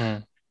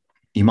 Mm.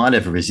 You might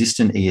have a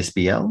resistant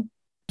ESBL.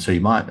 So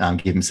you might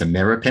give him some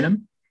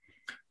meropenem,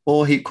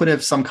 or he could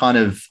have some kind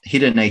of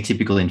hidden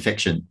atypical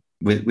infection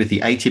with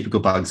the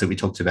atypical bugs that we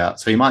talked about.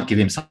 So you might give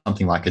him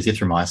something like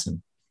azithromycin.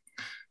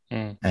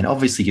 Mm. And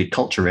obviously you'd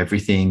culture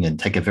everything and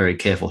take a very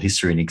careful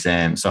history and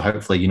exam. So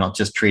hopefully you're not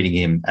just treating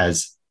him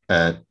as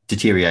a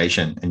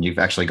deterioration, and you've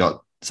actually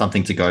got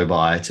something to go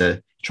by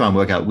to try and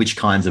work out which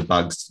kinds of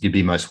bugs you'd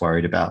be most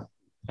worried about.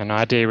 An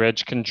ID reg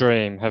can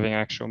dream having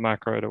actual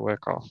macro to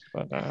work off.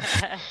 But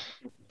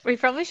we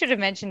probably should have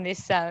mentioned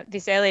this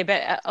earlier,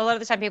 but a lot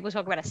of the time people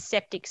talk about a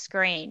septic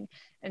screen.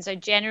 And so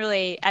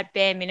generally at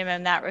bare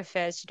minimum, that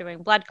refers to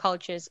doing blood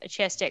cultures, a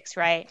chest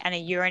x-ray and a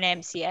urine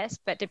MCS.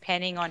 But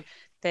depending on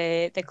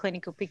the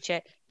clinical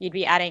picture, you'd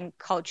be adding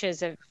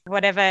cultures of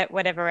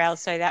whatever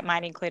else. So that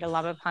might include a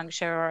lumbar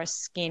puncture or a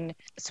skin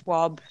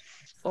swab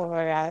or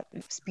a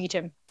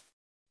sputum.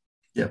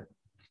 Yep.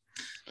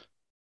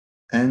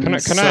 And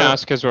can I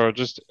ask as well,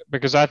 just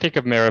because I think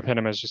of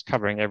meropenem as just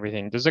covering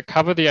everything. Does it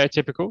cover the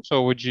atypicals,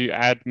 or would you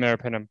add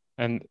meropenem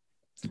and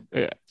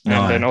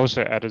then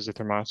also add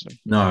azithromycin?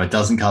 No, it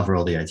doesn't cover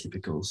all the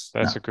atypicals.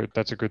 That's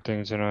a good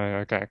thing to know.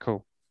 Okay,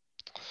 cool.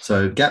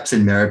 So gaps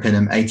in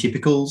meropenem,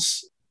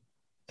 atypicals,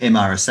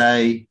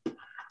 MRSA,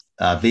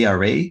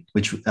 VRE,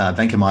 which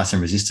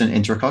vancomycin-resistant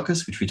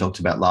enterococcus, which we talked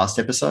about last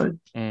episode,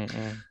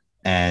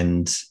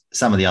 and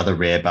some of the other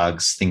rare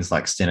bugs, things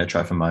like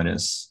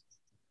Stenotrophomonas.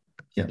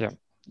 Yeah.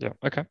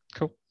 Okay,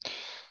 cool.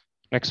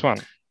 Next one.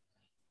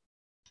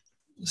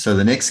 So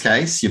the next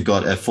case, you've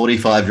got a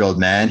 45-year-old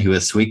man who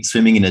is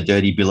swimming in a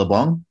dirty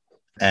billabong,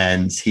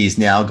 and he's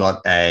now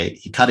got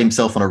he cut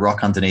himself on a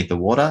rock underneath the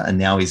water, and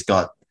now he's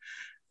got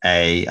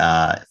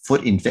a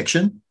foot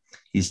infection.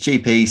 His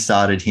GP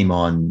started him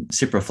on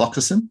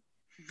ciprofloxacin,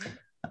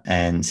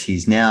 and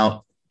he's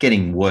now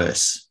getting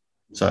worse.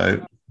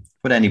 So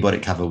what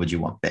antibiotic cover would you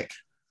want, Beck?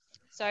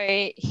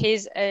 So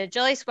he's a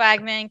jolly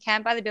swagman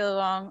camped by the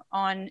billabong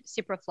on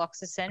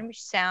ciprofloxacin,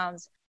 which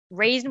sounds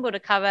reasonable to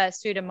cover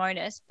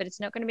Pseudomonas, but it's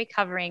not going to be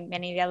covering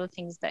many of the other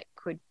things that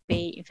could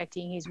be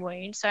infecting his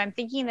wound. So I'm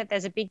thinking that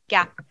there's a big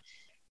gap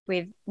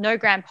with no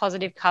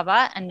gram-positive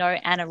cover and no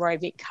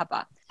anaerobic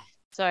cover.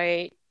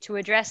 So to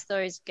address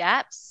those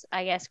gaps,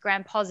 I guess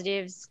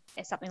gram-positives,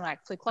 something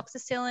like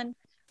flucloxacillin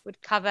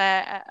would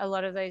cover a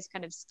lot of those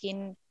kind of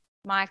skin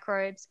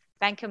microbes.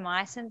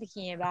 Vancomycin,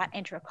 thinking about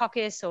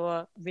Enterococcus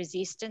or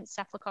resistant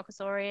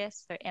Staphylococcus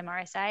aureus, so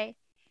MRSA.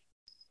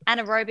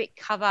 Anaerobic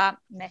cover,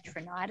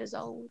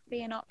 metronidazole would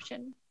be an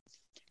option.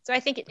 So I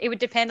think it would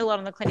depend a lot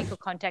on the clinical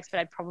context, but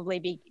I'd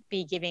probably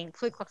be giving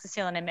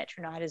flucloxacillin and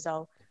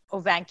metronidazole,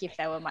 or Vanc if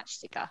they were much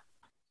sicker.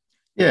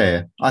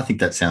 Yeah, I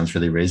think that sounds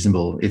really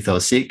reasonable. If they were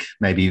sick,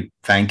 maybe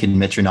Vanc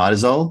and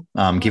metronidazole,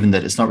 given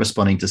that it's not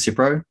responding to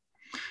Cipro.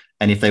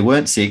 And if they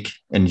weren't sick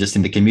and just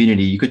in the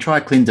community, you could try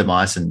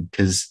clindamycin,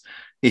 because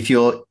if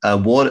you're a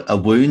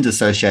wound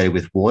associated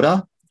with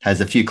water has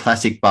a few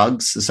classic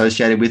bugs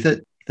associated with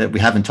it that we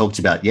haven't talked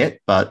about yet,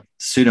 but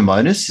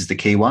Pseudomonas is the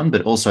key one,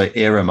 but also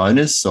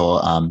Aeromonas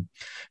or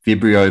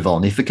Vibrio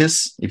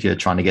vulnificus, if you're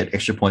trying to get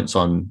extra points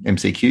on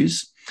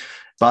MCQs.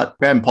 But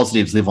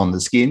gram-positives live on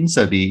the skin,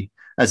 so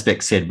as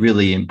Beck said,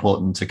 really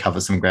important to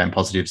cover some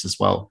gram-positives as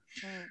well,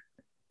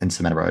 and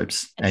some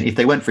anaerobes. And if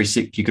they weren't very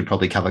sick, you could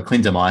probably cover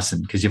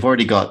clindamycin, because you've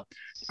already got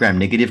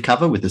gram-negative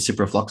cover with the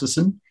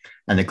ciprofloxacin,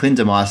 and the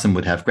clindamycin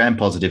would have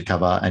gram-positive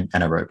cover and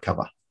anaerobe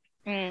cover.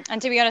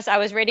 And to be honest, I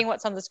was reading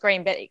what's on the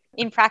screen, but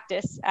in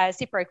practice,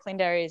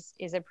 Cipro-Clinda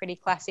is a pretty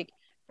classic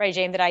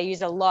regime that I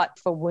use a lot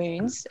for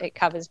wounds. It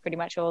covers pretty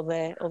much all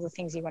the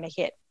things you want to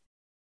hit,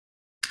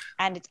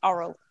 and it's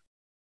oral.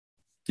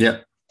 Yeah,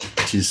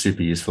 which is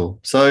super useful.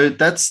 So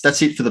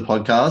that's it for the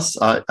podcast.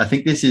 I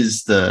think this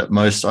is the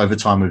most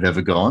overtime we've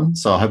ever gone,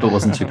 so I hope it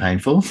wasn't too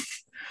painful.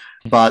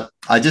 But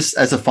I just,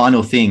 as a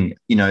final thing,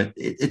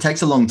 it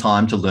takes a long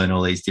time to learn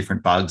all these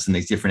different bugs and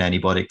these different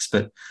antibiotics,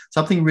 but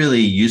something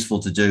really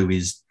useful to do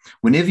is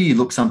whenever you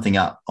look something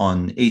up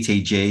on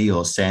ETG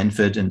or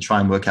Sanford and try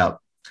and work out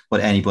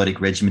what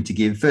antibiotic regimen to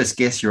give, first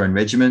guess your own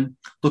regimen,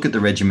 look at the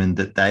regimen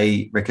that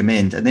they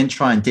recommend, and then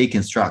try and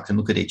deconstruct and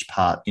look at each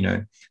part.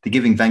 They're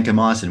giving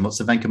vancomycin. What's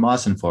the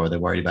vancomycin for? Are they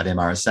worried about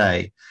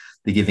MRSA?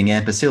 They're giving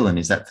ampicillin.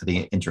 Is that for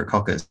the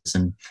Enterococcus?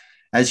 And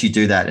as you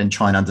do that and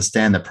try and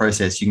understand the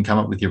process, you can come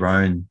up with your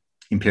own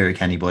empiric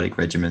antibiotic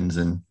regimens.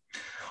 And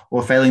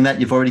or failing that,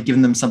 you've already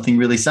given them something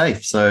really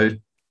safe. So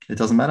it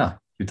doesn't matter.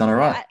 You've done all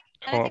right.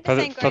 And I Cool.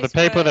 think For the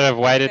people that have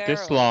waited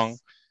this long,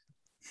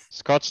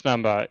 Scott's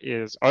number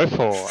is 04.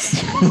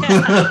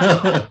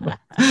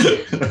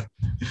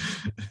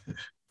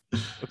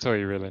 That's all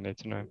you really need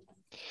to know.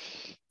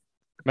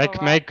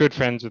 Make good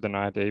friends with an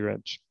ID,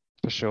 Reg,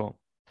 for sure.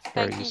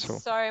 Thank you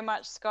so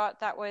much, Scott.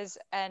 That was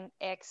an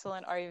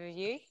excellent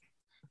overview.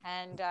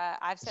 And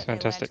I've certainly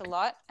learned a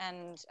lot.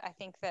 And I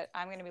think that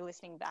I'm going to be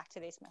listening back to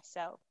this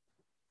myself.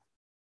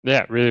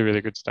 Yeah, really,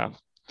 really good stuff.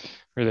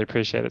 Really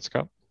appreciate it,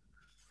 Scott.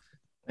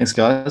 Thanks,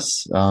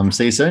 guys.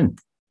 See you soon.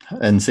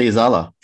 And see you, Zala.